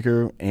decision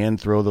maker and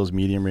throw those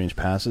medium range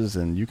passes,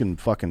 then you can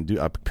fucking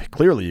do.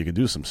 Clearly, you can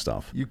do some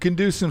stuff. You can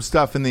do some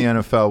stuff in the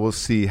NFL. We'll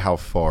see how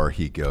far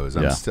he goes.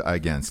 I'm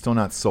Yeah. Still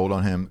not sold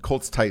on him.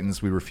 Colts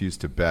Titans, we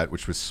refused to bet,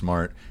 which was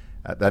smart.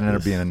 That ended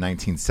up being a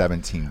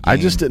 1917 game. I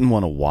just didn't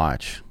want to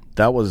watch.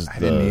 That was I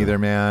didn't either,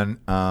 man.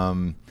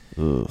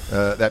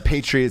 That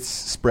Patriots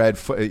spread.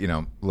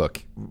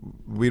 Look,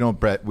 we don't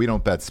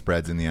bet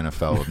spreads in the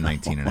NFL of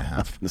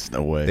 19.5. There's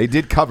no way they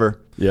did cover.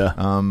 Yeah.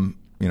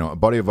 A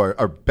buddy of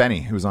our Benny,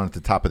 who was on at the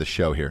top of the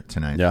show here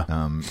tonight.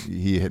 Yeah.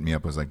 He hit me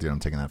up. Was like, dude, I'm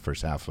taking that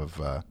first half of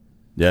of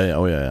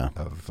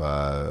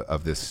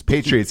this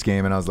Patriots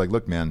game, and I was like,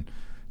 look, man,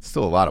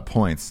 still a lot of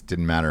points.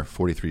 Didn't matter.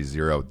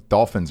 43-0.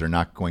 Dolphins are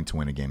not going to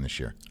win a game this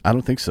year. I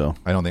don't think so.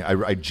 I don't think.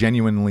 I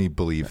genuinely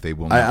believe they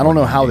will. Not I don't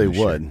know win how a game they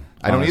this would. year.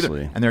 I don't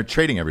honestly. either. And they're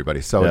trading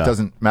everybody, so it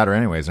doesn't matter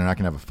anyways. They're not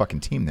going to have a fucking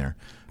team there.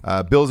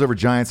 Bills over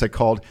Giants. I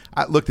called.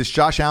 Look, this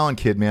Josh Allen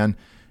kid, man,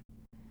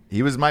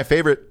 he was my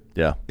favorite.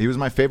 Yeah, he was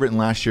my favorite in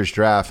last year's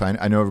draft.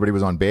 I know everybody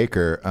was on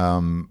Baker.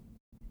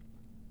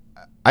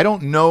 I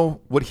don't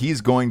know what he's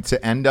going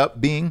to end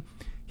up being.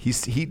 He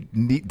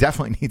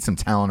definitely needs some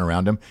talent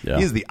around him. Yeah.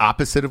 He is the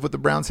opposite of what the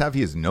Browns have.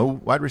 He has no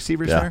wide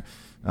receivers there,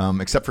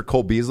 except for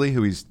Cole Beasley,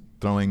 who he's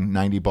throwing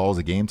 90 balls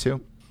a game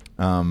to.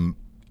 And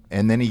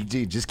then he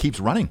just keeps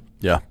running.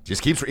 Yeah,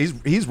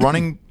 he's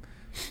running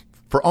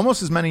for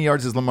almost as many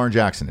yards as Lamar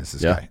Jackson is.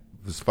 This guy.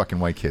 This fucking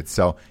white kid.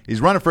 So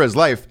he's running for his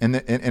life, and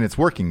it's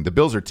working. The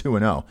Bills are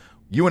 2-0.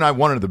 You and I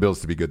wanted the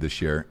Bills to be good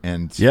this year,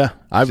 and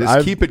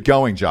keep it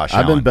going, Josh.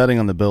 I've Allen. been betting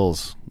on the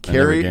Bills.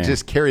 Carry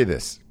this. Carry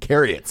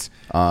it.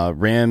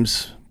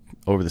 Rams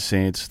over the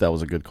Saints. That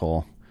was a good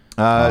call.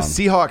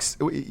 Seahawks.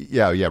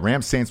 Yeah.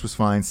 Rams Saints was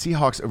fine.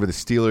 Seahawks over the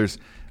Steelers.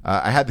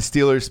 I had the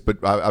Steelers, but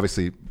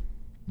obviously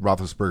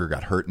Roethlisberger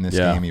got hurt in this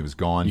game. He was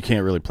gone. You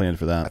can't really plan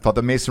for that. I thought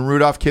the Mason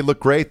Rudolph kid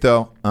looked great,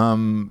 though.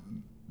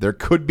 There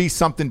could be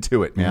something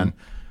to it, man.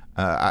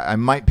 I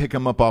might pick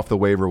him up off the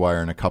waiver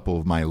wire in a couple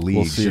of my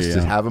leagues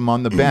to have him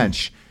on the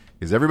bench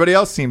because everybody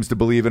else seems to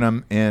believe in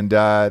him. And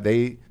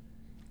they,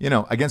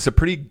 against a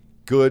pretty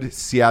good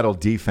Seattle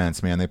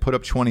defense, man, they put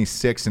up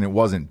 26 and it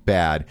wasn't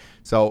bad.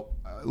 So,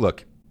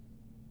 look,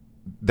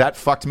 that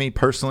fucked me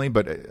personally,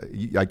 but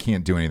I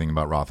can't do anything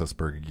about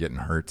Roethlisberger getting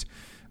hurt.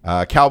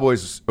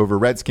 Cowboys over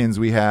Redskins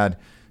we had.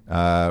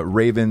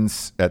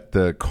 Ravens at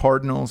the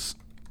Cardinals.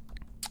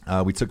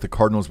 We took the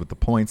Cardinals with the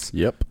points.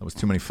 Yep. That was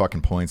too many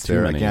fucking points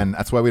there. Again,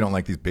 that's why we don't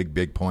like these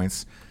big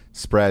points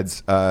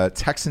spreads.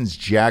 Texans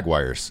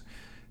Jaguars.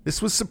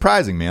 This was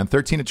surprising, man.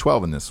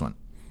 13-12 in this one.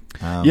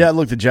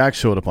 Look, the Jags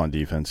showed up on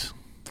defense.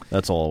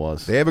 That's all it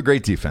was. They have a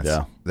great defense.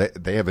 Yeah.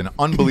 They have an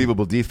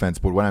unbelievable defense,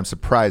 but what I'm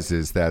surprised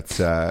is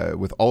that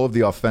with all of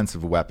the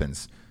offensive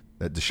weapons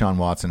that Deshaun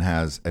Watson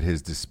has at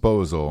his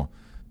disposal,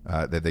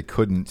 that they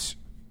couldn't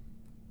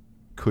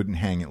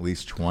hang at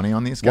least 20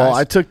 on these guys. Well,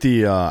 I took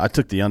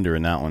the under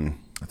in that one.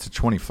 It's a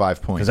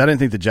 25 point because I didn't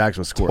think the Jags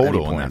would score any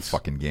total points in that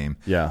fucking game.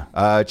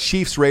 Yeah.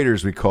 Chiefs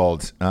Raiders we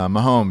called.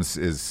 Mahomes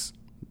is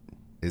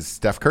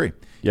Steph Curry.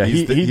 Yeah,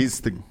 he's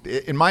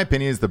in my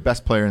opinion, is the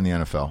best player in the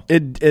NFL.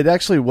 It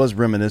actually was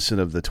reminiscent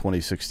of the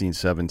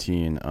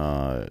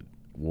 2016-17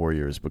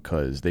 Warriors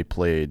because they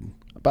played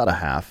about a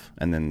half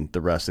and then the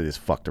rest they just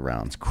fucked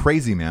around. It's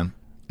crazy, man.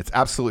 It's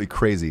absolutely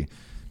crazy.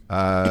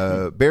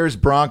 Bears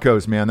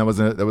Broncos, man, that was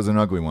an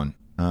ugly one.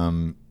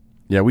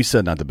 Yeah, we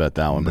said not to bet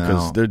that one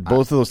because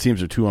both of those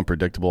teams are too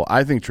unpredictable.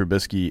 I think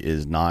Trubisky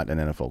is not an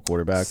NFL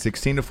quarterback.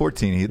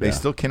 16-14. They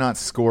still cannot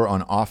score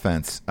on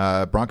offense.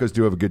 Broncos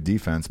do have a good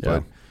defense,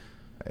 but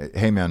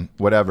hey, man,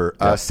 whatever.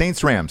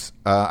 Saints Rams.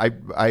 I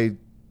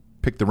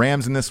picked the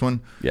Rams in this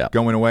one. Yeah.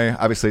 Going away.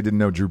 Obviously, I didn't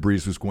know Drew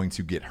Brees was going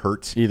to get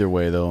hurt. Either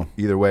way, though.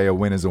 Either way, a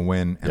win is a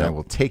win, and I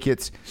will take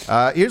it.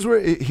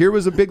 Here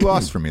was a big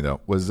loss for me,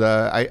 though.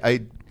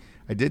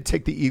 I did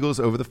take the Eagles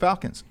over the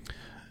Falcons.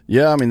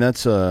 Yeah, I mean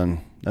that's a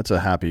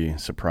happy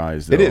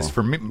surprise, though. It is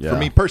for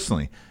me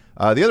personally.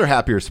 The other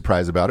happier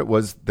surprise about it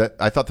was that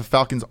I thought the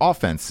Falcons'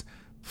 offense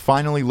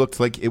finally looked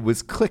like it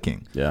was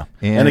clicking. Yeah,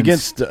 and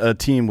against a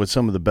team with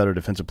some of the better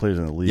defensive players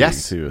in the league,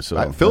 too.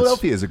 So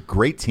Philadelphia is a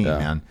great team,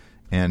 man.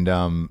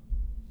 And,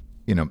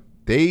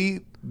 they,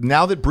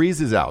 now that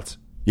Breeze is out,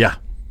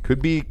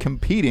 could be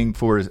competing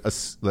for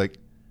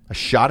a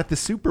shot at the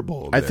Super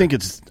Bowl. I think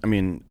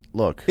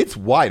look. It's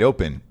wide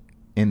open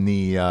in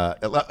the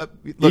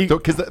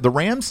because the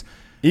Rams.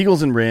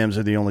 Eagles and Rams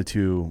are the only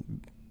two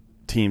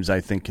teams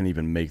I think can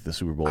even make the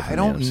Super Bowl. I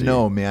don't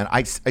know, man.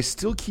 I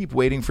still keep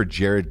waiting for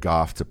Jared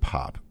Goff to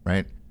pop,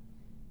 right?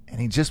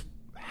 And he just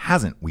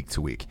hasn't week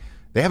to week.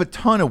 They have a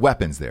ton of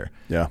weapons there.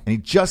 Yeah. And he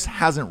just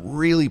hasn't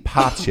really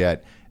popped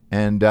yet.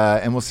 And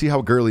we'll see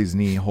how Gurley's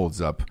knee holds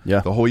up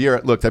the whole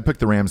year. Look, I picked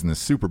the Rams in the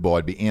Super Bowl.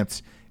 I'd be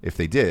amped if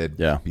they did.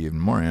 Yeah. Be even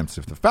more amped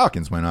if the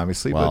Falcons win,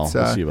 obviously. Well, but,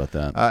 we'll see about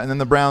that. And then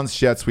the Browns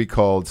Jets we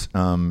called,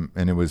 and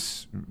it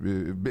was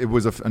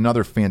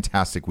another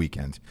fantastic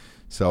weekend.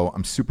 So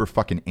I'm super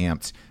fucking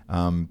amped.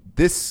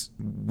 This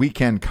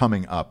weekend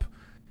coming up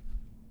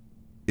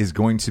is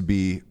going to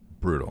be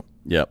brutal.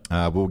 Yep.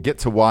 We'll get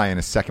to why in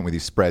a second with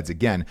these spreads.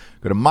 Again,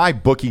 go to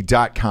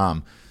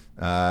mybookie.com.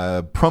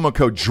 Promo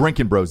code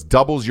Drinking Bros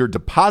doubles your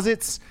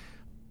deposits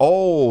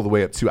all the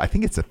way up to, I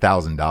think it's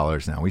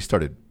 $1,000 now. We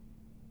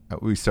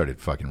started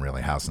fucking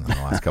really housing them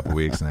the last couple of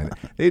weeks, and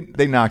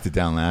they knocked it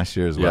down last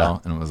year as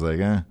well. And it was like,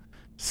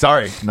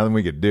 sorry, nothing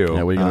we could do.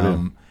 Yeah, what are you gonna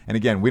do? And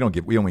again, we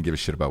only give a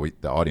shit about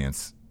the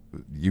audience,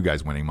 you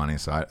guys winning money.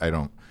 So I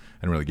don't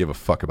really give a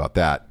fuck about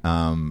that.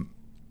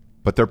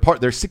 But their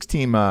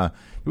 6-team.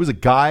 It was a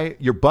guy,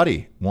 your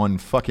buddy, won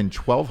fucking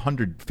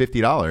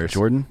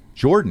 $1,250.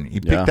 Jordan. He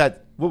picked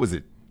that. What was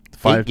it?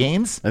 8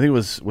 games? I think it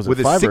was with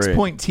a 5 or 8?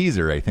 6-point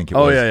teaser. I think it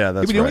was. was. Oh yeah,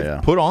 that's right.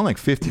 He put on like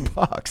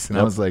 $50, and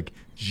I was like,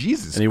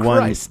 Jesus and he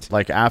Christ! Won,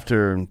 like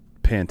after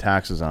paying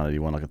taxes on it, he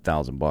won like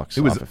 $1,000.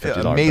 It was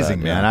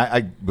amazing, man.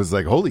 I was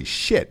like, holy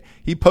shit!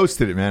 He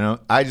posted it, man.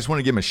 I just want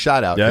to give him a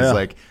shout out because,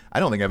 like, I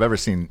don't think I've ever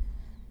seen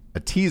a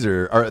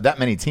teaser or that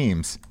many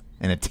teams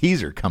and a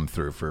teaser come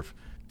through for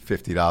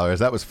 $50.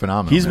 That was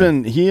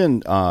phenomenal. He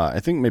and I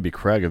think maybe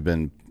Craig have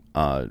been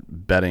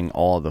betting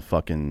all the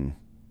fucking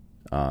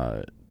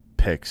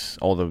picks,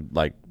 all the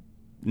like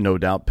no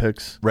doubt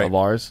picks of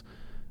ours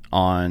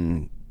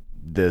on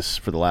this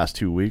for the last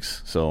 2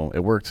 weeks. So it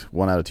worked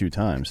 1 out of 2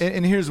 times.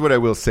 And here's what I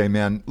will say,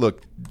 man.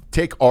 Look,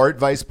 take our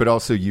advice, but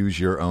also use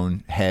your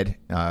own head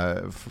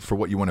for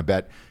what you want to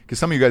bet. Because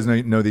some of you guys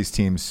know these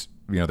teams.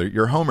 They're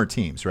your homer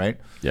teams, right?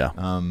 Yeah.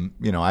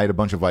 I had a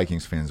bunch of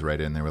Vikings fans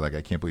write in. They were like,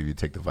 "I can't believe you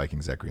take the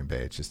Vikings at Green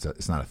Bay. It's just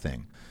it's not a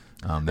thing.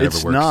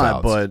 It's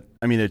not, but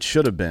I mean, it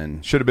should have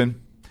been. Should have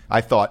been. I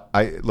thought.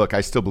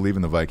 I still believe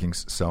in the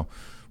Vikings, so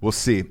we'll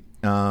see.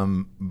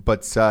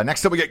 But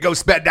next up, we get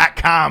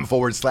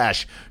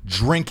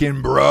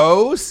ghostbed.com/drinking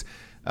bros.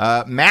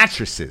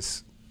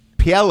 Mattresses,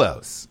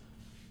 pillows,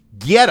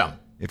 get them.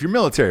 If you're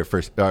military or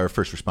first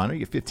responder,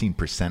 you get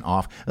 15%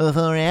 off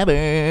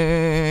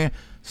forever.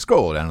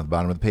 Scroll down to the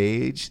bottom of the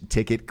page,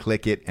 tick it,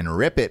 click it, and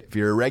rip it. If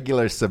you're a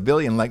regular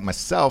civilian like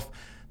myself,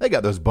 they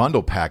got those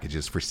bundle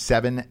packages for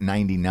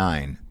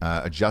 $7.99.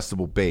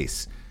 Adjustable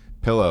base,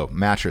 pillow,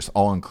 mattress,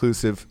 all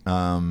inclusive. Shit,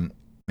 man.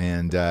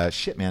 I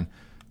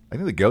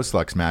think the Ghost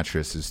Lux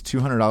mattress is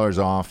 $200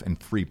 off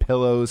and free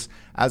pillows.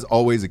 As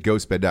always, at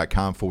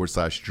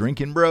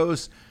ghostbed.com/drinking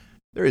bros.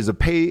 There is a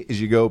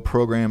pay-as-you-go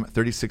program,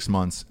 36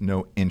 months,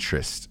 no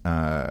interest.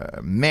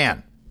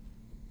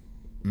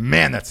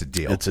 Man, that's a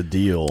deal. It's a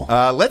deal.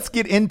 Let's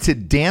get into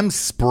damn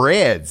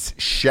spreads,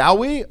 shall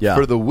we? Yeah.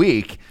 For the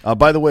week.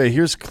 By the way,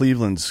 here's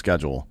Cleveland's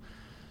schedule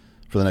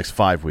for the next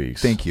 5 weeks.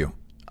 Thank you.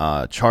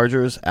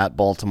 Chargers at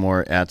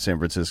Baltimore, at San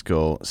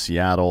Francisco,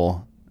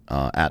 Seattle,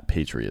 at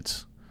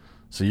Patriots.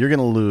 So you're going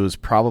to lose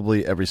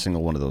probably every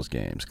single one of those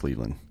games,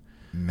 Cleveland.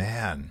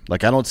 Man.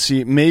 Like, I don't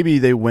see – maybe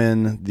they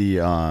win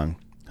the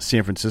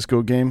San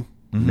Francisco game,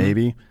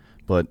 maybe,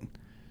 but –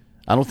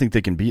 I don't think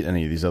they can beat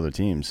any of these other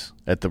teams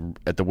with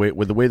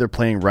the way they're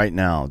playing right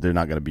now. They're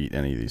not going to beat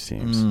any of these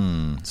teams.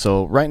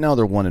 So right now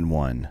they're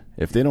 1-1.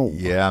 If they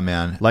don't,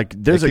 man, like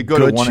there's a good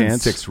go to 1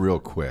 chance. 6 real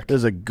quick.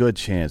 There's a good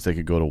chance they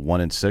could go to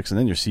 1-6, and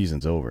then your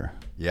season's over.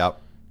 Yep.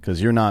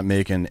 Because you're not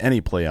making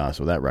any playoffs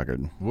with that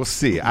record. We'll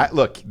see.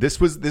 Look, this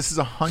is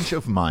a hunch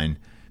of mine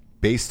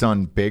based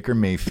on Baker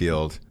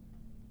Mayfield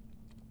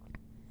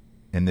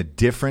and the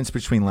difference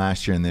between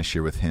last year and this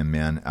year with him,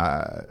 man.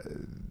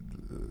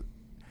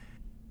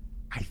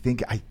 I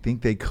think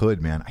they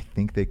could, man. I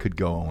think they could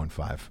go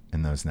 0-5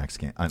 in those next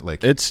games.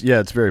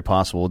 It's very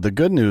possible. The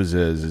good news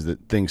is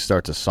that things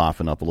start to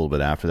soften up a little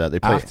bit after that. They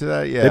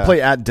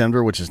play at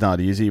Denver, which is not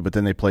easy, but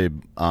then they play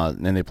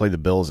the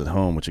Bills at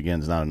home, which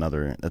again is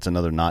another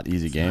not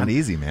easy game. Not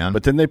easy, man.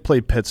 But then they play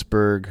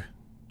Pittsburgh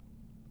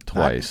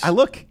twice.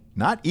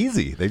 Not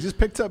easy. They just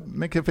picked up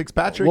Micah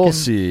Fitzpatrick.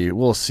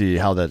 We'll see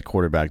how that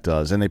quarterback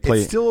does. And they play.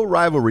 It's still a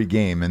rivalry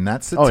game, and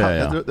that's those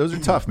are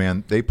tough,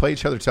 man. They play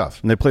each other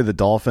tough. And they play the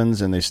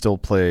Dolphins, and they still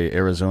play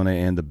Arizona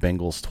and the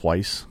Bengals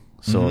twice.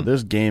 So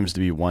there's games to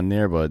be won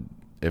there, but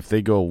if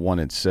they go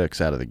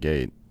 1-6 out of the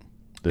gate,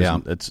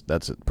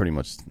 That's pretty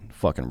much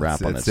fucking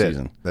wrap on that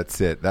season.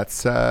 That's it.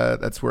 That's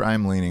where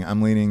I'm leaning.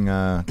 I'm leaning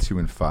 2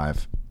 and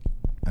 5.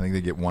 I think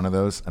they get one of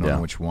those. I don't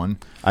know which one.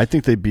 I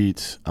think they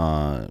beat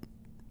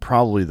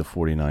probably the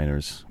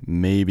 49ers.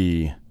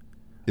 Maybe.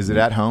 Is it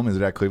at home? Is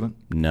it at Cleveland?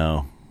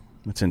 No.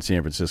 It's in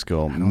San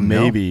Francisco. I don't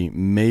know.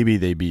 Maybe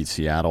they beat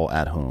Seattle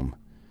at home.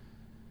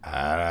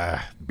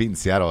 Beating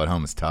Seattle at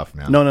home is tough,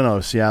 man.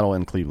 No. Seattle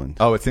and Cleveland.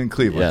 Oh, it's in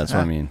Cleveland. Yeah, that's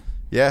what I mean.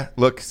 Yeah,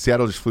 look,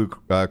 Seattle just flew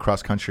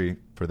cross country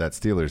for that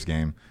Steelers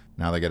game.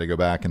 Now they got to go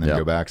back and then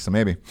go back. So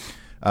maybe.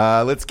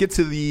 Let's get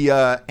to the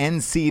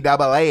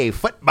NCAA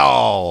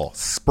football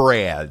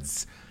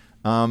spreads.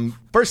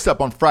 First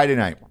up on Friday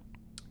night,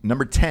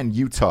 number 10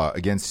 Utah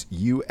against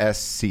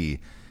USC.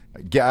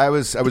 I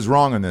was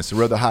wrong on this. I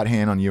rode the hot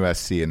hand on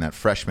USC and that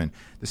freshman.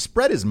 The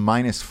spread is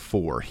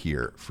 -4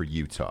 here for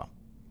Utah.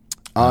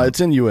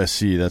 It's in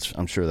USC.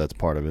 I'm sure that's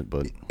part of it,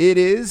 but it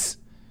is.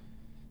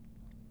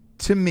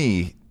 To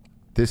me,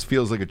 this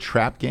feels like a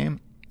trap game,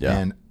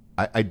 and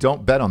I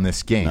don't bet on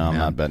this game. No, I'm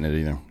not betting it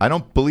either. I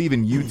don't believe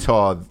in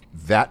Utah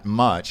that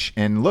much.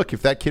 And look,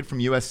 if that kid from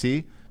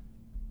USC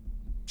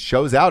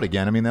shows out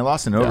again, I mean, they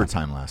lost in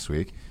overtime last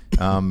week.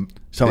 So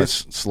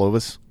it's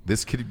Slovis.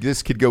 This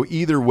could go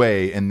either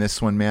way in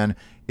this one, man.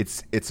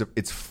 It's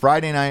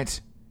Friday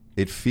night.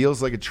 It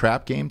feels like a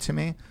trap game to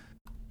me.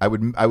 I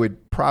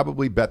would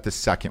probably bet the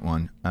second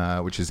one,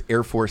 which is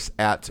Air Force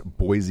at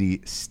Boise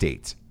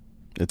State.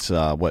 It's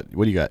what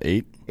do you got?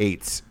 8?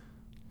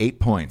 8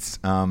 points.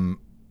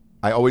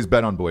 I always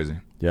bet on Boise.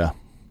 Yeah,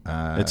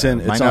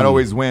 might not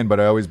always win,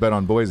 but I always bet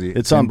on Boise.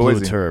 It's on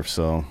Boise. Blue turf,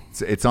 so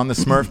it's on the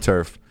Smurf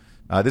turf.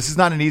 This is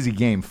not an easy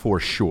game for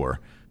sure,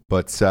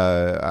 but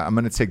I'm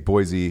going to take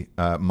Boise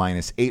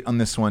 -8 on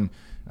this one.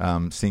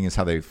 Seeing as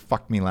how they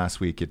fucked me last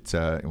week at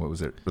what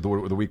was it?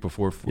 The week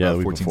before? Yeah, the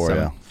week before.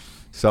 Yeah.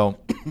 So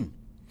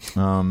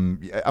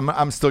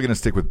I'm still going to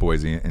stick with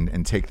Boise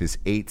and take this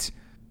 8.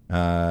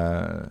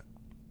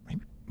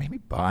 Maybe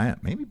buy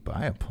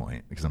a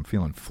point because I'm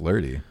feeling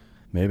flirty.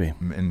 Maybe.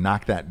 And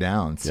knock that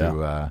down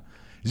to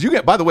you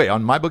get. By the way,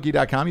 on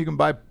mybookie.com you can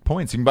buy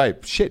points. You can buy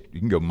shit. You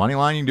can go money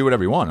line. You can do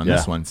whatever you want on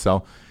this one.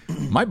 So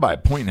might buy a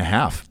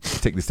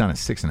 1.5. Take this down to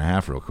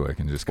 6.5 real quick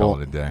and just call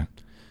it a day.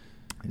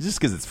 Just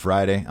because it's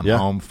Friday, I'm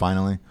home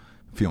finally.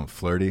 Feeling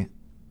flirty.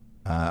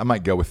 I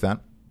might go with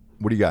that.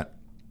 What do you got?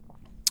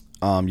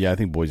 I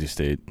think Boise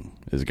State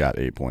has got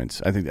 8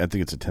 points. I think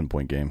it's a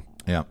 10-point game.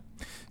 Yeah.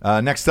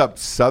 Next up,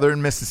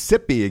 Southern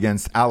Mississippi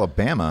against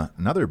Alabama.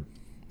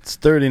 It's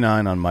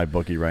 39 on my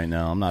bookie right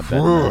now. I'm not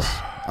betting this.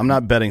 I'm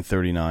not betting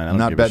 39. I'm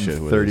not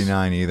betting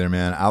 39 either,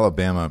 man.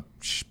 Alabama,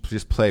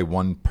 just play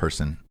one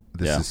person.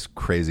 This is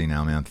crazy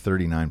now, man.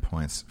 39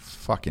 points.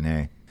 Fucking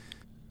A.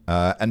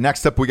 And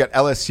next up, we got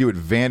LSU at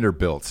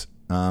Vanderbilt.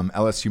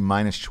 LSU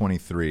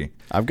 -23.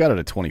 I've got it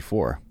at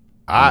 24.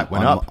 It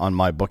went up. On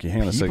my bookie.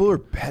 Hang on a second. People are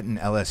betting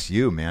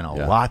LSU, man, a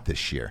lot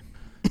this year.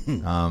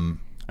 I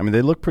mean,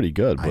 they look pretty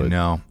good. But I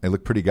know. They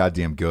look pretty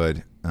goddamn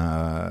good.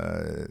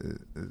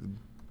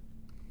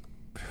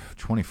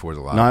 24 is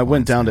a lot. No, it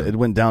went down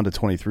to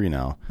 23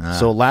 now.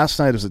 So last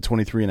night it was at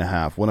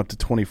 23.5, went up to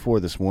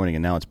 24 this morning,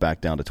 and now it's back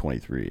down to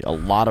 23. A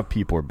lot of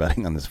people are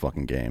betting on this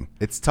fucking game.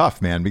 It's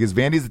tough, man, because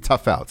Vandy's a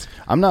tough out.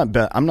 I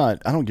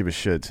don't give a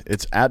shit.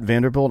 It's at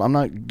Vanderbilt. I'm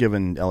not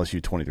giving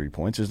LSU 23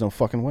 points. There's no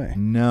fucking way.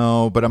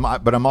 No, but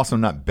I'm also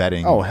not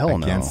betting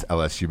against no.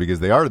 LSU because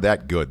they are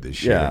that good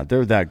this year. Yeah,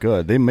 they're that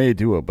good. They may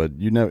do it, but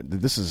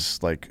this is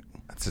like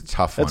it's a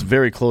tough one. That's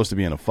very close to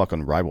being a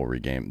fucking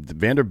rivalry game. The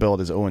Vanderbilt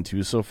is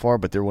 0-2 so far,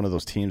 but they're one of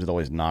those teams that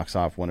always knocks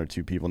off 1 or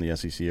 2 people in the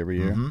SEC every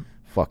year. Mm-hmm.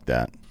 Fuck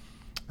that.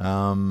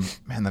 Man,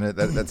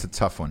 that's a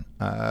tough one.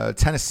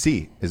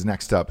 Tennessee is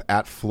next up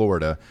at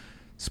Florida.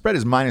 Spread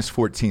is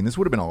 -14. This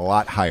would have been a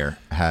lot higher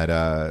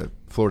had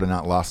Florida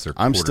not lost their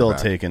quarterback. I'm still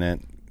taking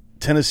it.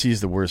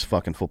 Tennessee's the worst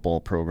fucking football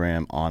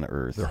program on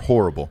earth. They're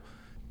horrible.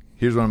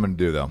 Here's what I'm going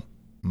to do, though.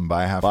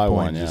 Buy half a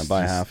point.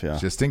 Buy half, yeah.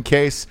 Just in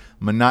case.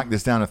 I'm going to knock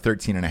this down to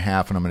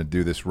 13.5, and I'm going to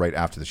do this right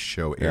after the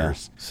show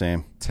airs.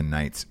 Same.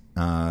 Tonight.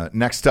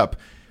 Next up,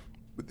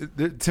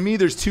 to me,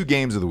 there's 2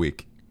 games of the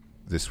week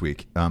this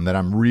week that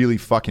I'm really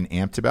fucking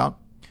amped about.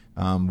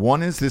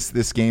 One is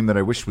this game that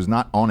I wish was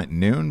not on at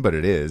noon, but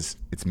it is.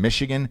 It's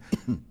Michigan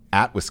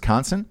at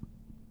Wisconsin.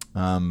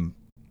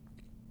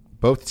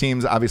 Both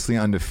teams obviously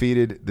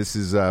undefeated. This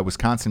is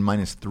Wisconsin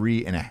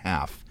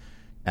 -3.5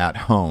 at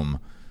home.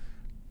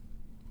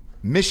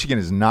 Michigan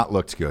has not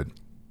looked good.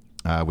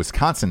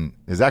 Wisconsin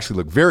has actually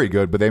looked very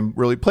good, but they haven't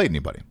really played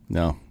anybody.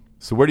 No.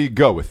 So where do you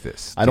go with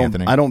this,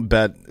 Anthony? I don't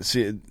bet.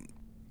 See,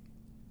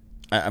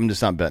 I'm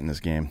just not betting this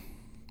game.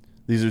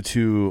 These are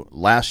 2.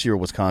 Last year,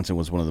 Wisconsin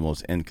was one of the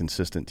most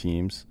inconsistent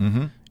teams,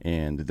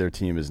 and their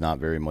team is not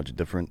very much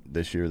different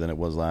this year than it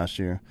was last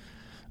year.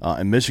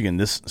 And Michigan,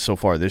 so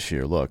far this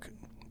year,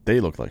 they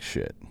look like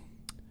shit.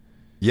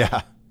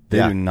 Yeah,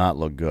 they do not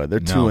look good. They're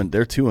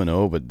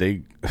 2-0, but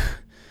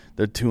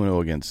they're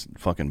 2-0 against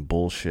fucking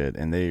bullshit.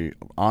 And they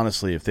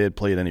honestly, if they had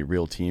played any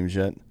real teams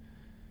yet,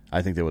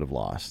 I think they would have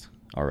lost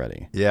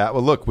already. Yeah,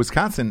 well, look,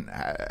 Wisconsin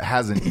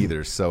hasn't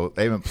either, so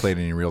they haven't played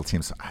any real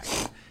teams. So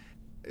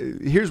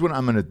here's what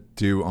I'm going to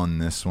do on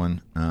this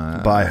one.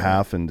 Buy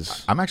half and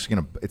just... I'm actually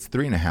going to. It's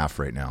 3.5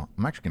 right now.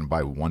 I'm actually going to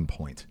buy 1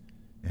 point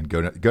and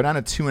go down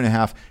to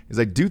 2.5 because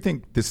I do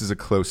think this is a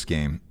close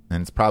game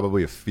and it's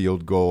probably a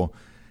field goal.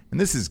 And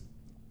this is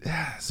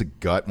it's a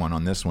gut one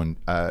on this one.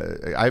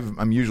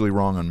 I'm usually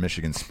wrong on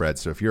Michigan spread,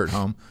 so if you're at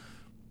home,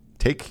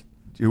 take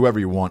whoever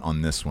you want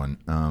on this one.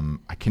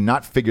 I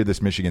cannot figure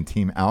this Michigan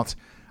team out.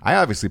 I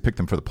obviously picked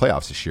them for the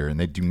playoffs this year, and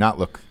they do not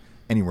look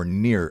anywhere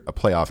near a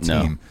playoff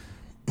team.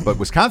 But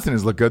Wisconsin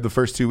has looked good the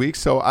first 2 weeks,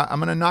 so I'm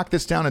going to knock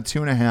this down at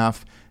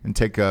 2.5 and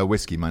take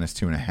whiskey minus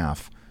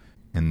 2.5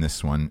 in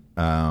this one,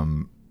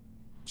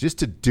 just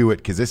to do it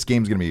because this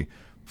game's going to be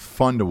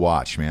fun to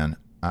watch, man.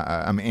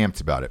 I'm amped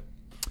about it.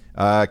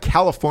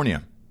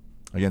 California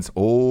against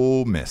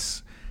Ole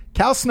Miss.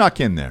 Cal snuck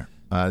in there.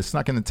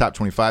 Snuck in the top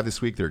 25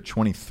 this week. They're at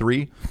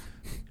 23.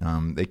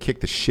 They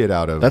kicked the shit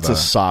out of. That's a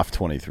soft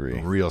 23.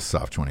 A real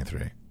soft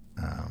 23.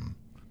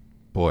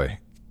 Boy,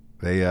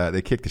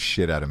 they kicked the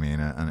shit out of me in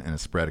a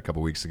spread a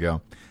couple weeks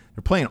ago.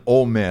 They're playing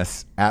Ole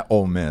Miss at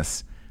Ole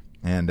Miss,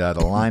 and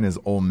the line is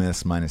Ole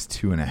Miss minus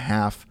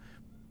 2.5.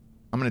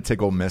 I'm going to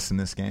take Ole Miss in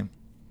this game.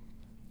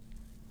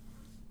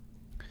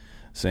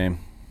 Same.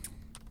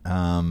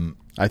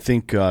 I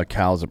think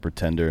Cal's a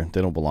pretender.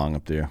 They don't belong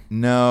up there.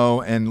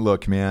 No, and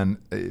look, man,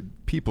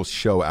 people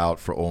show out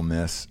for Ole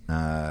Miss.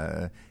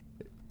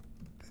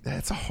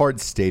 It's a hard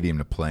stadium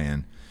to play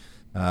in.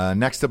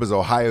 Next up is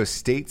Ohio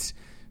State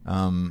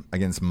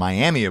against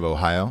Miami of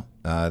Ohio.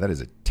 That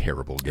is a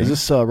terrible game. Is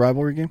this a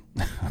rivalry game?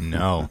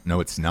 No,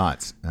 it's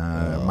not.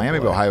 Miami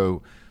of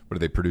Ohio, what do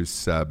they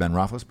produce? Ben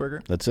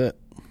Roethlisberger? That's it.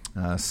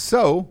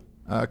 So,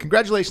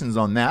 congratulations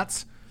on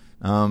that.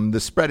 The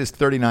spread is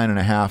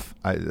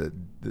 39.5.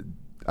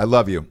 I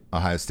love you,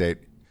 Ohio State.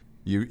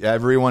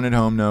 Everyone at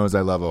home knows I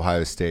love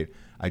Ohio State.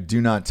 I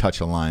do not touch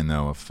a line,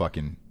 though, of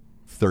fucking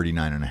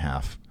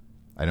 39.5.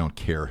 I don't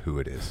care who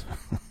it is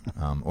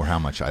or how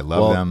much I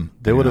love them.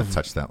 They would have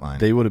touched that line.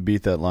 They would have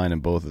beat that line in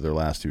both of their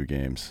last 2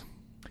 games.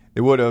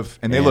 They would have,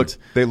 and they looked.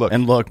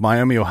 And look,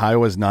 Miami,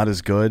 Ohio is not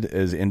as good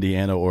as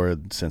Indiana or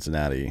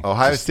Cincinnati.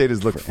 Ohio State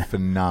has looked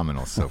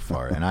phenomenal so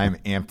far, and I am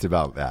amped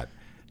about that.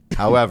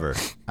 However,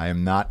 I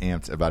am not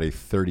amped about a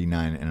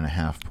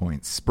 39.5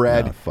 point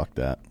spread. Fuck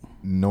that.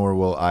 Nor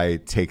will I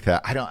take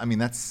that.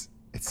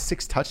 It's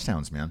 6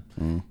 touchdowns, man.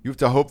 You have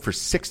to hope for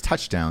 6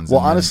 touchdowns. Well,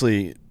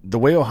 honestly, the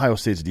way Ohio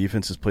State's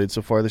defense has played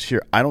so far this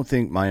year, I don't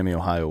think Miami,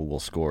 Ohio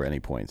will score any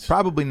points.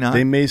 Probably not.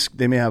 They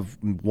may have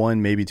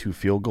 1, maybe 2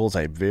 field goals.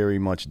 I very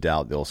much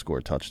doubt they'll score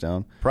a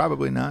touchdown.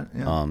 Probably not.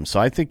 Yeah. So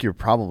I think you're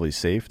probably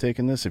safe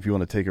taking this if you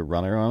want to take a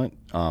runner on it.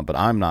 But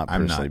I'm not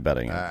personally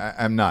betting it.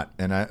 I'm not.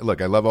 And I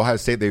love Ohio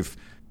State. They've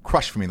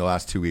crushed for me the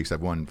last 2 weeks.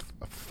 I've won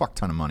a fuck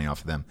ton of money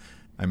off of them.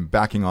 I'm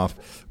backing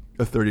off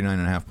a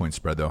 39.5 point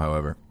spread, though,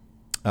 however.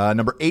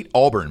 Number 8,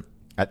 Auburn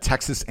at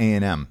Texas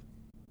A&M.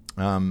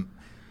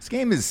 This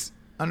game is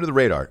under the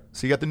radar.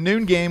 So you got the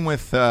noon game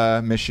with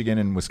Michigan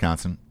and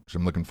Wisconsin, which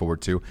I'm looking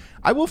forward to.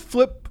 I will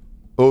flip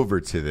over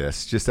to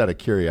this just out of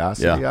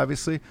curiosity,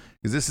 obviously,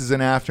 because this is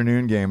an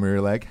afternoon game where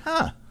you're like,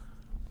 I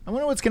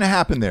wonder what's going to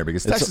happen there,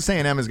 because Texas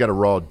A&M has got a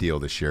raw deal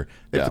this year.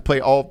 They have to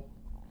play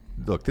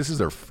look, this is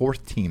their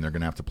 4th team they're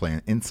going to have to play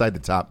inside the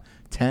top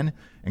 10,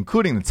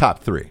 including the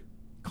top 3.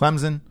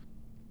 Clemson,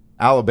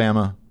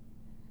 Alabama,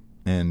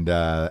 and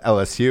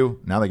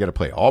LSU. Now they got to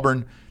play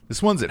Auburn.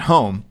 This one's at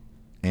home,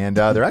 and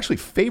they're actually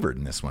favored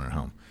in this one at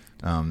home,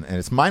 and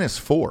it's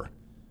 -4.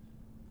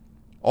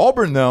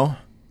 Auburn, though,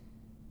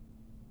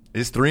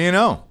 is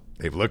 3-0.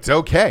 They've looked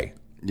okay.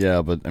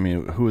 Yeah, but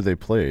who have they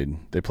played?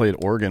 They played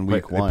Oregon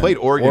week 1. They played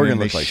Oregon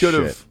and they should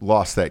have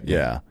lost that game.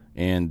 Yeah,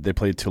 and they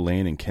played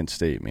Tulane and Kent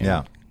State, man.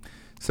 Yeah.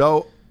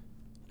 So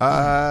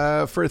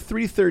for a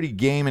 3:30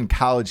 game in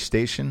College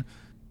Station,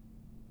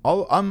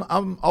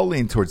 I'll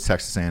lean towards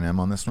Texas A&M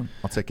on this one.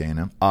 I'll take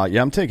A&M.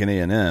 I'm taking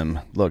A&M.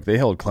 Look, they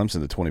held Clemson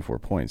to 24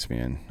 points,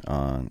 man.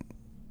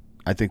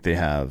 I think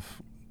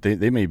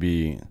they may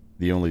be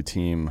the only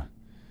team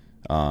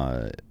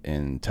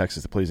in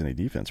Texas that plays any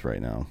defense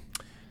right now.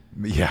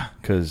 Yeah,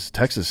 because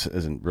Texas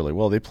isn't really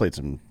well. They played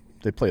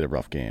a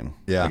rough game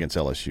against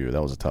LSU.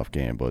 That was a tough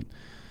game, but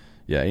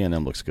yeah,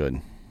 A&M looks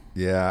good.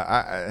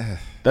 Yeah,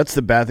 that's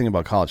the bad thing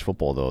about college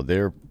football, though.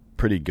 They're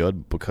pretty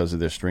good because of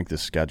their strength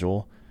of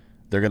schedule.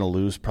 They're going to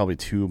lose probably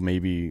 2,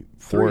 maybe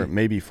 4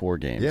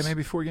 games. Yeah,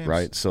 maybe 4 games.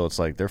 Right, so it's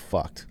like they're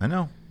fucked. I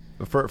know.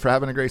 For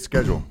having a great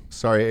schedule.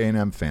 Sorry,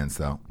 A&M fans,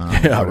 though.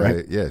 Yeah,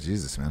 right.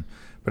 Jesus, man.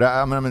 But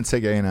I'm going to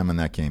take A&M in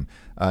that game.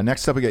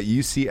 Next up, we got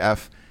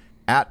UCF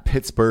at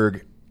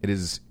Pittsburgh. It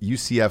is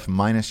UCF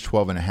minus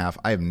 12.5.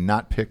 I have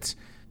not picked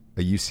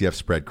a UCF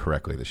spread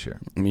correctly this year.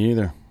 Me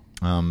either.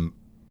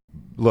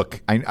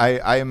 Look,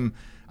 I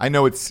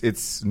know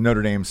it's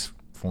Notre Dame's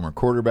former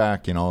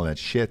quarterback and all that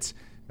shit.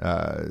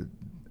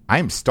 I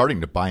am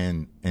starting to buy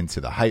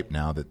into the hype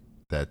now that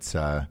they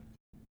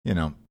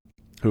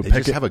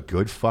just have a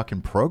good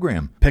fucking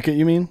program. Pickett,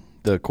 you mean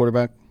the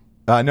quarterback?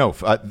 No,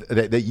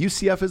 the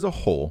UCF as a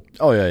whole.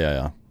 Oh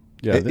yeah.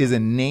 It is a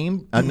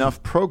name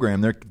enough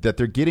program that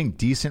they're getting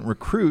decent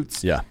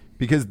recruits. Yeah,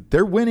 because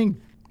they're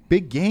winning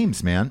big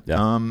games, man.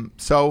 Yeah.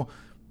 So,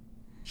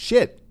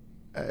 shit.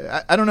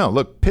 I don't know.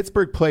 Look,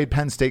 Pittsburgh played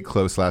Penn State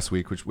close last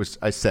week, which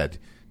I said,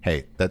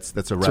 hey,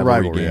 that's a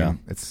rivalry game.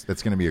 Yeah. It's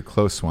going to be a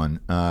close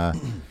one.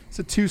 It's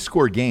a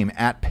 2-score game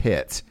at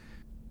Pitt.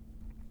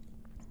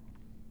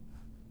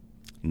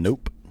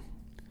 Nope.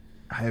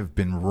 I have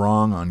been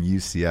wrong on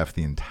UCF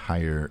the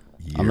entire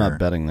year. I'm not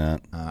betting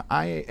that.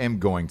 I am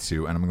going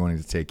to, and I'm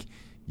going to take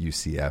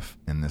UCF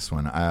in this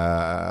one.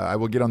 I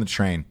will get on the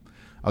train.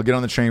 I'll get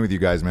on the train with you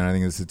guys, man. I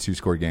think this is a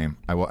 2-score game.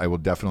 I will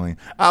definitely.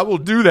 I will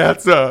do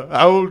that, sir.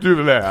 I will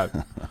do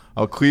that.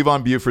 I'll cleave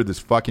on Buford this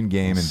fucking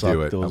game and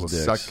do it. I will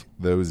suck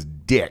those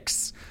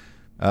dicks.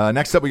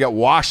 Next up, we got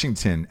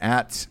Washington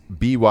at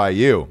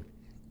BYU.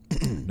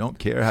 Don't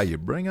care how you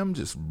bring them,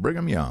 just bring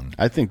them young.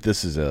 I think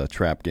this is a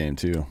trap game,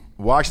 too.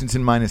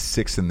 Washington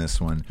 -6 in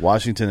this one.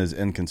 Washington is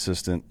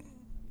inconsistent.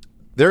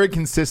 They're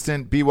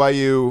inconsistent.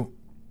 BYU,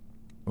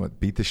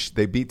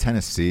 they beat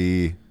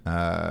Tennessee.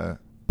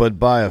 But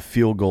by a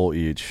field goal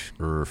each.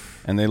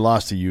 Oof. And they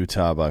lost to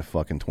Utah by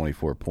fucking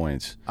 24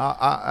 points.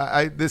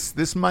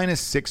 This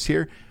 -6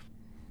 here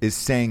is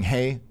saying,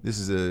 hey, this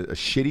is a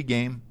shitty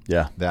game.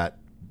 Yeah. That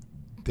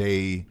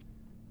they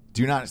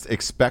do not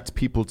expect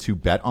people to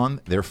bet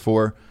on.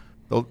 Therefore,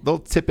 they'll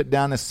tip it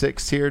down to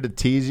 6 here to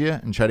tease you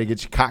and try to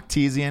get you cock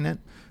teasy in it.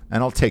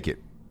 And I'll take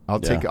it. I'll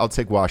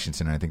take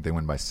Washington, and I think they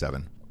win by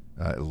 7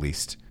 at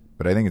least.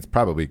 But I think it's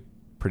probably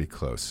pretty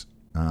close.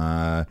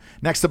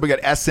 Next up, we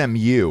got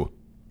SMU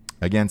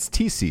against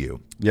TCU.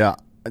 Yeah.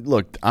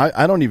 Look,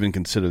 I don't even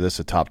consider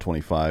this a top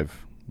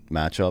 25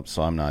 matchup,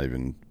 so I'm not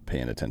even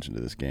paying attention to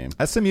this game.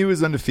 SMU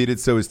is undefeated,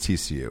 so is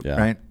TCU, Yeah.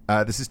 right?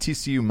 This is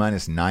TCU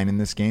 -9 in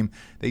this game.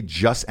 They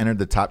just entered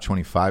the top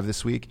 25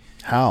 this week.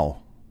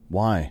 How?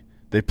 Why?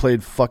 They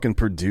played fucking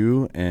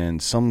Purdue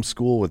and some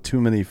school with too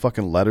many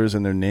fucking letters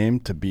in their name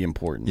to be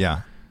important.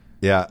 Yeah.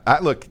 Yeah.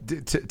 Look,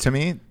 to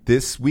me,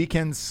 this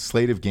weekend's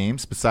slate of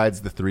games,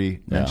 besides the 3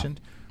 mentioned,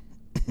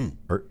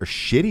 are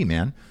shitty,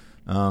 man.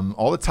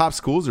 All the top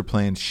schools are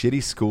playing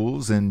shitty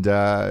schools. And,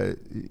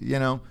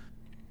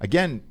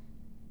 again,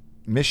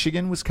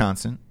 Michigan,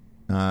 Wisconsin,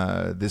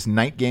 this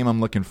night game I'm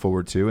looking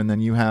forward to. And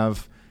then you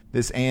have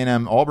this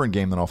A&M Auburn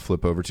game that I'll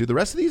flip over to. The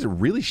rest of these are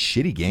really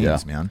shitty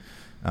games, man.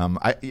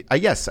 I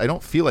guess I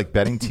don't feel like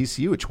betting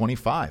TCU at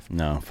 25.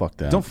 No, fuck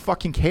that. Don't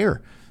fucking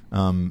care.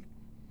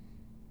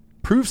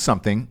 Prove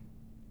something,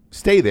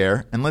 stay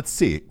there, and let's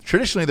see.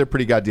 Traditionally, they're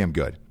pretty goddamn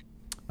good.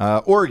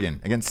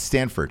 Oregon against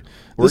Stanford.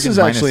 This is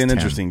actually an -10.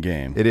 interesting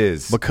game. It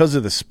is. Because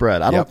of the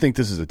spread. I don't think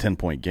this is a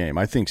 10-point game.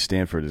 I think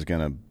Stanford is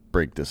going to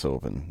break this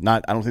open.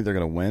 I don't think they're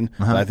going to win,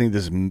 but I think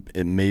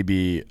it may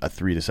be a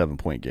 3 to 7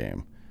 point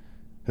game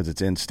because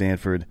it's in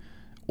Stanford.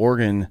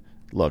 Oregon,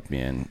 look,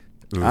 man,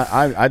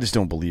 I just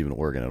don't believe in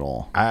Oregon at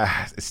all.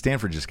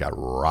 Stanford just got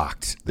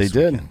rocked. They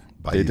did.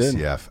 By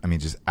UCF. I mean,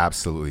 just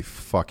absolutely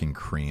fucking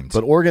creamed.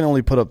 But Oregon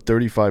only put up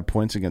 35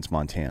 points against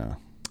Montana.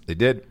 They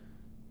did.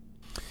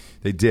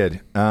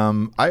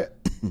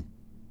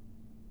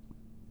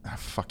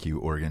 Fuck you,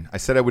 Oregon. I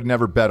said I would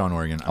never bet on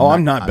Oregon.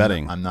 I'm not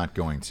betting. I'm not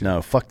going to.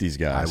 No, fuck these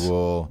guys. I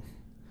will.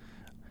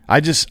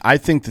 I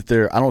think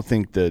that I don't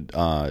think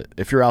that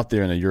if you're out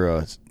there and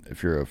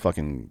if you're a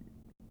fucking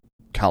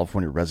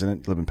California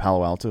resident, live in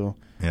Palo Alto,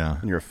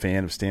 and you're a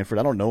fan of Stanford.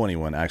 I don't know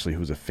anyone actually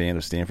who's a fan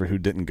of Stanford who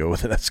didn't go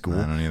to that school.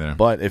 I don't either.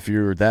 But if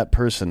you're that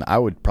person, I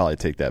would probably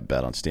take that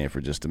bet on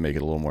Stanford just to make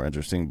it a little more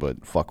interesting.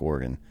 But fuck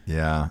Oregon.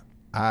 Yeah.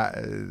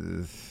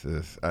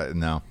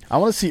 No. I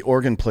want to see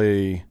Oregon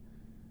play.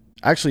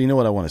 Actually, you know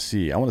what I want to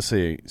see? I want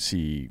to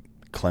see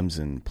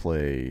Clemson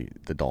play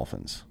the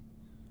Dolphins.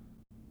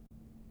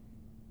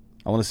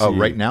 I want to see. Oh,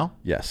 right now?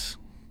 Yes.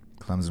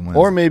 Clemson wins.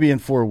 Or maybe in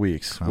 4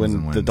 weeks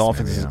Clemson when the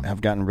Dolphins maybe, yeah.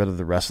 have gotten rid of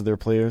the rest of their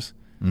players.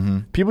 Mm-hmm.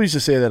 People used to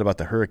say that about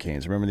the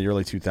Hurricanes. Remember in the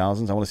early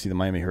 2000s? I want to see the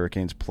Miami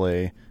Hurricanes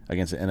play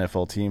against an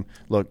NFL team.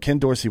 Look, Ken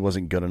Dorsey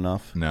wasn't good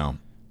enough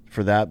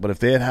for that, but if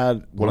they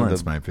had one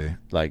Lawrence of the might be.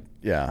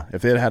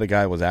 If they had a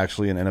guy that was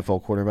actually an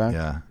NFL quarterback,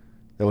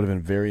 that would have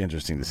been very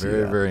interesting to see.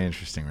 Very, very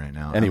interesting right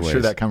now. Anyways. I'm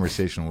sure that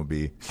conversation will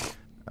be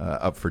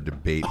up for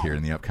debate here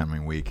in the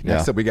upcoming week.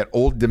 Next up, we got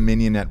Old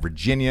Dominion at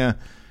Virginia.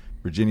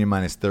 Virginia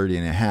minus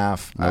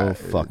 30.5. No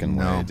fucking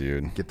way,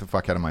 dude. Get the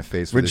fuck out of my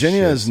face.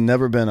 Virginia has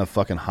never been a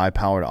fucking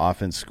high-powered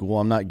offense school.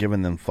 I'm not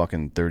giving them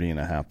fucking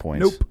 30.5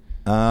 points. Nope.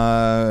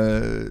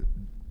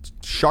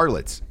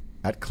 Charlotte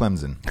at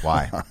Clemson.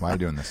 Why? Why are you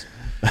doing this?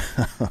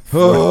 It's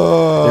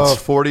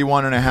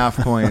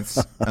 41.5 points.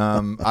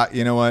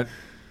 You know what?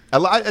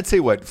 I'd say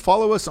what?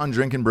 Follow us on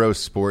Drinkin' Bros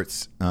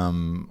Sports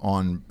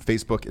on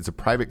Facebook. It's a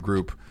private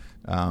group.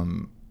 All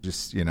you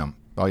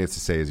have to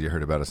say is you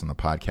heard about us on the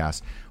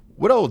podcast.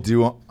 What I'll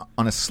do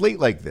on a slate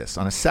like this,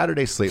 on a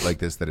Saturday slate like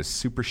this that is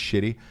super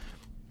shitty,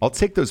 I'll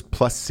take those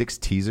 +6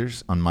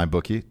 teasers on my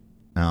bookie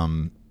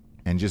and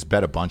just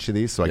bet a bunch of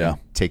these so I can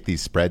take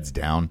these spreads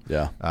down.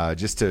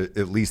 Just to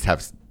at least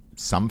have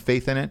some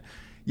faith in it.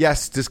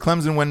 Yes, does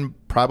Clemson win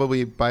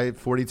probably by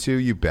 42?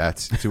 You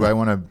bet. Do I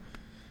want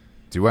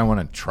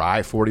to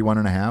try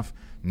 41.5?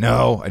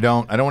 No, I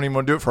don't. I don't even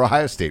want to do it for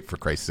Ohio State, for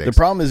Christ's sake. The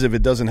problem is if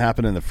it doesn't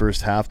happen in the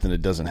first half, then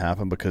it doesn't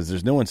happen because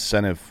there's no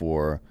incentive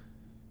for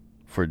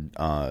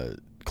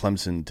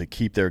Clemson to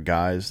keep their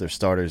guys, their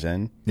starters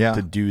in,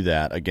 to do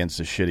that against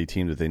a shitty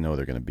team that they know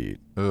they're going to beat.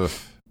 Ugh.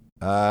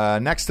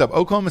 Next up,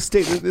 Oklahoma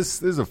State.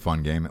 This is a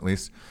fun game, at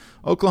least.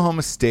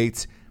 Oklahoma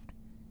State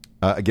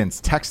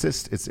against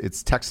Texas.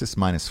 It's Texas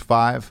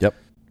 -5. Yep.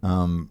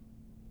 Man,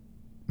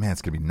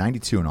 it's going to be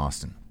 92 in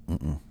Austin.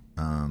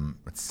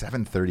 It's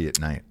 7:30 at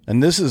night.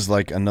 And this is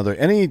like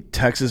any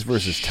Texas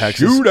versus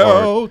Texas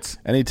shootout.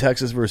 Any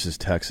Texas versus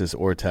Texas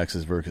or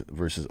Texas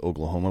versus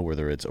Oklahoma,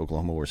 whether it's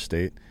Oklahoma or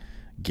State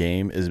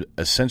game, is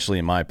essentially,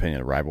 in my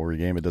opinion, a rivalry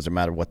game. It doesn't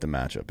matter what the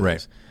matchup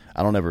is.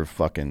 I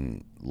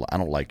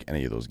don't like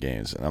any of those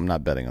games, and I'm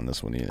not betting on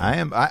this one either. I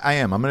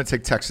am. I'm going to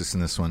take Texas in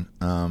this one.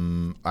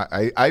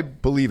 I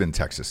believe in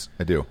Texas.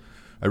 I do.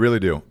 I really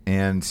do.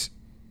 And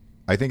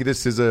I think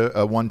this is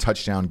a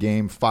one-touchdown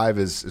game. 5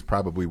 is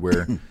probably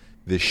where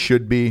this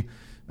should be.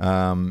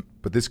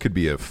 But this could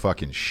be a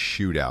fucking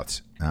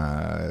shootout.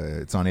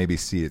 It's on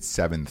ABC at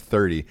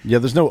 7:30. Yeah,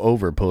 there's no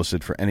over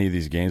posted for any of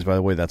these games, by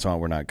the way. That's why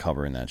we're not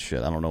covering that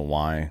shit. I don't know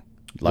why.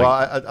 Well,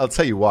 I'll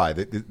tell you why.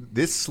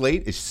 This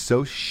slate is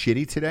so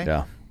shitty today.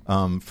 Yeah.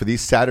 For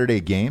these Saturday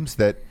games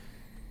that,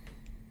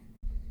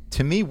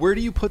 to me, where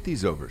do you put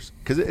these overs?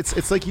 Because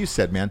it's like you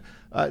said, man.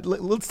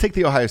 Let's take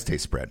the Ohio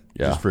State spread,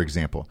 just for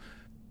example.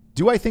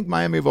 Do I think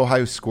Miami of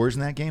Ohio scores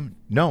in that game?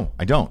 No,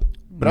 I don't.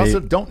 But I also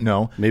don't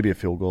know. Maybe a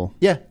field goal.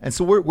 Yeah, and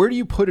so where do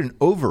you put an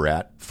over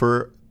at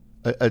for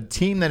a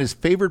team that is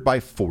favored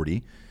by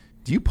 40?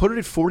 Do you put it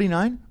at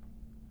 49?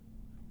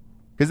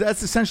 Because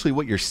that's essentially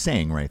what you're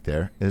saying right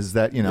there, is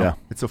that,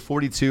 it's a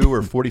 42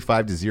 or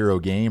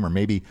 45-0 game, or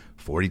maybe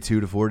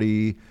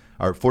 42-40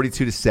 or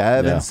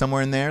 42-7,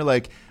 somewhere in there.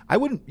 Like,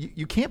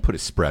 you can't put a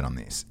spread on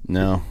these.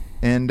 No.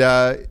 And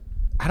I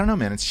don't know,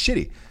 man. It's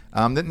shitty.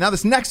 Now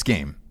this next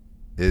game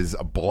is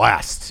a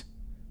blast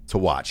to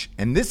watch.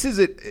 And it's at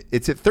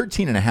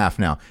 13.5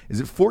 now. Is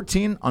it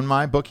 14 on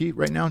my bookie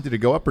right now? Did it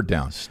go up or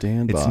down?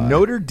 Stand by. It's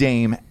Notre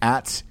Dame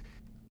at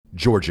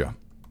Georgia.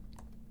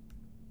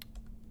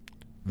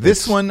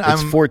 It's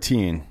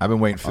 14. I've been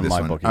waiting for on this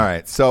my one. bookie. All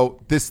right. So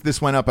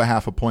this went up a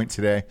half a point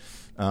today.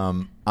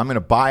 I'm going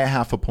to buy a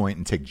half a point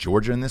and take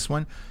Georgia in this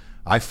one.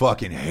 I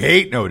fucking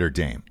hate Notre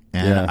Dame.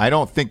 And I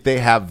don't think they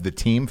have the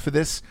team for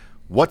this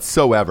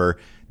whatsoever.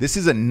 This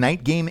is a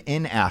night game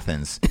in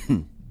Athens.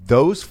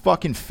 Those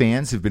fucking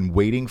fans have been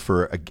waiting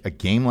for a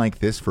game like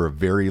this for a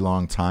very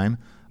long time.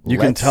 You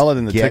can tell it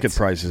in the ticket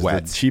prices.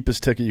 Wet. The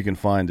cheapest ticket you can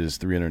find is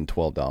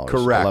 $312.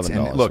 Correct. $11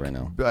 and look, right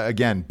now.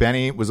 Again,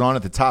 Benny was on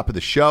at the top of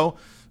the show.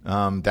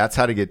 That's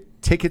how to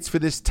get tickets for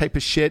this type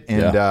of shit.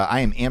 And I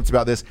am amped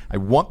about this. I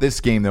want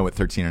this game, though, at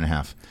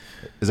 13.5.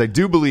 As I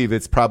do believe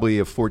it's probably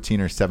a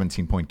 14 or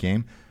 17-point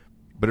game.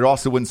 But it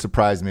also wouldn't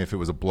surprise me if it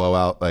was a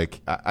blowout.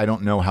 Like, I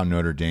don't know how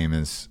Notre Dame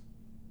is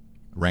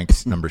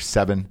ranked number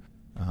 7.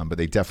 But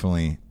they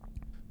definitely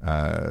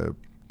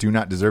do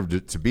not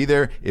deserve to be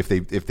there. If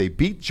they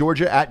beat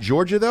Georgia at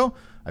Georgia, though,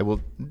 I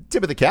will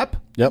tip of the cap.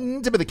 Yep.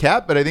 Tip of the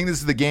cap. But I think this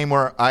is the game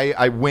where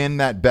I win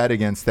that bet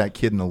against that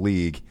kid in the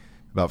league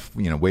about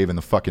waving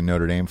the fucking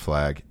Notre Dame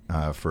flag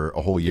for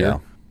a whole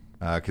year.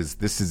 Because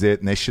this is it,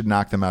 and they should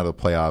knock them out of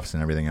the playoffs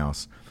and everything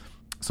else.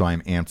 So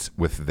I'm amped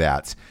with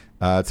that.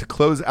 To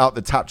close out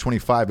the top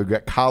 25, we've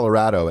got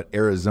Colorado at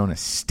Arizona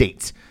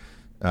State,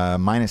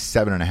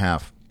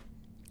 -7.5.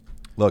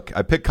 Look,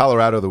 I picked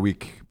Colorado the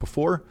week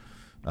before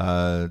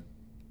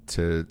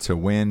to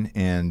win,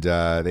 and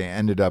they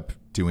ended up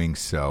doing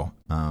so.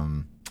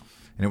 And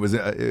it was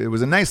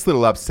a nice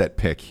little upset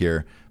pick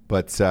here,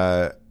 but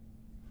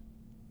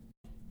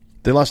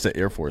they lost to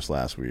Air Force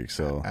last week.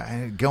 So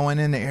going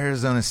into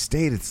Arizona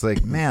State, it's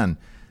like, man,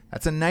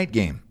 that's a night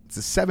game. It's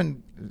a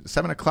 7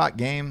 o'clock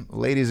game.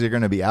 Ladies are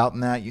going to be out in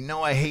that.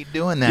 I hate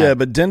doing that. Yeah,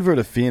 but Denver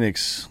to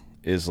Phoenix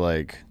is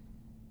like.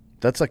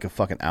 That's like a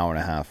fucking hour and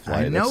a half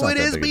flight. I know it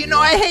is, but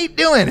I hate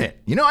doing it.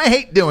 I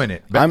hate doing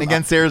it. Betting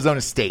against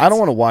Arizona State. I don't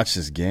want to watch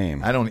this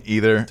game. I don't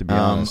either. To be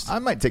honest. I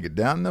might take it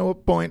down, though, a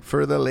point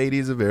for the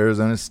ladies of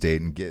Arizona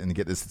State and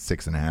get this at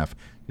 6.5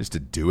 just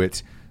to do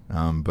it.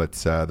 But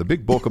the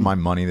big bulk of my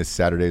money this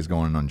Saturday is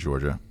going on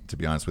Georgia, to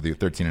be honest with you,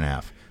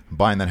 13.5. I'm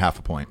buying that half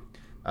a point.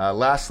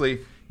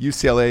 Lastly,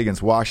 UCLA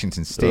against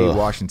Washington State. Ugh.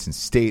 Washington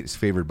State is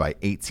favored by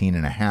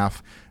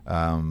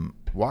 18.5.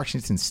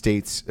 Washington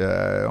State's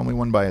only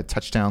won by a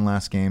touchdown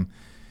last game.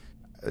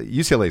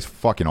 UCLA is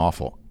fucking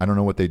awful. I don't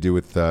know what they do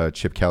with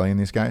Chip Kelly and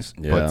these guys.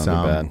 Yeah,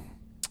 but,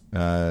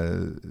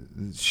 bad.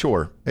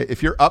 Sure.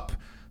 If you're up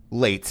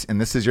late, and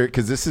this is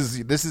because this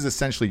is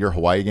essentially your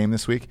Hawaii game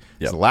this week. Yep.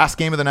 It's the last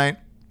game of the night.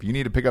 You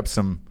need to pick up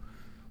some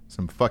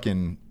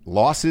fucking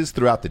losses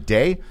throughout the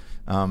day.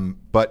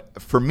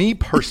 But for me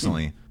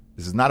personally,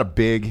 this is not a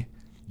big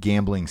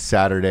gambling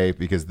Saturday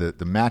because the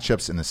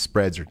matchups and the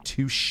spreads are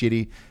too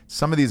shitty.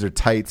 Some of these are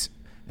tight,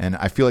 and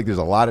I feel like there's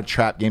a lot of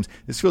trap games.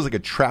 This feels like a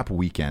trap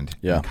weekend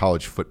in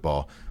college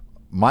football.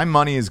 My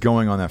money is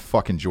going on that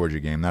fucking Georgia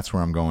game. That's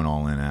where I'm going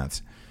all in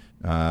at.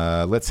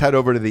 Let's head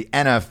over to the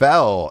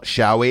NFL,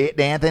 shall we,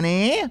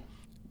 D'Anthony?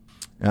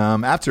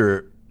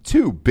 After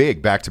 2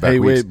 big back-to-back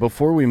weeks. Wait,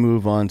 before we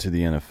move on to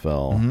the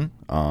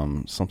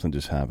NFL, something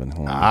just happened.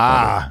 Hold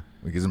on,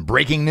 we get some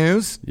breaking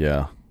news.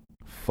 Yeah.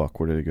 Fuck,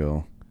 where did it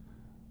go?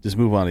 Just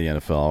move on to the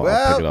NFL. Well,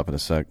 I'll pick it up in a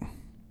sec.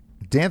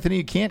 D'Anthony,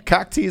 you can't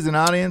cock tease an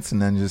audience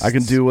and then just... I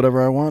can do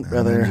whatever I want,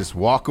 brother. And just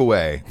walk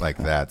away like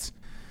that.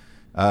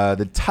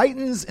 The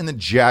Titans and the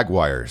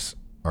Jaguars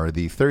are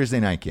the Thursday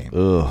night game.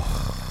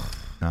 Ugh.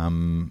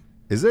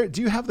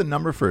 Do you have the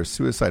number for a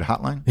suicide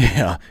hotline?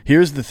 Yeah.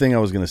 Here's the thing I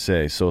was going to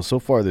say. So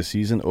far this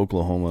season,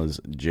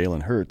 Oklahoma's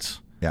Jalen Hurts,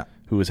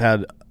 who has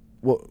had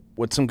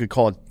what some could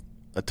call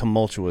a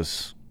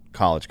tumultuous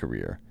college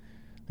career.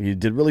 He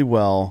did really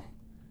well.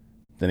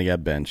 Then he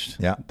got benched.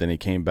 Yeah. Then he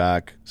came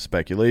back.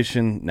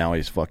 Speculation. Now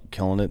he's fucking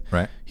killing it.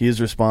 Right. He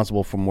is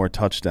responsible for more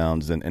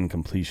touchdowns than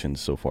incompletions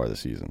so far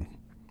this season.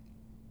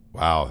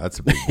 Wow, that's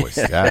a big boy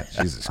stat.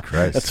 Jesus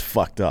Christ. That's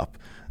fucked up.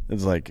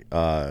 It's like,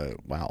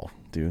 wow,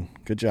 dude,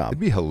 good job. It'd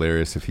be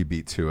hilarious if he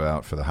beat Tua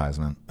out for the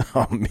Heisman.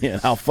 Oh, man,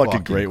 how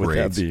fucking great would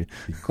that be?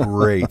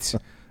 Great.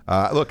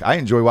 Look, I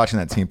enjoy watching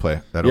that team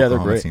play, that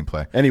Oklahoma team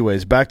play.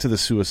 Anyways, back to the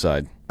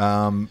suicide.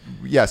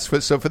 Yes,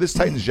 so for this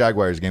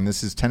Titans-Jaguars game,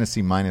 this is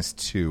Tennessee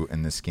 -2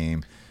 in this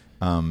game.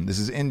 This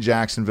is in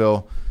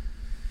Jacksonville.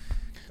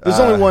 There's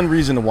only one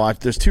reason to watch.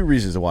 There's 2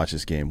 reasons to watch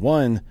this game.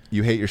 One,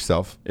 you hate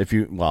yourself. To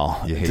see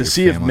family.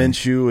 if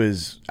Minshew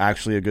is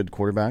actually a good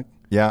quarterback.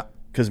 Yeah.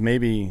 Because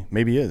maybe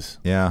he is.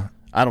 Yeah.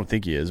 I don't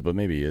think he is, but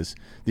maybe he is.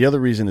 The other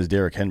reason is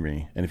Derrick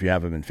Henry, and if you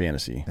have him in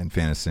fantasy.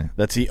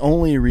 That's the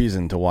only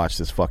reason to watch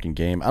this fucking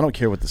game. I don't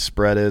care what the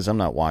spread is. I'm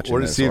not watching or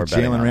to this. see if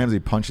Jalen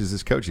Ramsey punches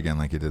his coach again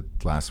like he did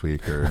last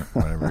week or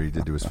whatever he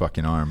did to his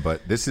fucking arm.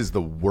 But this is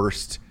the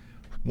worst,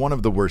 one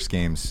of the worst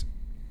games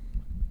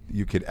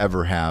you could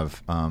ever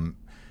have.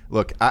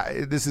 Look,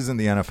 this isn't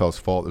the NFL's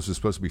fault. This was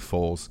supposed to be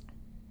Foles.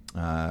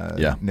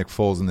 Nick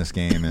Foles in this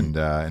game and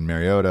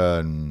Mariota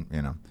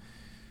and,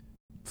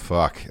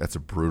 fuck, that's a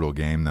brutal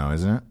game though,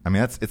 isn't it? I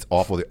mean, it's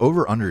awful. The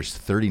over-under is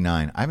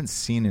 39. I haven't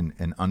seen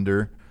an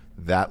under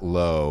that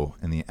low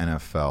in the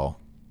NFL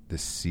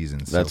this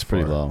season so That's far.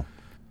 pretty low.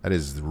 That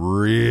is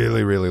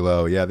really, really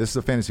low. Yeah, this is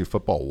a fantasy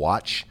football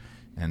watch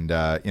and,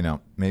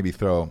 maybe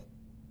throw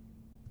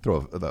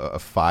a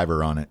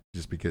 $5 on it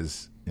just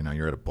because,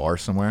 you're at a bar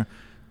somewhere.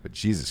 But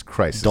Jesus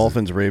Christ.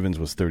 Dolphins-Ravens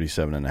was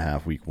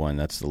 37.5 week 1.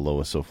 That's the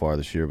lowest so far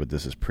this year, but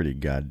this is pretty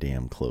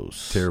goddamn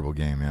close. Terrible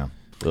game, yeah.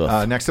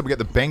 Next up, we got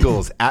the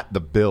Bengals at the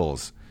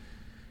Bills.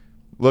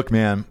 Look,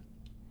 man,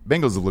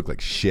 Bengals look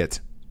like shit.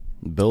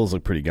 The Bills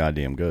look pretty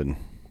goddamn good.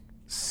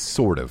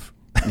 Sort of.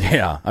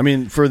 Yeah, I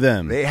mean, for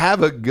them. They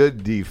have a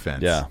good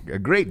defense. Yeah. A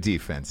great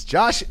defense.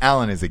 Josh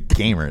Allen is a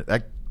gamer.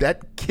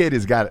 That kid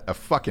has got a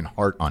fucking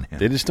heart on him.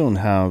 They just don't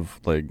have,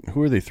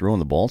 who are they throwing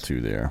the ball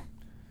to there?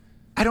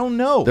 I don't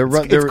know.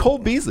 It's Cole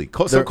Beasley.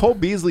 So Cole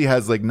Beasley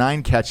has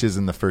 9 catches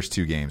in the first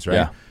 2 games,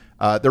 right?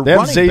 Yeah. They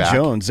have Zay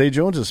Jones. Zay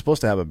Jones is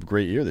supposed to have a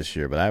great year this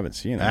year, but I haven't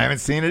seen it. I haven't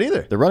seen it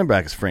either. The running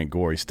back is Frank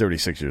Gore. He's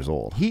 36 years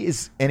old. He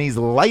is, and he's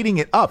lighting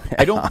it up.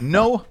 I don't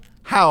know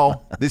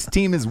how this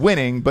team is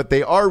winning, but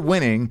they are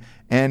winning,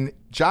 and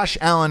Josh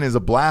Allen is a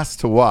blast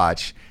to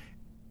watch.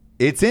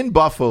 It's in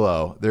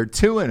Buffalo. They're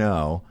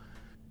 2-0.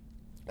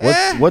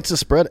 What's the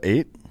spread?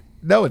 8?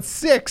 No, it's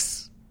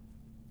 6.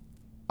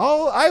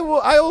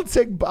 I'll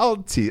take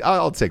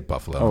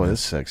Buffalo. Oh,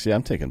 it's 6. Yeah,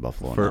 I'm taking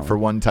Buffalo for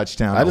one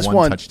touchdown. I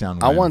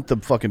want the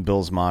fucking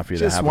Bills Mafia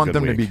to have a good week. Just want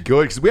them to be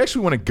good because we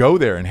actually want to go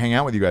there and hang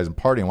out with you guys and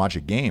party and watch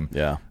a game.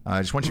 Yeah, I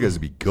just want you guys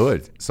to be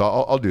good. So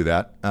I'll do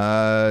that.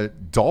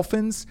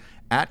 Dolphins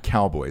at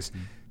Cowboys.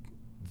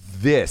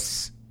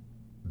 These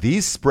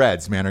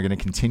spreads, man, are going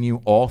to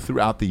continue all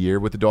throughout the year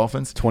with the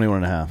Dolphins.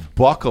 21.5.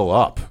 Buckle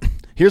up.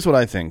 Here's what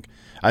I think.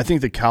 I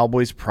think the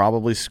Cowboys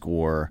probably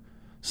score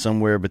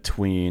somewhere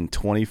between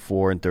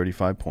 24 and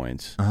 35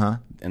 points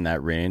in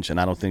that range,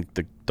 and I don't think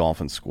the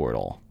Dolphins score at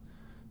all.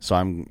 So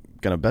I'm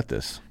going to bet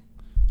this.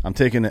 I'm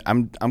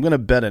going to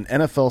bet an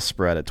NFL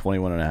spread at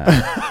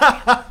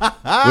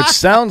 21.5, which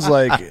sounds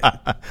like,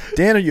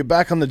 Dan, are you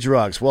back on the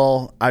drugs?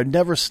 Well, I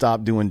never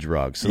stopped doing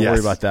drugs, so don't worry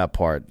about that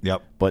part.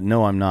 Yep. But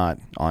no, I'm not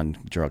on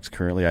drugs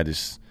currently. I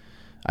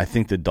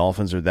think the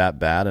Dolphins are that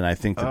bad, and I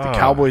think that the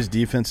Cowboys'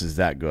 defense is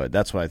that good.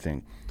 That's what I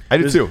think. I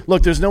do too.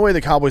 Look, there's no way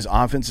the Cowboys'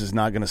 offense is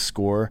not going to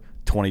score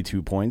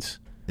 22 points.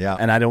 Yeah.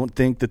 And I don't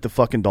think that the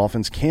fucking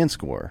Dolphins can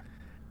score.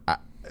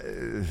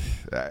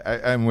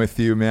 I'm with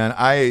you, man.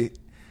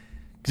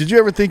 Did you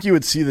ever think you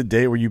would see the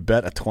day where you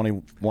bet a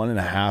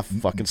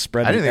 21.5 fucking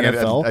spread in the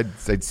NFL? I didn't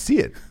think I'd see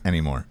it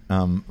anymore.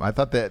 I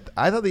thought the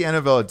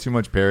NFL had too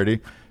much parity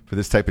for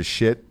this type of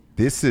shit.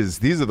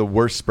 These are the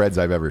worst spreads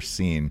I've ever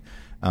seen.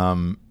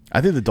 I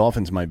think the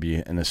Dolphins might be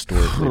an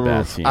historically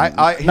bad team.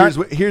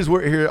 Here's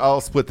where I'll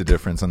split the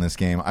difference on this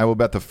game. I will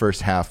bet the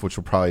first half, which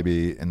will probably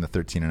be in the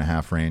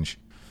 13.5 range.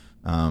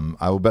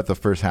 I will bet the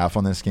first half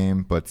on this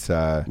game, but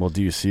well,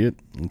 do you see it?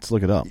 Let's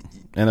look it up.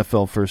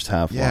 NFL first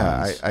half.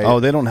 Yeah,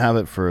 lines. They don't have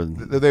it for.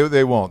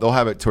 They won't. They'll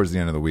have it towards the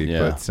end of the week.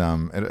 Yeah.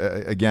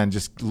 But again,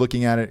 just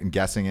looking at it and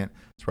guessing it,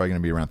 It's probably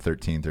going to be around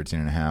 13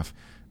 and a half.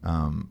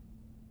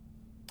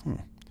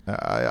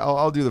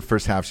 I'll do the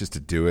first half just to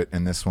do it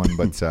in this one,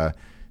 but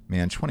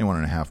man, 21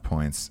 and a half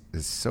points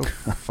is so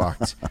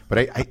fucked.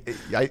 But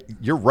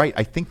you're right.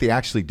 I think they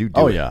actually do it.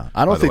 Oh, yeah.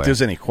 I don't think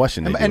there's any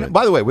question. And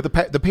by the way, with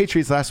the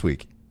Patriots last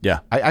week, yeah,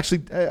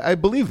 I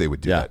believe they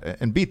would do that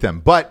and beat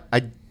them. But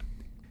I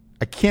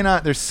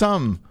cannot. There's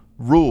some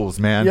rules,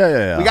 man.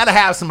 Yeah. We got to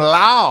have some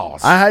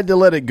laws. I had to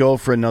let it go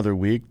for another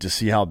week to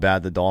see how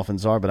bad the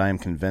Dolphins are, but I am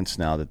convinced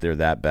now that they're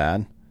that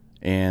bad.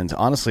 And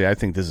honestly, I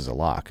think this is a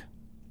lock,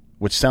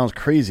 which sounds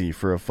crazy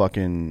for a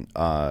fucking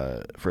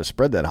for a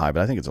spread that high,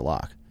 but I think it's a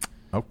lock.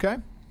 Okay.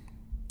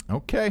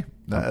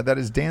 That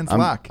is Dan's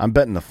lock. I'm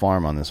betting the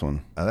farm on this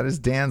one. That is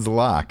Dan's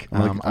lock.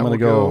 I'm gonna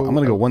go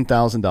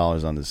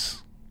 $1,000 on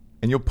this,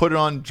 and you'll put it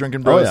on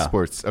Drinking Bros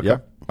Sports. Okay.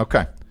 Yep.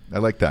 Okay. I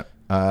like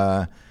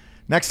that.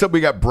 Next up, we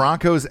got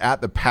Broncos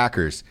at the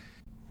Packers.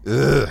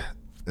 Ugh.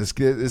 This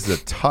is a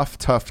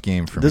tough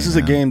game for me. This is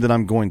a game that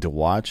I'm going to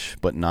watch,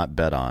 but not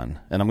bet on,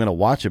 and I'm going to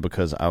watch it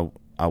because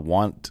I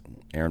want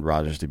Aaron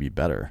Rodgers to be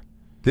better.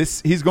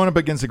 He's going up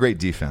against a great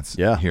defense.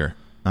 Here.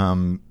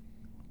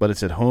 But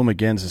it's at home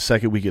again. It's the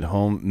second week at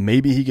home.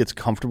 Maybe he gets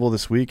comfortable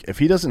this week. If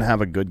he doesn't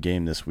have a good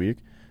game this week,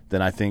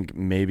 then I think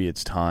maybe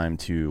it's time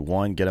to,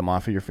 one, get him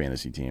off of your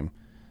fantasy team.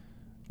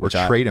 Or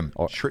trade him.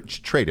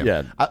 Trade him.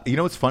 Yeah. You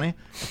know what's funny?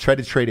 I tried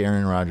to trade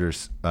Aaron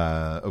Rodgers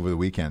over the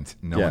weekend.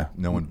 No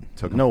one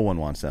took him. No one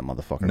wants that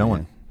motherfucker. No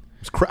one.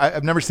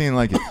 I've never seen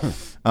like it.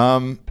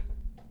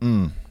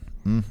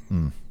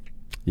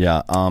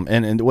 Yeah.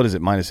 And what is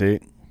it?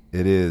 -8?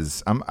 It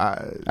is.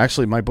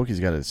 Actually, my bookie's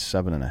got it at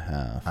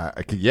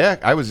 7.5. Yeah,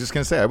 I was just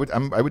gonna say I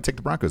would take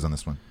the Broncos on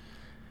this one.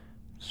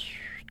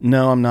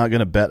 No, I'm not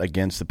gonna bet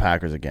against the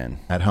Packers again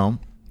At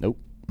home. Nope.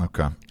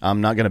 Okay.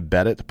 I'm not gonna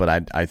bet it, but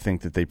I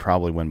think that they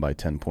probably win by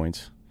 10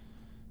 points.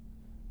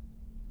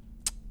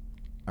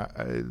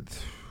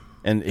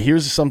 And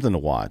here's something to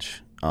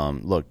watch.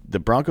 Look, the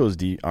Broncos'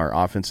 our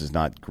offense is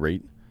not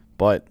great,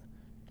 but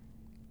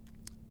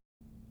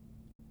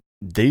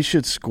they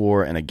should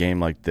score in a game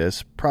like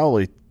this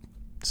probably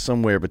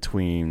somewhere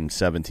between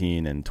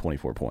 17 and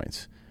 24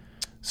 points.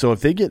 So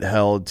if they get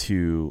held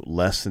to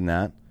less than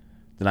that,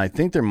 then I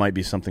think there might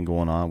be something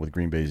going on with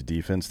Green Bay's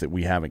defense that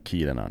we haven't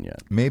keyed in on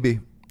yet. Maybe.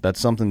 That's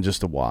something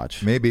just to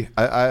watch. Maybe.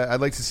 I'd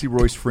like to see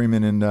Royce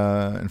Freeman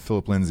and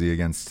Philip Lindsay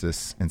against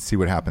this and see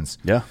what happens.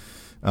 Yeah.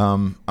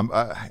 I'm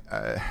going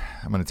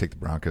to take the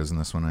Broncos in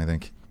this one, I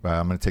think.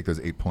 I'm going to take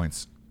those 8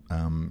 points.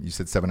 You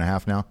said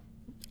 7.5 now?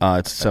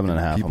 It's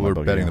 7.5. People are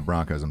betting the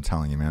Broncos, I'm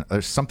telling you, man.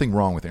 There's something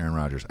wrong with Aaron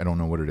Rodgers. I don't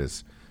know what it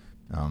is.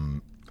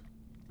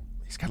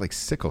 He's got like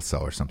sickle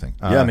cell or something.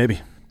 Yeah,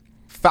 maybe.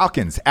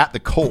 Falcons at the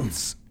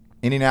Colts.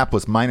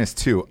 Indianapolis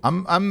 -2.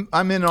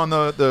 I'm in on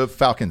the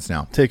Falcons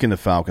now. Taking the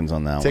Falcons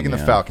on that one. Taking the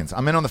Falcons.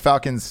 I'm in on the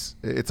Falcons.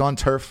 It's on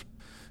turf.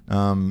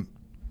 Fucking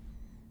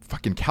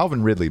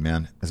Calvin Ridley,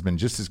 man, has been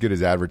just as good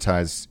as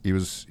advertised. He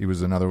was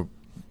another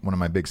one of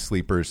my big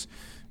sleepers.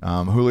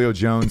 Julio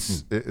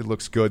Jones, it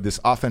looks good.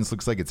 This offense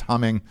looks like it's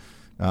humming.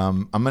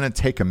 I'm going to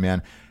take him,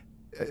 man.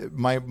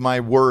 My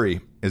worry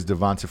is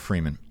Devonta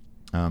Freeman.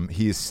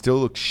 He still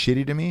looks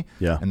shitty to me.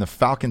 Yeah. And the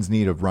Falcons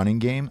need a running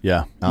game.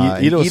 Yeah.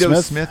 Ito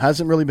Smith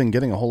hasn't really been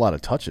getting a whole lot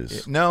of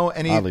touches. No,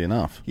 and oddly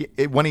enough,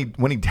 when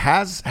he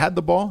has had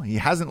the ball, he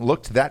hasn't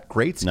looked that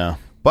great. No.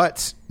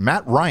 But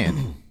Matt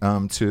Ryan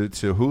to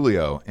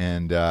Julio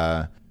and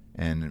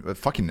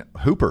fucking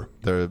Hooper,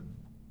 the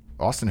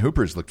Austin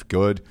Hooper's looked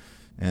good,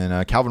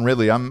 and Calvin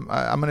Ridley. I'm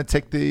going to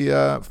take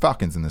the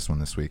Falcons in this one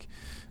this week.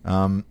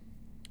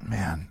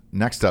 Man,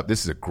 next up,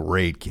 this is a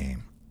great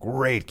game.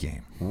 Great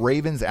game.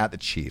 Ravens at the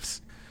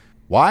Chiefs.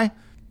 Why?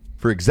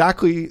 For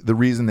exactly the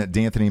reason that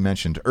D'Anthony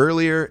mentioned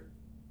earlier.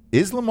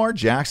 Is Lamar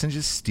Jackson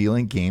just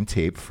stealing game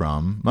tape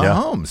from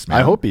Mahomes, man?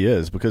 I hope he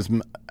is, because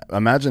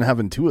imagine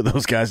having two of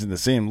those guys in the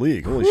same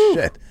league. Holy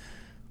shit.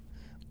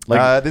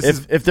 Like,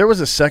 if there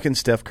was a second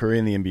Steph Curry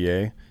in the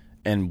NBA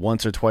and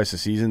once or twice a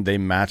season they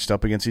matched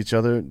up against each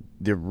other,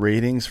 the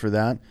ratings for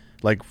that,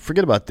 like,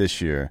 forget about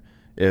this year.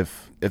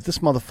 If this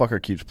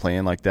motherfucker keeps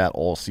playing like that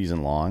all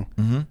season long,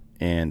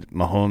 and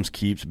Mahomes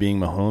keeps being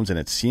Mahomes, and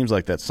it seems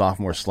like that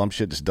sophomore slump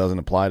shit just doesn't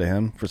apply to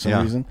him for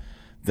some reason,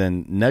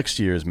 then next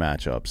year's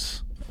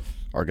matchups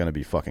are going to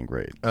be fucking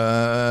great.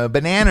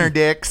 Banana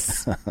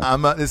dicks.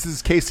 This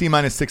is KC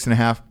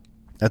 -6.5.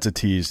 That's a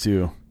tease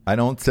too. I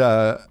don't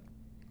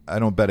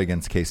bet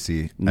against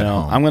KC.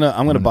 No, I'm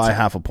gonna buy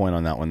half a point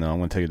on that one though. I'm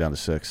gonna take it down to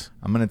 6.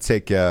 I'm gonna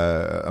take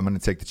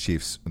the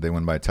Chiefs. They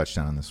win by a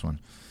touchdown on this one.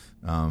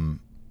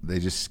 They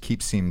just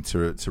keep seeming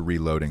to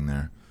reloading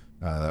there.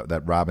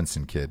 That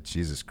Robinson kid,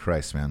 Jesus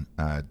Christ, man,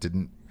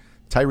 didn't.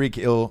 The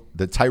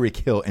Tyreek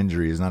Hill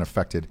injury has not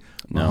affected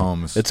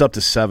Mahomes. It's up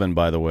to 7,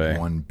 by the way.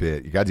 One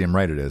bit. You're goddamn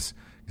right it is,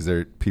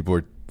 because people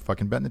are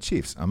fucking betting the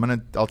Chiefs. I'm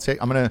gonna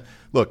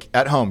look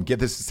at home. Get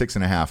this at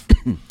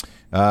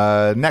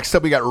 6.5. Next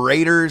up, we got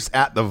Raiders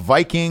at the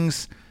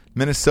Vikings.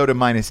 Minnesota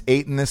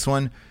 -8 in this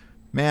one.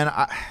 Man,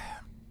 I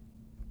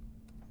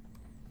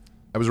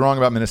was wrong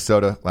about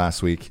Minnesota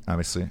last week.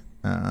 Obviously,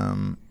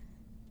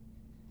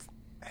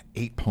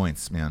 8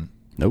 points, man.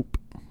 Nope.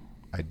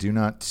 I do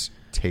not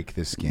take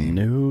this game.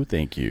 No,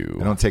 thank you.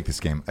 I don't take this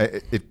game. I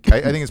think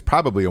it's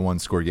probably a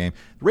one-score game.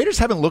 The Raiders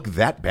haven't looked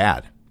that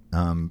bad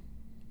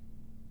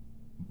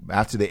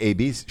after the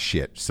AB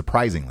shit,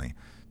 surprisingly.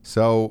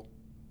 So,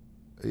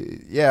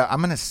 yeah, I'm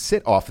going to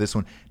sit off this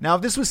one. Now,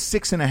 if this was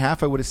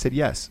 6.5, I would have said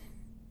yes.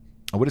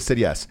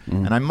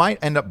 And I might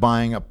end up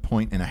buying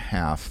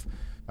 1.5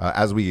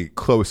 as we get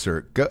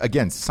closer.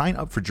 Again, sign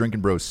up for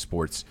Drinking Bros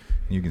Sports,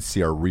 and you can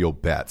see our real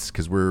bets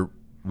because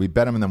we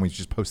bet them and then we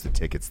just post the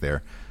tickets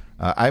there.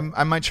 I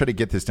might try to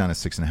get this down to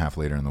 6.5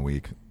 later in the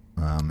week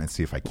and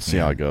see if I can. See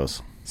how it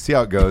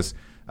goes.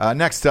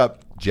 Next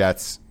up,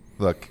 Jets.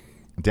 Look,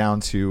 down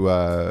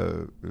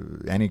to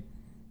any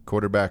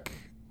quarterback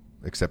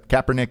except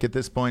Kaepernick at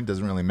this point.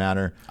 Doesn't really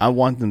matter. I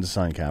want them to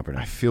sign Kaepernick.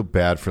 I feel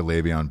bad for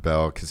Le'Veon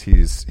Bell because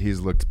he's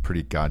looked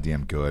pretty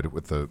goddamn good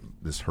with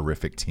this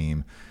horrific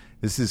team.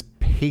 This is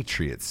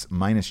Patriots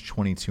minus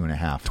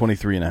 22.5.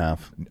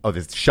 23.5. Oh,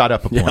 this shot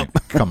up a point.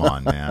 Yep. Come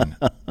on,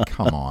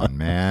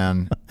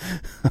 man.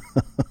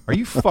 Are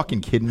you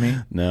fucking kidding me?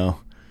 No.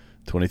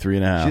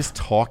 23.5. Just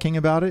talking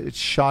about it, it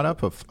shot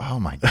up. Oh,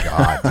 my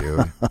God,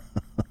 dude.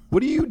 What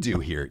do you do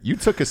here? You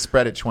took a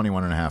spread at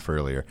 21.5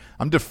 earlier.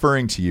 I'm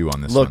deferring to you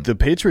on this one. Look, the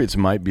Patriots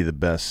might be the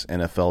best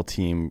NFL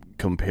team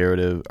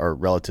comparative or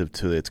relative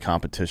to its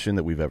competition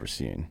that we've ever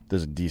seen.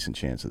 There's a decent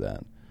chance of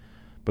that.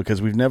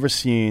 Because we've never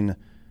seen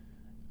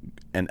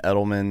an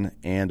Edelman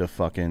and a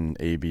fucking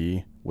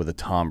AB with a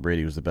Tom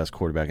Brady who's the best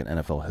quarterback in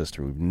NFL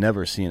history. We've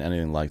never seen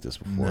anything like this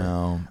before.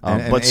 No.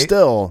 But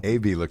still,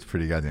 AB looked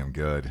pretty goddamn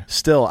good.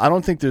 Still, I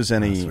don't think there's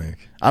any.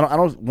 I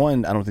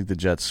don't think the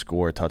Jets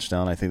score a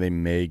touchdown. I think they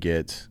may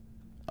get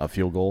a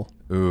field goal.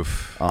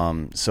 Oof.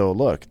 So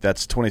look,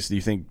 that's 20. Do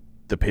you think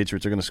the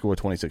Patriots are going to score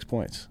 26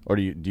 points, or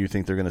do you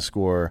think they're going to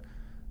score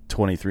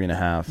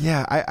 23.5?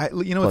 Yeah,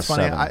 you know what's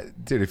funny, 7.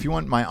 Dude? If you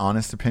want my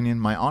honest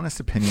opinion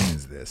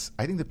is this: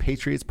 I think the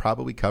Patriots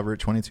probably cover at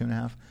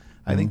 22.5.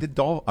 I think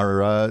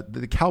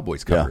the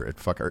Cowboys cover at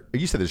fucker.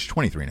 You said there's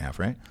 23.5,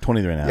 right?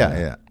 23.5.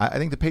 Yeah. I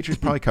think the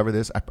Patriots probably cover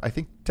this. I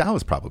think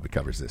Dallas probably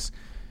covers this.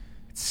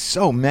 It's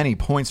so many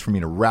points for me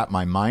to wrap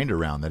my mind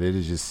around that it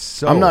is just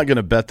so. I'm not going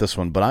to bet this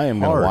one, but I am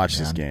going to watch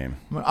man. This game.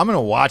 I'm going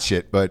to watch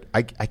it, but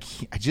I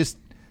can't, I just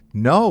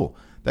no.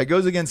 That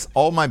goes against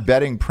all my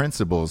betting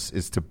principles.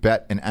 Is to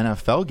bet an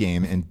NFL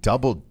game in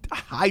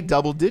high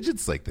double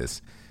digits like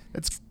this.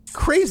 That's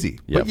crazy.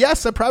 Yep. But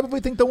yes, I probably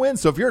think they'll win.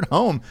 So if you're at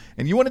home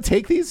and you want to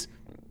take these,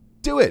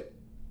 do it.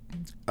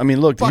 I mean,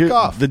 look, fuck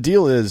off. The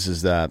deal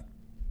is that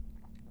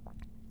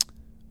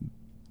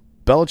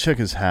Belichick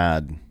has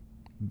had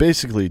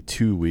basically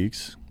 2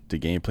 weeks to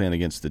game plan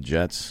against the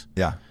Jets.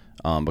 Yeah.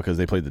 Because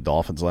they played the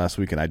Dolphins last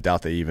week, and I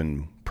doubt they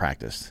even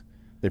practiced.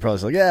 They probably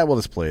said, yeah, we'll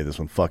just play this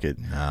one. Fuck it.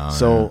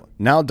 So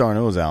now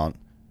Darnold's out.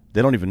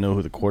 They don't even know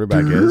who the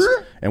quarterback is.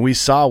 And we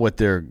saw what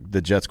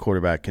the Jets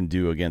quarterback can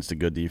do against a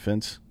good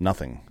defense.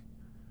 Nothing.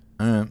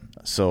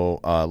 So,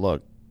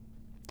 look,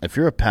 if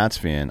you're a Pats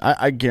fan,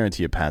 I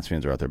guarantee you Pats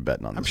fans are out there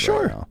betting on this. I'm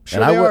sure. Right now.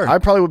 Sure and they are. I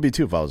probably would be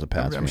too if I was a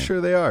Pats fan. I'm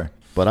sure they are.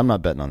 But I'm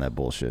not betting on that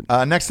bullshit.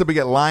 Next up, we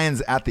get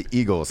Lions at the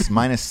Eagles,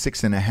 minus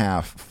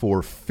 6.5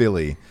 for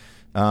Philly.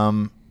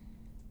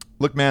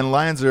 Look, man,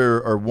 Lions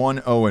are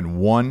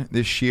 1-0-1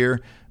 this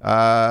year.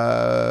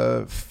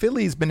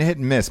 Philly's been hit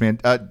and miss, man.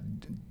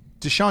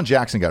 Deshaun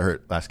Jackson got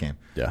hurt last game.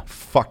 Yeah.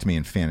 Fucked me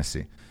in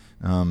fantasy.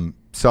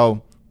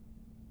 So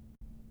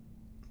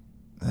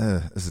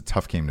this is a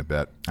tough game to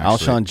bet.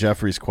 Actually. Alshon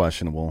Jeffrey's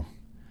questionable.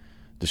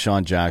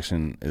 Deshaun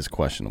Jackson is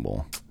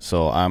questionable.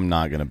 So I'm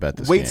not going to bet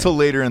this game. Wait till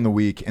later in the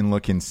week and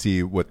look and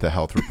see what the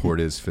health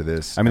report is for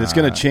this. I mean, it's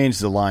going to change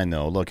the line,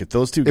 though. Look, if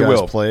those two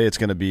guys play, it's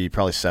going to be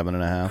probably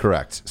 7.5.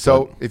 Correct.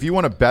 So if you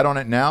want to bet on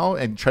it now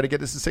and try to get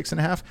this to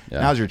 6.5,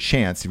 now's your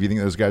chance if you think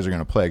those guys are going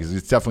to play because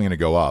it's definitely going to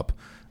go up.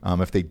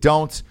 If they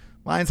don't,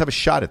 Lions have a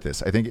shot at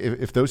this. I think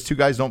if those two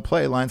guys don't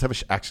play, Lions have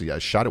a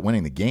shot at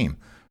winning the game.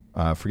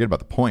 Forget about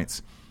the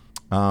points.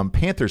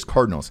 Panthers,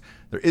 Cardinals.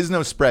 There is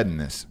no spread in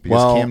this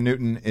because Cam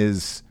Newton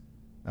is,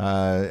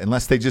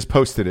 unless they just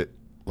posted it.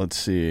 Let's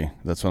see.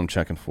 That's what I'm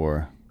checking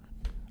for.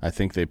 I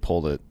think they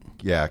pulled it.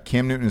 Yeah,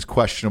 Cam Newton is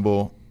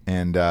questionable,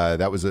 and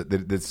that was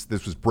this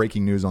was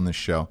breaking news on this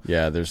show.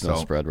 Yeah, there's no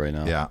spread right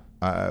now.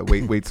 Yeah,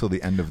 wait till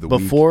the end of the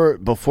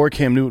week. Before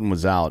Cam Newton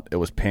was out, it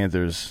was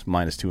Panthers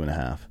minus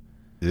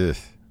 2.5. Ugh.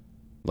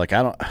 Like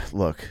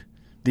look.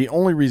 The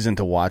only reason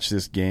to watch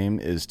this game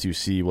is to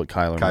see what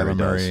Kyler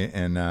Murray does.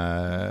 and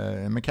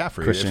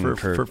McCaffrey. Christian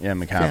Kirk,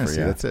 McCaffrey. Fantasy,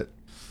 yeah. That's it.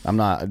 I'm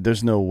not.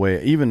 There's no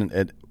way. Even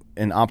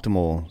in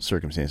optimal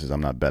circumstances, I'm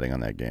not betting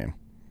on that game.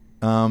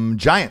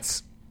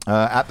 Giants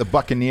at the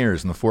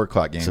Buccaneers in the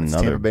 4:00 game. It's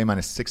Tampa Bay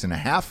minus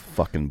 6.5.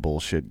 Fucking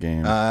bullshit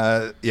game.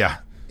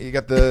 Yeah, you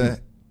got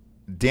the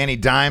Danny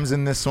Dimes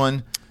in this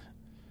one.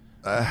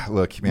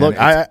 Look, man.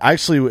 I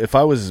actually, if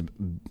I was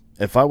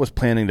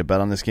planning to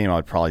bet on this game, I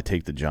would probably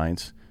take the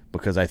Giants.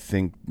 Because I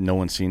think no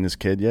one's seen this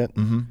kid yet,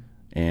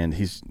 and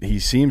he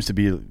seems to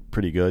be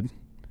pretty good.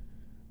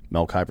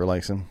 Mel Kiper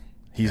likes him.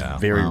 He's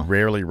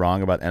rarely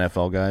wrong about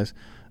NFL guys,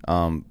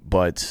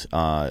 but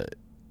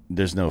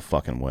There's no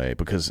fucking way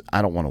because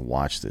I don't want to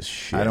watch this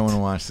shit. I don't want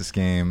to watch this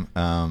game.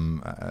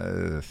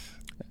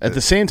 At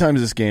the same time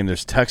as this game,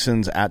 there's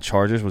Texans at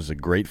Chargers, which is a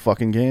great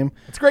fucking game.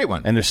 It's a great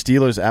one. And there's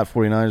Steelers at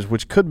 49ers,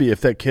 which could be,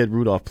 if that kid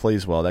Rudolph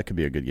plays well, that could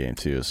be a good game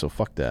too. So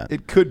fuck that.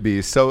 It could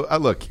be. So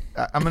look,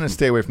 I'm going to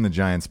stay away from the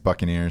Giants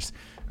Buccaneers.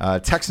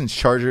 Texans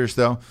Chargers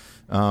though.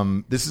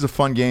 This is a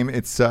fun game.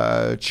 It's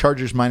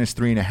Chargers minus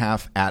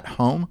 3.5 at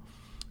home.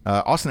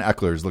 Austin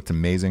Eckler has looked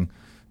amazing.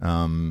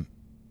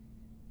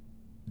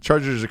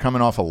 Chargers are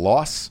coming off a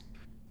loss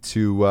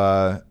to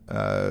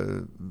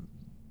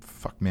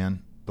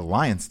the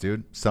Lions,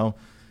 dude. So,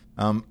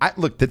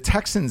 look, the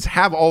Texans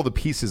have all the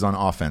pieces on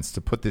offense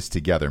to put this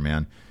together,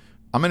 man.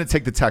 I'm going to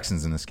take the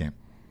Texans in this game.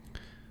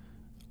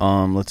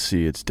 Let's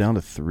see. It's down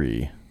to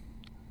 3.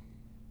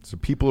 So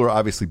people are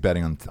obviously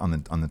betting on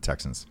the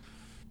Texans.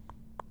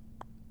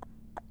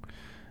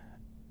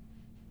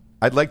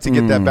 I'd like to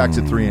get that back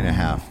to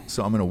 3.5.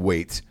 So I'm going to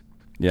wait.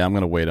 Yeah, I'm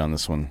going to wait on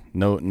this one.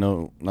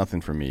 No,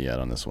 nothing for me yet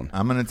on this one.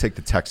 I'm going to take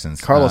the Texans.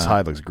 Carlos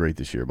Hyde looks great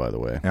this year, by the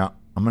way. Yeah,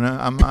 I'm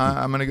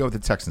gonna go with the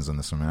Texans on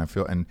this one, man. I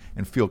feel and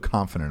feel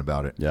confident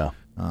about it. Yeah,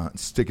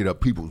 stick it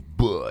up people's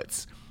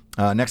butts.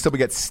 Next up, we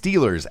got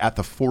Steelers at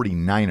the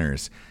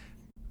 49ers.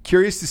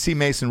 Curious to see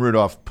Mason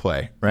Rudolph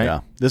play, right? Yeah,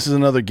 this is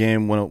another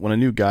game when a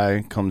new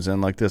guy comes in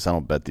like this. I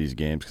don't bet these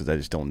games because I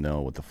just don't know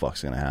what the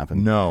fuck's going to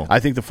happen. No, I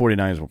think the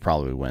 49ers will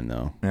probably win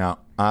though. Yeah,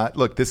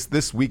 look,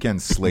 this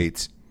weekend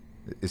slate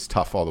is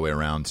tough all the way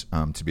around,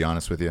 to be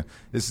honest with you.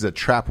 This is a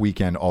trap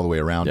weekend all the way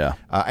around. Yeah.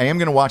 I am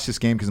going to watch this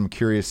game because I'm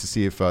curious to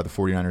see if the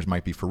 49ers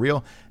might be for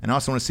real. And I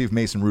also want to see if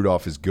Mason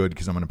Rudolph is good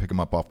because I'm going to pick him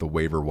up off the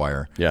waiver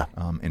wire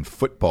in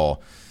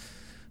football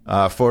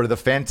for the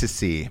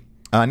fantasy.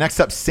 Next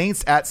up,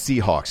 Saints at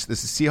Seahawks.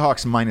 This is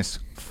Seahawks minus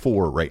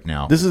 4 right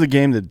now. This is a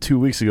game that 2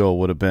 weeks ago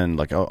would have been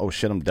like, oh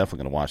shit, I'm definitely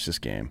going to watch this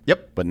game.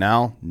 Yep. But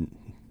now,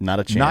 not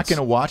a chance. Not going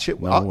to watch it.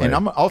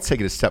 I'll take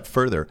it a step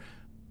further.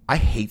 I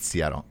hate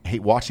Seattle. I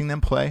hate watching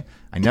them play.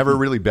 I never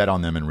really bet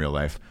on them in real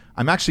life.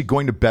 I'm actually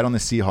going to bet on the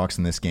Seahawks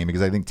in this game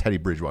because I think Teddy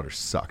Bridgewater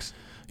sucks.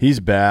 He's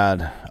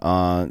bad.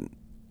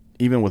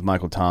 Even with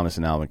Michael Thomas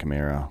and Alvin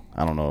Kamara.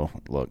 I don't know.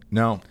 Look.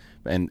 No.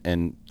 And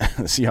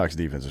the Seahawks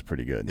defense is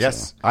pretty good.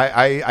 Yes. So.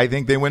 I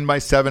think they win by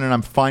 7, and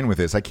I'm fine with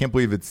this. I can't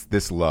believe it's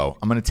this low.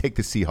 I'm going to take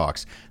the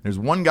Seahawks. There's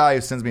one guy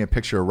who sends me a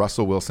picture of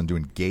Russell Wilson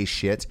doing gay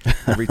shit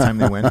every time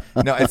they win.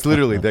 No, it's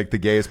literally like the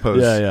gayest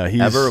post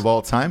ever of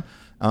all time.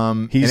 He's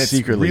and it's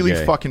secretly really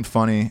gay. fucking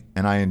funny,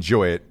 and I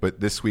enjoy it. But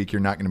this week,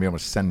 you're not going to be able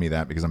to send me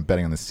that because I'm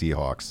betting on the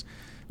Seahawks.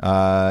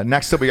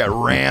 Next up, we got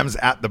Rams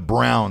at the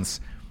Browns.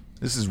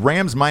 This is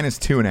Rams minus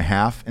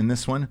 2.5 in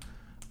this one.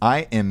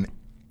 I am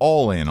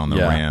all in on the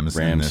Rams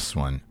in this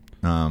one.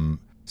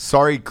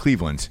 Sorry,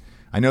 Cleveland.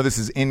 I know this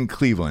is in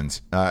Cleveland.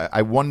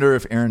 I wonder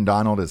if Aaron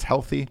Donald is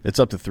healthy. It's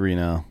up to 3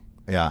 now.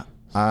 Yeah.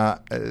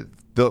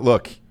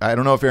 Look, I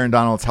don't know if Aaron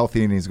Donald's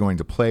healthy and he's going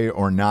to play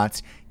or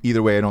not.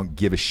 Either way, I don't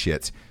give a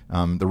shit.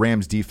 The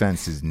Rams'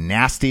 defense is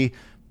nasty.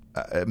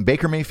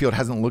 Baker Mayfield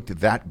hasn't looked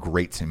that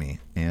great to me.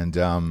 And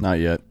not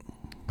yet.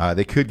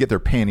 They could get their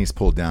panties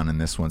pulled down in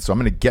this one. So I'm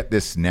going to get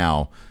this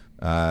now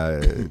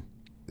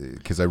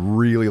because I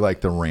really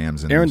like the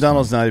Rams. Aaron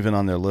Donald's not even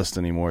on their list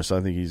anymore, so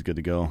I think he's good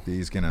to go.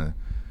 He's going to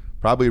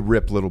probably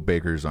rip little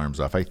Baker's arms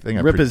off. I think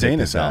I rip his predicted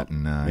anus that. out,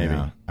 And,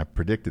 maybe. I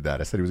predicted that.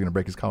 I said he was going to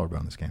break his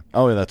collarbone this game.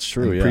 Oh, yeah, that's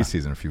true, in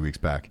preseason a few weeks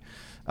back.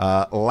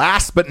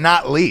 Last but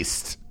not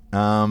least,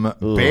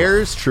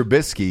 Bears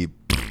Trubisky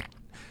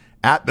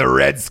at the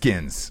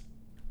Redskins.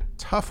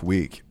 Tough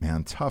week,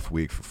 man. Tough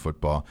week for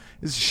football.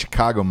 This is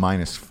Chicago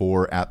minus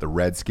 4 at the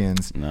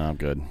Redskins. No, I'm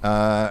good.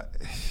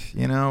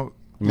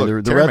 Look,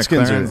 the Terry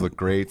Redskins McLaurin's look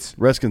great.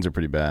 Redskins are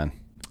pretty bad.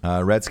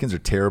 Redskins are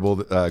terrible.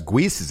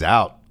 Guice is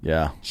out.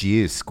 Yeah.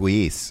 Jeez,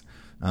 Guice.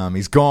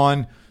 He's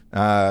gone.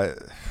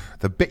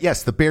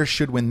 The Bears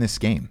should win this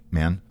game,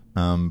 man.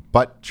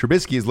 But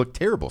Trubisky has looked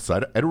terrible,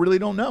 so I really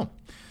don't know.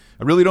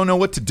 I really don't know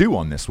what to do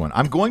on this one.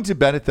 I'm going to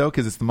bet it, though,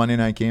 because it's the Monday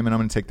night game, and I'm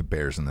going to take the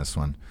Bears in this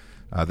one,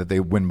 that they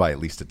win by at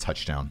least a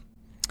touchdown.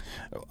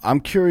 I'm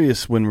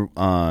curious when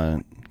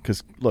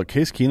because, look,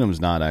 Case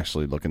Keenum's not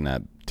actually looking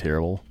that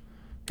terrible.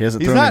 He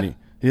hasn't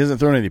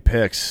thrown any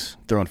picks,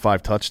 throwing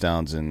 5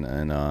 touchdowns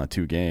in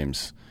 2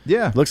 games.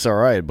 Yeah. Looks all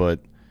right,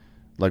 but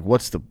like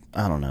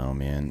I don't know,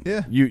 man.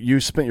 Yeah. You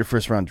spent your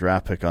first round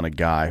draft pick on a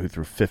guy who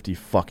threw 50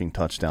 fucking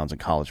touchdowns in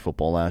college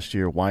football last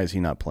year. Why is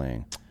he not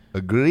playing?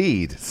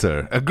 Agreed,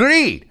 sir.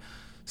 Agreed.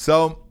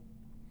 So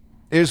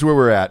here's where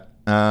we're at.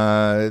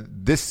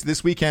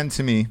 This weekend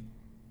to me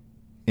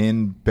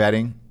in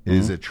betting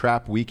is a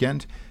trap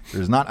weekend.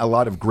 There's not a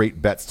lot of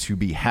great bets to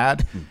be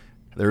had.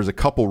 There's a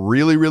couple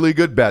really, really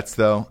good bets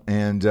though,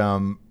 and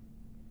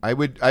I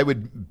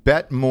would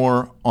bet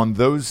more on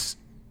those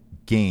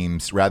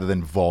games rather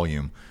than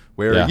volume.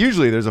 Where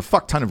usually there's a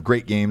fuck ton of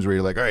great games where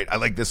you're like, all right, I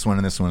like this one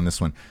and this one and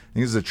this one. I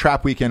think this is a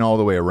trap weekend all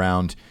the way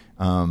around.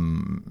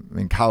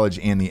 In college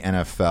and the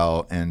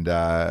NFL, and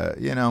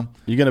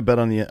you gonna bet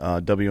on the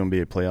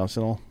WNBA playoffs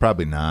at all?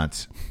 Probably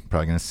not.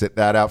 Probably gonna sit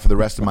that out for the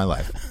rest of my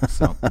life.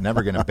 So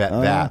never gonna bet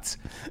that.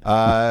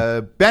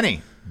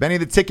 Benny, Benny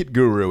the Ticket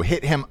Guru.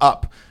 Hit him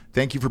up.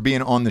 Thank you for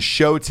being on the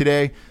show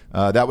today.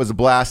 That was a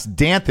blast.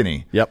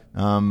 D'Anthony. Yep.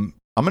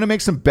 I'm going to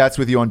make some bets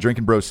with you on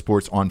Drinking Bros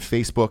Sports on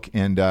Facebook,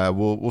 and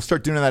we'll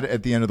start doing that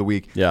at the end of the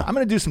week. Yeah. I'm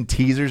going to do some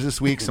teasers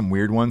this week, some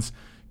weird ones,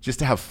 just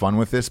to have fun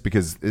with this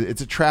because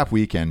it's a trap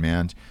weekend,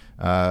 man.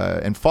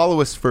 And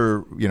follow us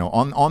for,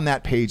 on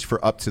that page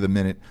for up to the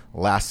minute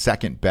last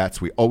second bets.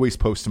 We always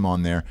post them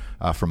on there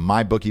from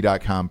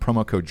mybookie.com.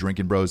 Promo code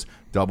Drinking Bros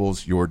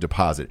doubles your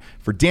deposit.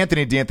 For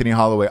D'Anthony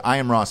Hollaway, I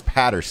am Ross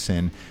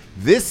Patterson.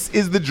 This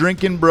is the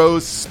Drinking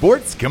Bros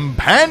Sports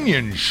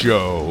Companion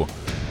Show.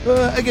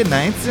 Good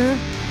night, sir.